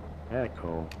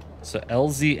 Echo. So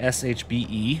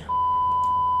LZSHBE.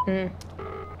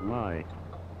 Mike.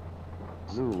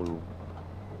 Zulu.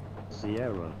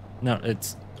 Sierra. No,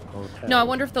 it's. Hotel. No, I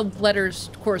wonder if the letters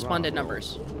corresponded Bravo.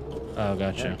 numbers. Oh,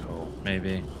 gotcha. Echo.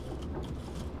 Maybe.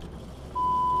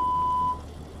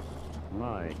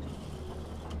 Mike.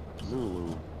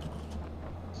 Zulu.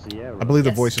 Sierra. I believe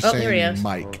the Yes. voice is Oh, here he saying is.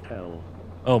 Mike. Hotel.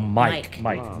 Oh, Mike.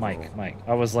 Mike. Mike.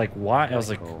 I was like, why? I was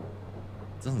like, Echo.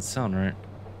 doesn't sound right.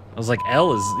 I was like,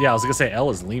 L is, yeah, I was gonna say L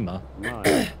is Lima.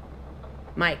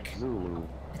 Mike. Zulu.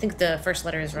 I think the first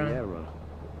letter is wrong. Sierra.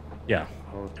 Yeah.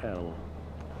 Hotel.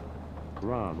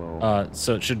 Bravo.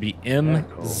 So it should be M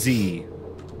Z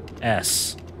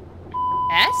S.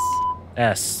 S?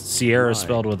 S. Sierra Right.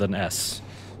 spelled with an S.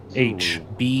 Zulu.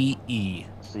 HBE.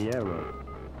 Sierra.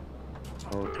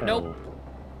 Hotel. Nope.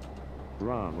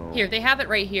 Bravo. Here, they have it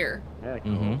right here. Echo.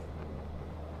 Mm-hmm.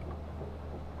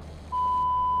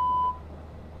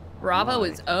 Bravo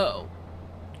Right. is O.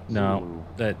 No, Zulu.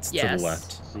 that's to Yes. the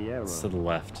left. Sierra. It's to the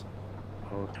left.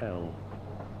 Hotel.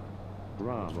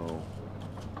 Bravo.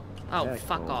 Oh, Echo.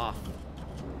 fuck off.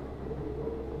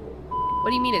 What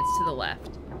do you mean it's to the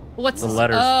left? What's The this?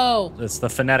 letters. Oh, It's the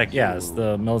phonetic. Yeah, it's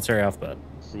the military alphabet.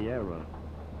 Sierra.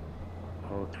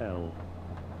 Hotel.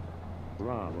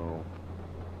 Bravo.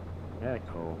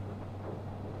 Echo.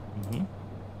 Mm-hmm.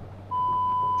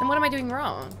 then what am I doing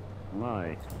wrong?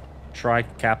 Mike. Try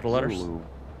capital letters. Zulu.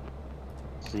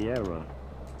 Sierra.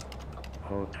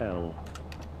 Hotel.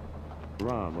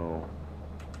 Bravo.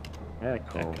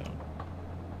 Echo. Echo.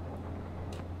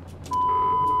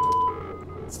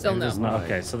 Still no. There's no-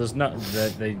 okay, so there's no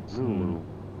that they. Zulu.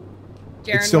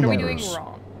 Jarren, still what are we doing numbers.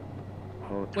 wrong?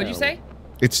 Hotel. What'd you say?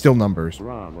 It's still numbers.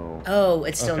 Bravo. Oh,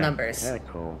 it's still Okay. numbers.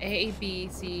 Echo. A, B,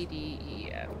 C, D, E,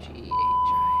 F, G, H,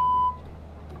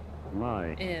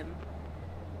 Mike. I, M.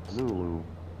 Zulu.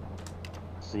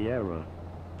 Sierra.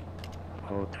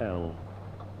 Hotel.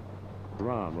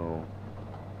 Bravo.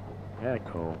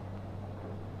 Echo.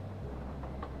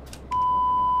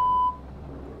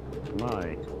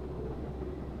 Mike.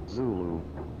 Zulu.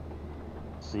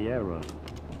 Sierra.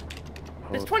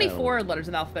 There's Hotel. 24 letters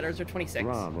in the alphabet, or is there 26?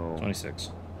 Bravo.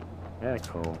 26.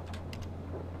 Echo.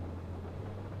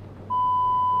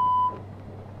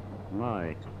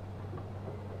 Mike.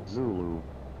 Zulu.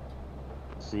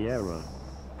 Sierra.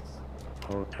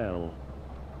 Hotel.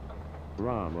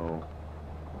 Bravo.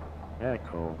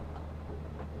 Echo.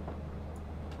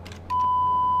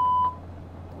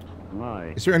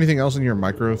 Mike. Is there anything else in your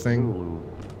micro thing? Zulu.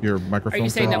 Your Are microphone you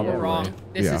saying that thing? we're Probably. wrong?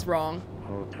 This Yeah. is wrong.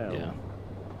 Hotel.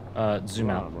 Yeah. Zoom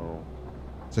out. Bravo.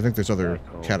 So I think there's other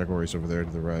Echo. categories over there to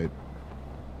the right.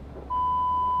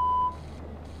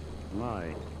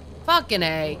 Mike. Fucking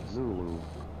A. Zulu.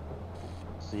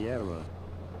 Sierra.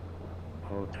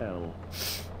 Hotel.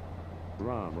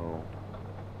 Bravo.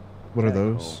 What are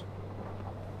Echo. those?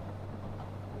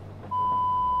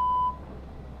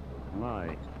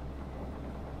 Mike.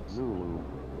 Zulu.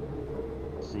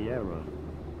 Sierra.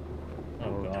 Oh,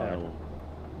 Hotel. God.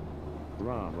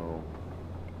 Bravo.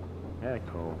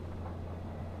 Echo.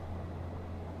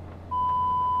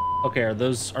 Okay, are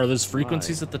those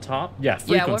frequencies Right. at the top? Yeah,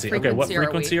 Yeah, what frequency. Okay, what frequency are we?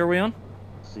 frequency are we on?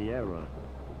 Sierra.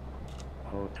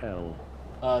 Hotel.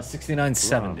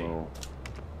 6970. Bravo.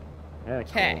 Echo.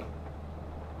 Okay.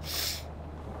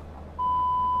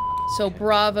 So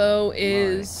Bravo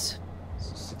is.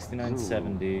 So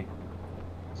 6970. There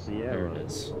Sierra. it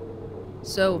is.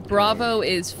 So Bravo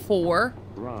is 4.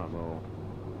 Bravo.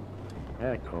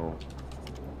 Echo.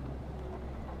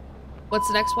 What's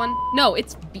the next one? No,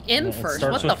 it's M No, it first.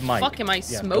 starts What the with Mike. fuck am I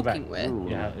Yeah, go back. smoking with? Zulu.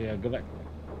 Yeah, go back.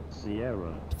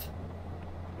 Sierra.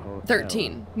 Hotel.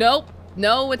 13. Nope.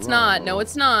 No, it's not. No, Bravo.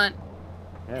 it's not.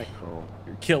 Echo.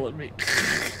 You're killing me.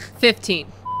 15.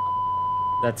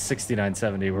 That's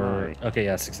 6970. We're Right. okay.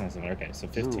 Yeah, 6970. Okay, so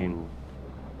 15. Zulu.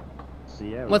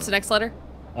 Sierra. What's the next letter?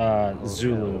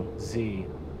 Zulu Z.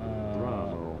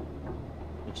 Bravo.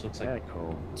 Which looks like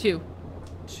Echo. 2.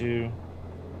 2.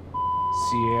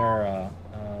 Sierra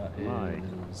Mike.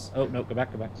 is. Oh no, go back.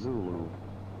 Zulu.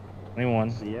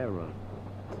 21. Sierra.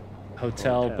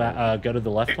 Hotel. Hotel. Go to the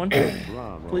left one,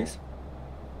 Bravo. please.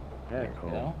 Echo.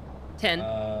 Go. 10.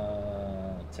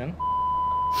 10.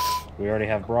 We already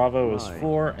have Bravo is Mike.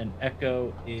 4 and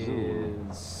Echo Zulu.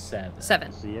 is 7.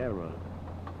 7. Sierra.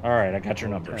 All right, I got your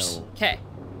numbers. Hotel. Okay.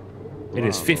 It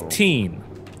is Bravo. 15,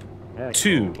 Echo.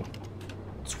 2,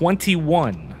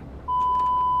 21,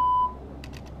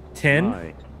 10,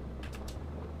 Mike.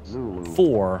 Zulu.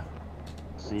 4,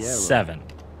 Sierra. 7.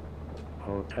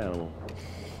 Hotel.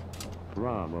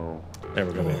 Bravo. There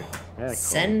we go, baby. Echo.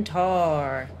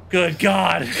 Centaur. Good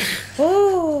God.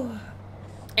 Ooh.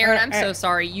 Aaron, I'm so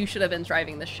sorry. You should have been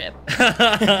driving the ship.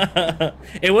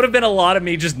 It would have been a lot of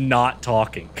me just not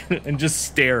talking and just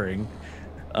staring.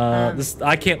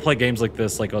 I can't play games like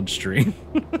this like on stream.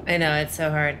 I know, it's so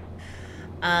hard.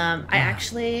 I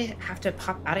actually have to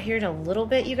pop out of here in a little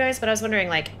bit, you guys, but I was wondering,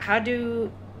 like, how do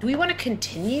we want to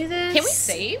continue this? Can we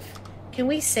save? Can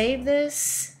we save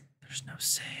this? There's no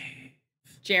save.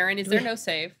 Jarren, is there no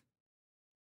save?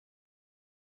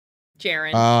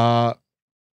 Jarren.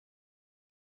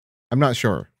 I'm not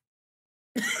sure.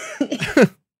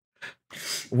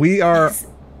 We are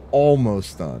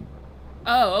almost done.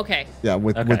 Oh, okay. Yeah,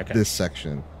 with Okay. this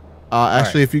section.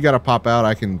 Actually, right. if you got to pop out,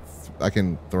 I can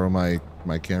throw my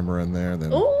camera in there.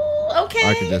 Then Ooh, okay.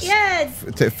 I can just yeah.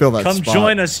 fill that Come spot.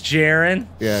 join us, Jarren.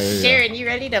 Yeah. Jarren, you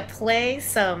ready to play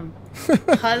some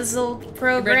puzzle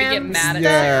programs? Ready to get mad at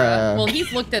Yeah. Sarah? Well,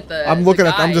 he's looked at the. I'm looking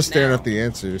the at. I'm guide just staring now. at the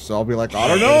answers, so I'll be like, I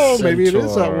don't know. Maybe it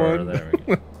is that Centaur. one. There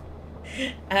we go.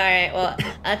 All right. Well,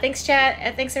 thanks,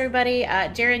 chat. Thanks, everybody.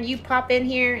 Jarren, you pop in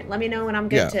here. Let me know when I'm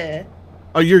good to.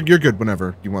 Oh, you're good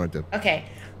whenever you want to do. Okay.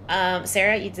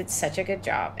 Sarah, you did such a good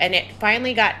job, and it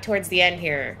finally got towards the end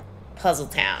here. Puzzle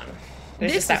Town.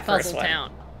 This is Puzzle one.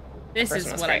 Town. This First is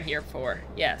one was what great. I'm here for.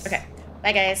 Yes. Okay.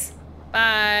 Bye, guys.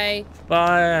 Bye.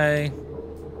 Bye.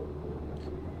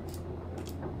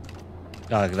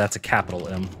 Oh, that's a capital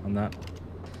M on that.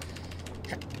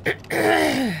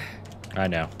 I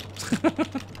know.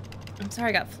 I'm sorry,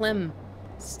 I got phlegm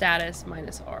status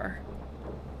 -R.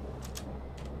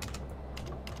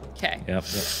 Okay. Yep.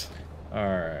 All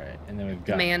right, and then we've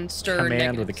got Command stir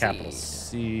command with a negative capital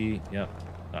C. C. Yep.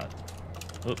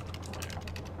 Oop.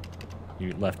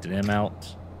 You left an M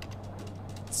out.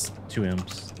 It's 2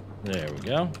 M's. There we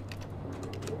go.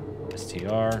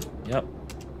 STR. Yep.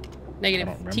 Negative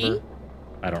I don't T. remember.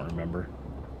 I don't remember.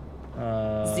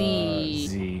 Z.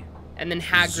 Z. And then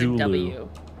Hagrid Zulu. W.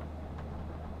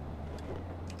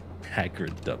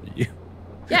 Hagrid W.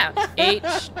 Yeah.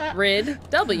 H. Rid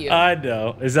W. I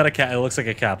know. Is that a it looks like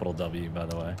a capital W, by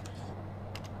the way.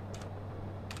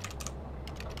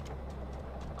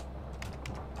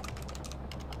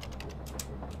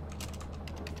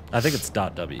 I think it's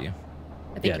dot W.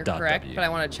 I think yeah, you're dot correct, W. but I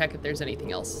want to check if there's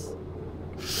anything else.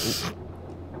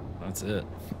 That's it.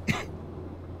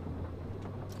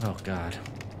 Oh God.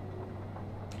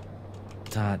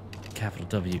 Dot capital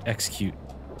W execute.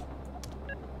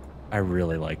 I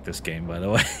really like this game, by the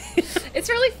way. It's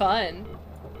really fun.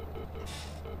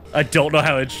 I don't know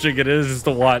how interesting it is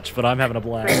to watch, but I'm having a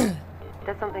blast.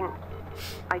 There's something...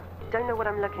 I don't know what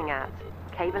I'm looking at.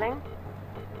 Cabling?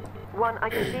 One, I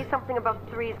can see something above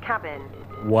 3's cabin.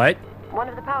 What? One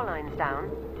of the power lines down.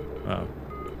 Oh.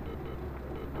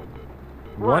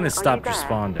 One, One is are you stopped there?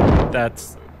 responding.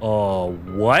 That's... Oh,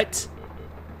 what?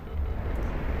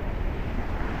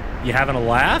 You having a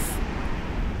laugh?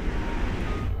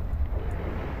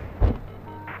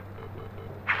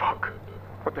 Fuck.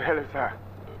 What the hell is that?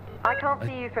 I can't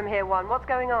see you from here, One. What's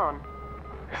going on?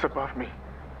 It's above me.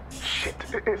 Shit,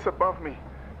 it's above me.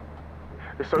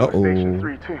 It's over Uh-oh. Station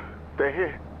 3 too. They're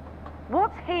here.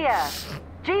 What's here?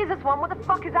 Jesus, One, what the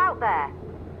fuck is out there?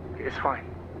 It's fine.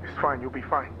 It's fine. You'll be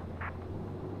fine.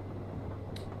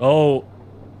 Oh,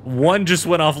 one just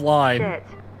went offline. Shit.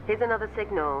 Here's another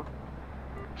signal.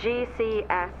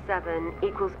 GCS7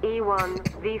 equals E1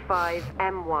 V5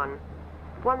 M1.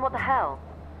 One, what the hell?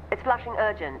 It's flashing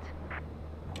urgent.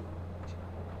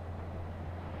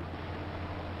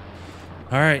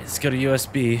 All right, let's go to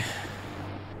USB.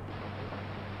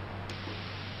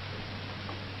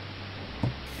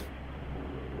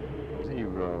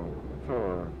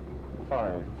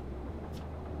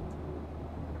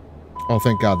 Oh,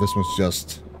 thank God, this one's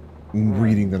just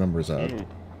reading the numbers out. 8,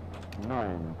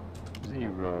 9,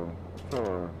 0,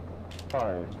 4,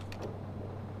 5.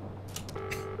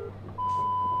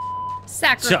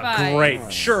 Sacrifice.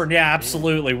 Great. Sure. Yeah,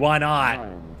 absolutely. Why not?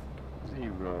 9,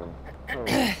 0,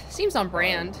 4. Seems on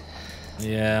brand.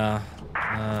 Yeah.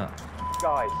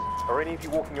 Guys, are any of you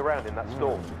walking around in that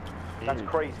storm? That's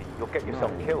crazy. You'll get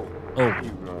yourself killed. Oh.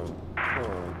 0,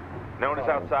 4. No one is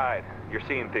outside. You're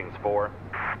seeing things, 4.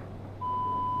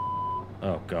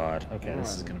 Oh God. Okay,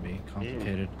 this is gonna be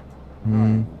complicated.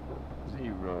 0,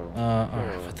 0. All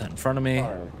right, put that in front of me.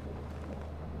 5.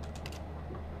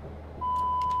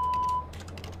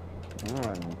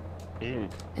 1, 8,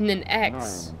 And then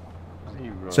X.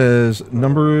 9, 0. Says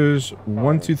numbers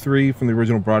 1, 2, 3 from the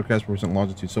original broadcast represent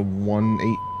longitude, so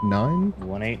 189,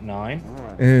 189.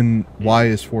 and Y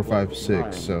is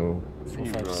 456. So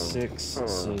 456.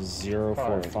 So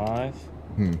 045.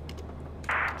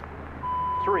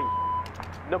 3.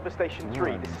 Number station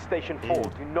 3. This is station 4.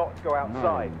 Do not go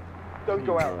outside. Don't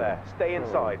go out there. Stay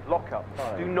inside. Lock up.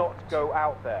 Do not go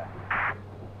out there.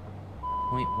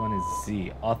 Point 1 is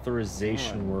Z.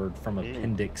 Authorization word from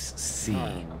Appendix C.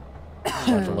 I'll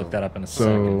have to look that up in a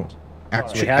so second.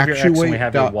 So we have your X and we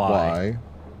have your Y.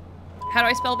 How do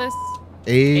I spell this?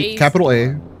 A capital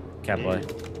A. Capital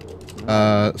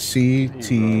A. C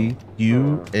T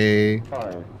U A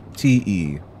T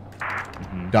E.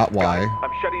 Dot Y. Guys,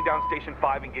 I'm shutting down Station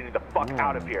 5 and getting the fuck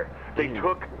out of here. They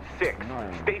took 6.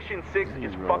 Station 6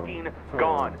 is fucking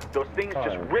gone. Those things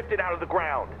just ripped it out of the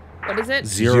ground. What is it?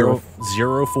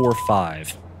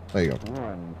 045. There you go.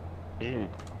 1, 8,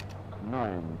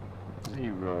 9,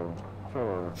 0,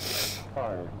 4,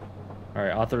 5. All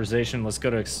right, authorization. Let's go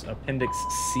to Appendix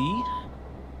C.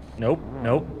 Nope,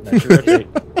 nope. That's your update.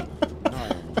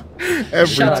 Every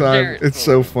Shut up, time. Jarren. It's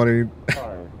so funny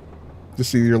to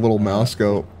see your little mouse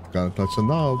go, gotta touch the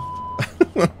knob.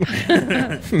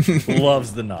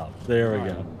 Loves the knob. There we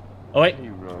go. Oh, wait.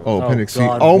 Oh, Appendix C.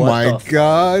 God, Oh what my the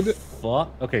god.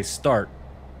 Fuck. Okay, start.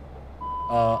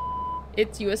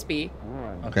 It's USB.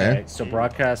 Okay. So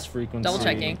broadcast frequency. Double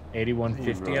checking.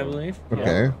 8150, I believe.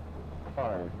 Okay.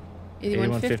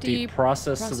 8150.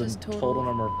 Process to the total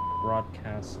number of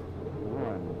broadcasts.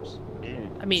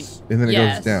 I mean, And then it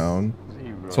yes. goes down.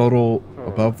 Total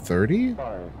above 30?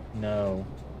 No.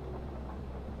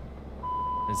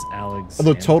 Is Alex. Oh,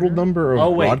 the total number of Oh,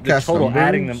 wait. The broadcast total numbers?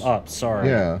 adding them up. Sorry.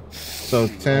 Yeah. So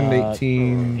 10,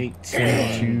 18,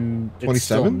 18, 22, it's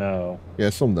still 27? no. Yeah,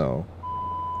 still no.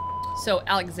 So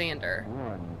Alexander.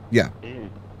 Yeah. 8,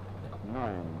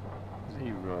 9,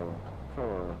 0,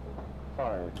 4,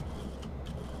 5.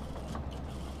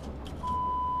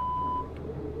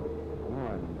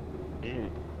 1,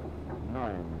 8,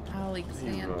 9,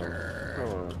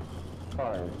 Alexander. 4,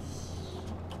 5.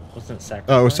 Wasn't it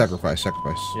sacrifice? Oh, it was sacrifice.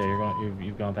 Yeah,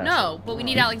 you've gone past. No, but we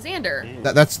need Alexander.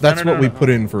 That's No, what we put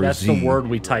in for That's Z. the word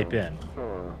we type in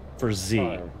for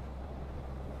Z.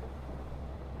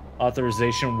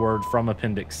 Authorization word from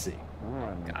Appendix C.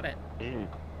 Got it.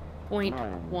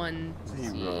 0.1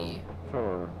 Z.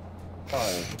 4,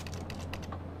 5.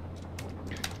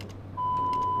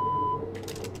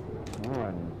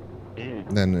 1, 8.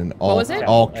 And then in What was it?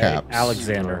 all caps.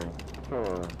 Alexander.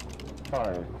 4,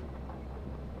 5.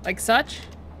 Like such?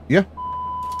 Yeah.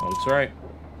 That's right.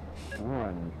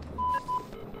 1.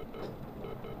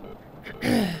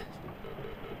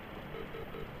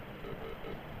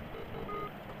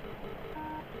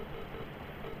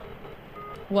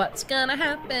 What's gonna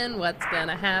happen? What's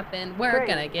gonna happen? We're Great.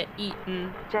 gonna get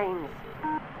eaten. James,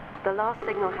 the last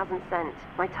signal hasn't sent.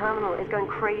 My terminal is going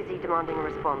crazy demanding a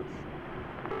response.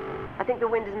 I think the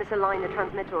wind has misaligned the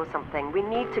transmitter or something. We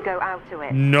need to go out to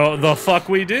it. No, the fuck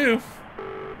we do.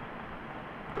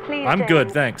 Please, I'm James.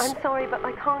 good, thanks. I'm sorry, but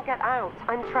I can't get out.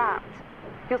 I'm trapped.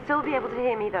 You'll still be able to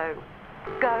hear me, though.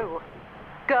 Go.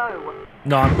 Go.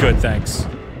 No, I'm good, thanks.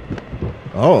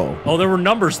 Oh. Oh, there were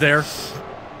numbers there.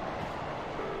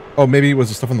 Oh, maybe it was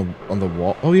the stuff on the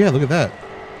wall. Oh yeah, look at that.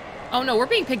 Oh no, we're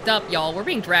being picked up, y'all. We're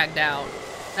being dragged out.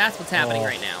 That's what's happening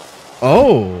right now.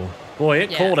 Oh. Boy,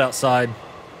 it's Yeah. cold outside.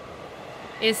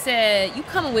 It said, "You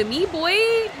coming with me, boy?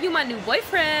 You my new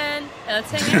boyfriend. Let's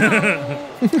hang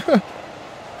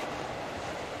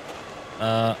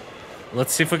out."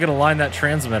 Let's see if we can align that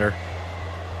transmitter.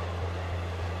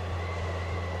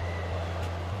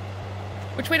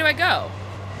 Which way do I go?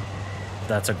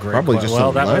 That's a great Probably question. just to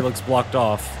Well, the that way left. looks blocked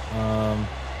off.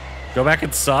 Go back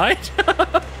inside?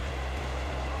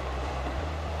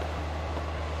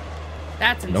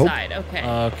 That's Nope. inside. Okay.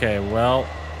 Okay, well,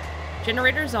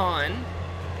 Generator's on.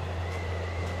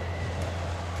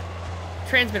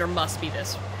 Transmitter must be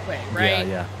this way, right?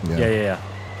 yeah.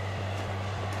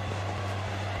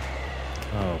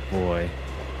 Oh, boy.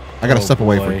 I gotta Oh, step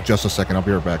away boy. for just a second. I'll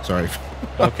be right back. Sorry.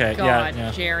 Okay, God,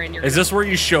 yeah. Jarren, you're Is this where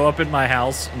you show up in my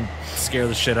house and scare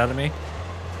the shit out of me?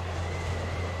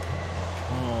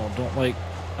 Oh, don't like...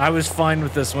 I was fine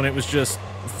with this when it was just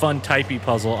fun typey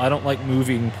puzzle. I don't like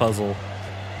moving puzzle.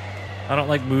 I don't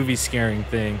like movie scaring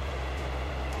thing.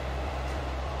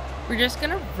 We're just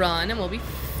gonna run and we'll be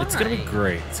fine. It's gonna be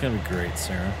great. It's gonna be great,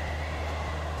 Sarah.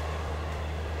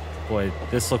 Boy,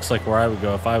 this looks like where I would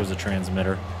go if I was a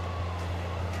transmitter.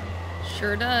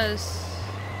 Sure does.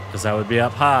 Because I would be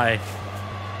up high.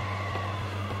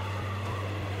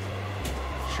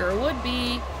 Sure would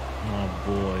be. Oh,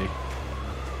 boy.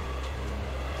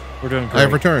 We're doing great. I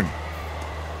have returned.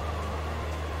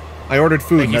 I ordered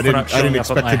food Thank and you I for didn't not showing up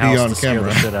expect at to my be house on to scare camera.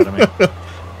 the shit out of me.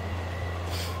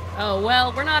 Oh,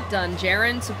 well, we're not done,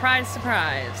 Jarren. Surprise,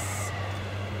 surprise.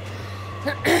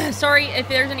 Sorry, if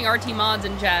there's any RT mods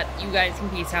in chat, you guys can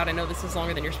peace out. I know this is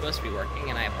longer than you're supposed to be working,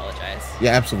 and I apologize.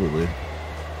 Yeah, absolutely.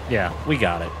 Yeah, we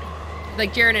got it.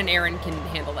 Like, Jarren and Aaron can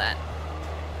handle that.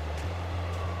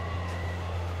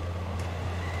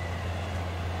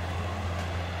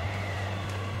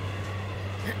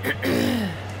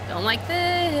 Don't like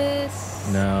this.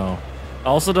 No. I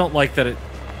also don't like that it,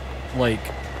 like,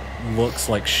 looks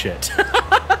like shit.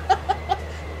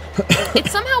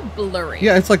 It's somehow blurry.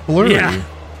 Yeah, it's like blurry. Yeah.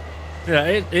 Yeah,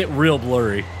 it real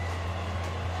blurry.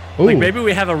 Ooh, Like, maybe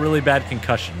we have a really bad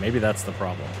concussion. Maybe that's the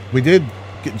problem. we did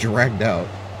get dragged out.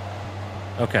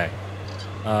 Okay.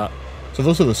 So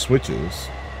those are the switches.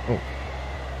 Oh.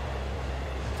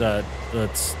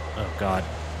 That's oh god.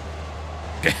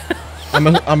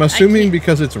 I'm assuming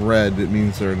because it's red, it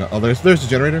means they're not. Oh, there's a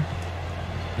generator.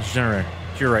 There's a generator.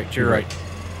 To your right. To your right.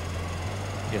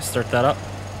 Yeah, start that up.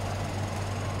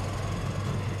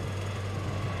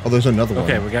 Oh, there's another one.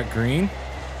 Okay, we got green.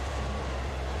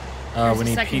 We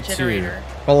need P2. Generator.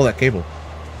 Follow that cable.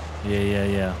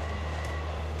 Yeah.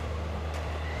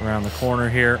 Around the corner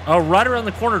here. Oh, right around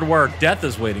the corner to where our death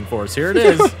is waiting for us. Here it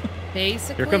is.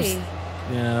 Basically. Here comes.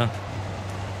 Yeah.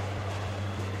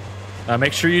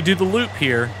 Make sure you do the loop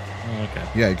here. Oh, okay.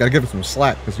 Yeah, you gotta give it some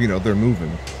slack because you know they're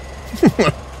moving.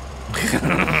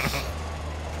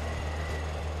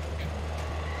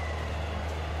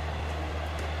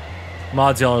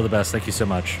 Mods, y'all are the best. Thank you so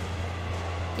much.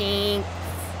 Thanks.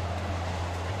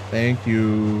 Thank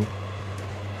you.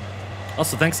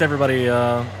 Also, thanks to everybody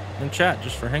in chat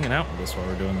just for hanging out with us while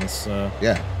we're doing this.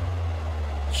 Yeah.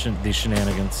 These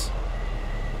shenanigans.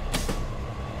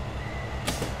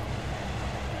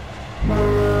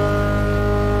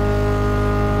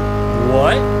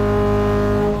 What?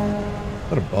 Is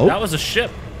that a boat? That was a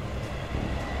ship.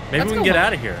 Maybe we can get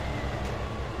out of here.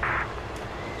 I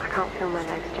can't feel my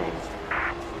legs, James.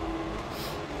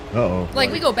 Uh-oh.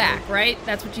 Like, we go back, right?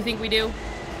 That's what you think we do?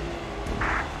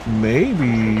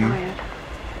 Maybe.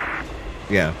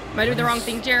 Yeah. Am I doing the wrong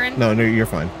thing, Jarren? No, you're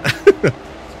fine.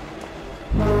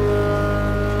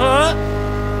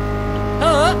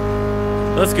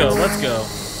 Let's go.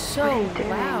 So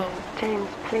loud. James,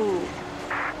 please.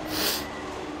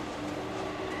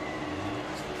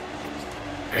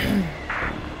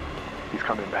 He's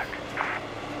coming back.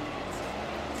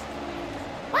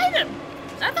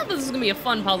 I thought this was gonna be a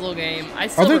fun puzzle game. I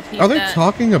still repeat Are they that.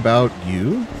 talking about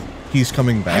you? He's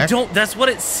coming back? That's what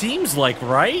it seems like,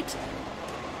 right?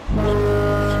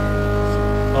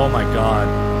 Oh my god.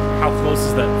 How close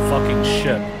is that fucking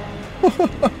ship?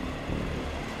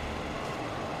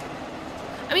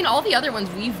 I mean, all the other ones,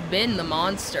 we've been the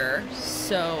monster,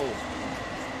 so...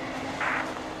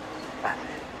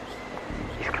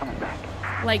 He's coming back.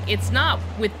 Like, it's not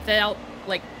without,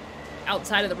 like,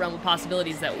 outside of the realm of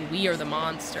possibilities that we are the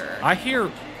monster. I hear...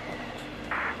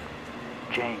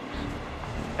 James,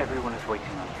 everyone is waiting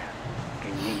on you.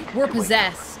 You need We're to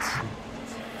possessed.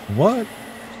 What?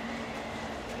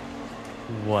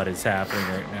 What is happening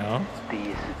right now?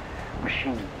 These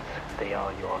machines, they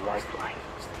are your lifeline.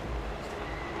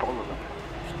 Follow them.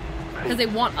 Because they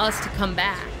want us to come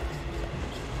back.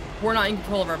 We're not in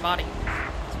control of our body.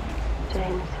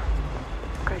 James,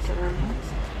 go to them.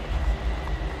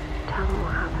 Tell them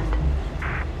what happened.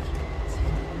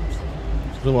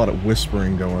 There's a lot of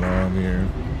whispering going on here.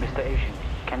 Mr. Asian,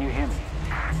 can you hear me?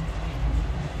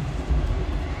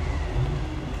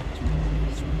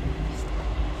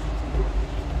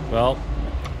 Well,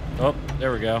 oh,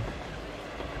 there we go.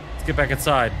 Let's get back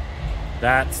inside.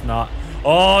 That's not...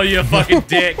 Oh, you fucking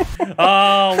dick.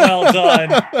 Oh, well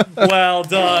done. Well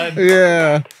done.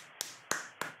 Yeah.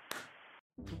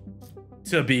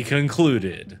 To be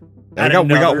concluded. We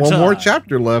got one more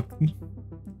chapter left.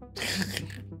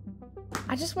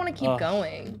 I just want to keep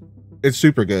going. It's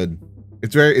super good.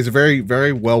 It's a very,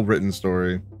 very well written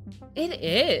story. It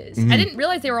is. Mhm. I didn't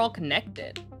realize they were all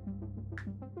connected.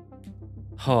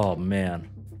 Oh, man.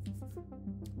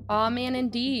 Aw, man,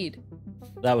 indeed.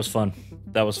 That was fun.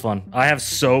 That was fun. I have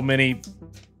so many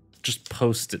just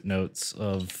post-it notes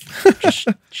of just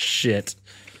shit.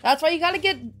 That's why you gotta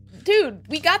get... Dude,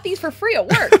 we got these for free at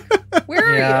work. Where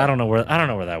are you? Yeah, I don't know where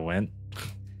that went.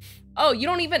 Oh, you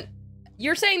don't even...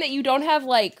 You're saying that you don't have,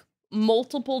 like,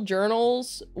 multiple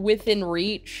journals within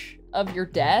reach of your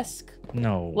desk?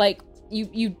 No. Like,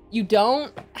 you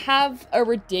don't have a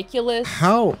ridiculous...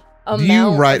 How do you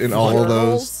amount write of in all of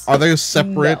journals? those? Are they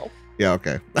separate? No. Yeah,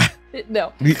 okay.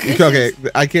 No. Okay,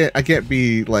 I can't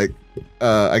be like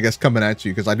I guess coming at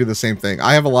you because I do the same thing.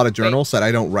 I have a lot of journals that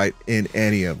I don't write in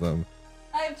any of them.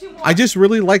 I have 2 more. I just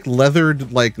really like leathered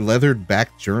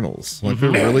back journals. Like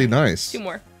they're really nice. 2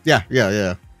 more.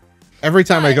 Yeah. Every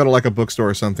time I go to like a bookstore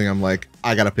or something, I'm like,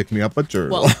 I gotta pick me up a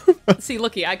journal. Well, see,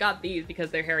 looky, I got these because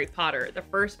they're Harry Potter. The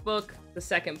first book, the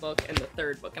second book, and the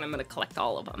third book, and I'm gonna collect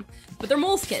all of them. But they're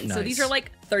Moleskine, so these are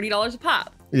like $30 a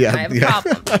pop. Yeah, I have a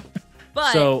problem.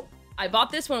 But So I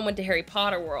bought this one and went to Harry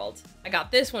Potter World. I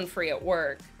got this one free at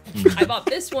work. I bought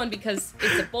this one because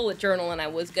it's a bullet journal, and I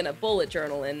was gonna bullet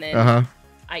journal, and then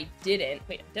I didn't.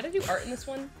 Wait, did I do art in this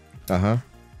one?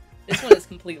 This one is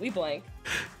completely blank.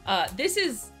 This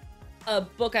is a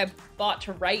book I bought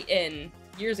to write in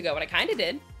years ago, and I kind of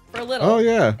did for a little. Oh,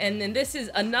 yeah. And then this is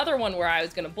another one where I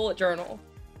was gonna bullet journal,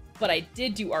 but I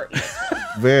did do art in this one.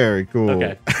 Very cool.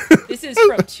 okay. This is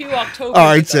from 2 October. All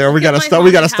right, Sarah, we gotta stop.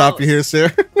 We gotta stop you here,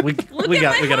 Sarah. We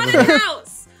gotta move on.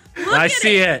 house. I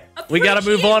see it. We gotta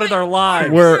move on with our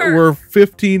lives. We're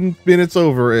 15 minutes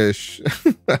over ish.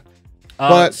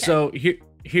 But so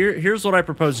here's what I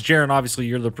propose, Jarren. Obviously,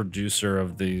 you're the producer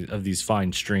of these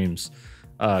fine streams.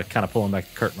 Kind of pulling back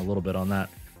the curtain a little bit on that.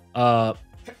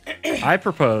 I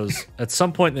propose at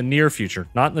some point in the near future,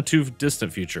 not in the too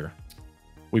distant future,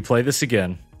 we play this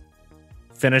again,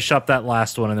 finish up that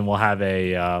last one, and then we'll have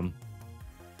a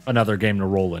another game to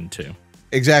roll into.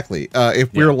 Exactly.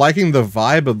 If we're liking the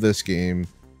vibe of this game,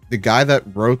 the guy that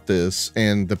wrote this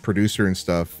and the producer and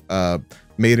stuff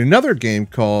made another game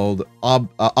called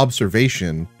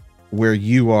Observation, where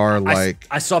you are like...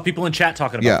 I saw people in chat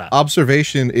talking about that.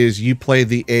 Observation is you play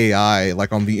the AI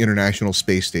like on the International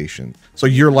Space Station. So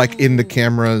you're like in the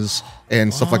cameras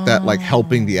and stuff like that, like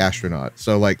helping the astronaut.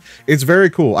 So like, it's very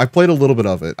cool. I played a little bit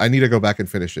of it. I need to go back and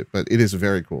finish it, but it is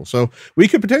very cool. So we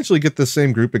could potentially get the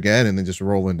same group again and then just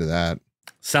roll into that.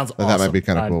 Sounds awesome. That might be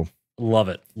kind of cool. Love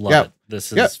it. Love it.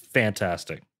 This is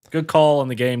fantastic. Good call on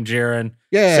the game, Jarren.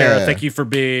 Yeah. Sarah, thank you for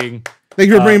being... Thank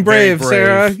you for being brave,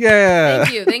 Sarah. Yeah.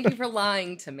 Thank you. Thank you for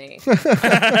lying to me.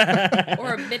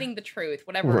 Or admitting the truth,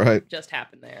 whatever just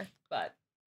happened there. But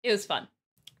it was fun.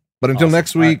 But until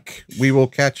next week, we will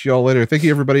catch y'all later. Thank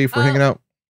you, everybody, for hanging out.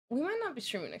 We might not be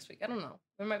streaming next week. I don't know.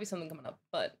 There might be something coming up,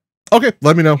 but... Okay,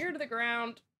 let me know. Ear to the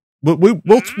ground.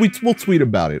 We'll tweet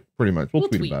about it, pretty much. We'll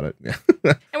tweet about it. Yeah.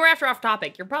 And we're after off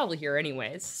topic. You're probably here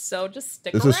anyways, so just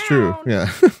stick around. This is true, yeah.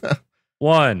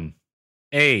 1,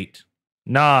 8,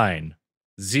 9,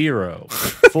 0,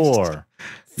 4,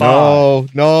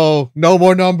 5. No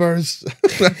more numbers.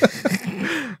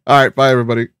 All right, bye,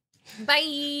 everybody.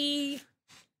 Bye.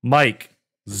 Mike,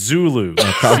 Zulu,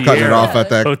 I'm cutting it off at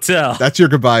that. Hotel. That's your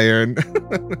goodbye, Aaron.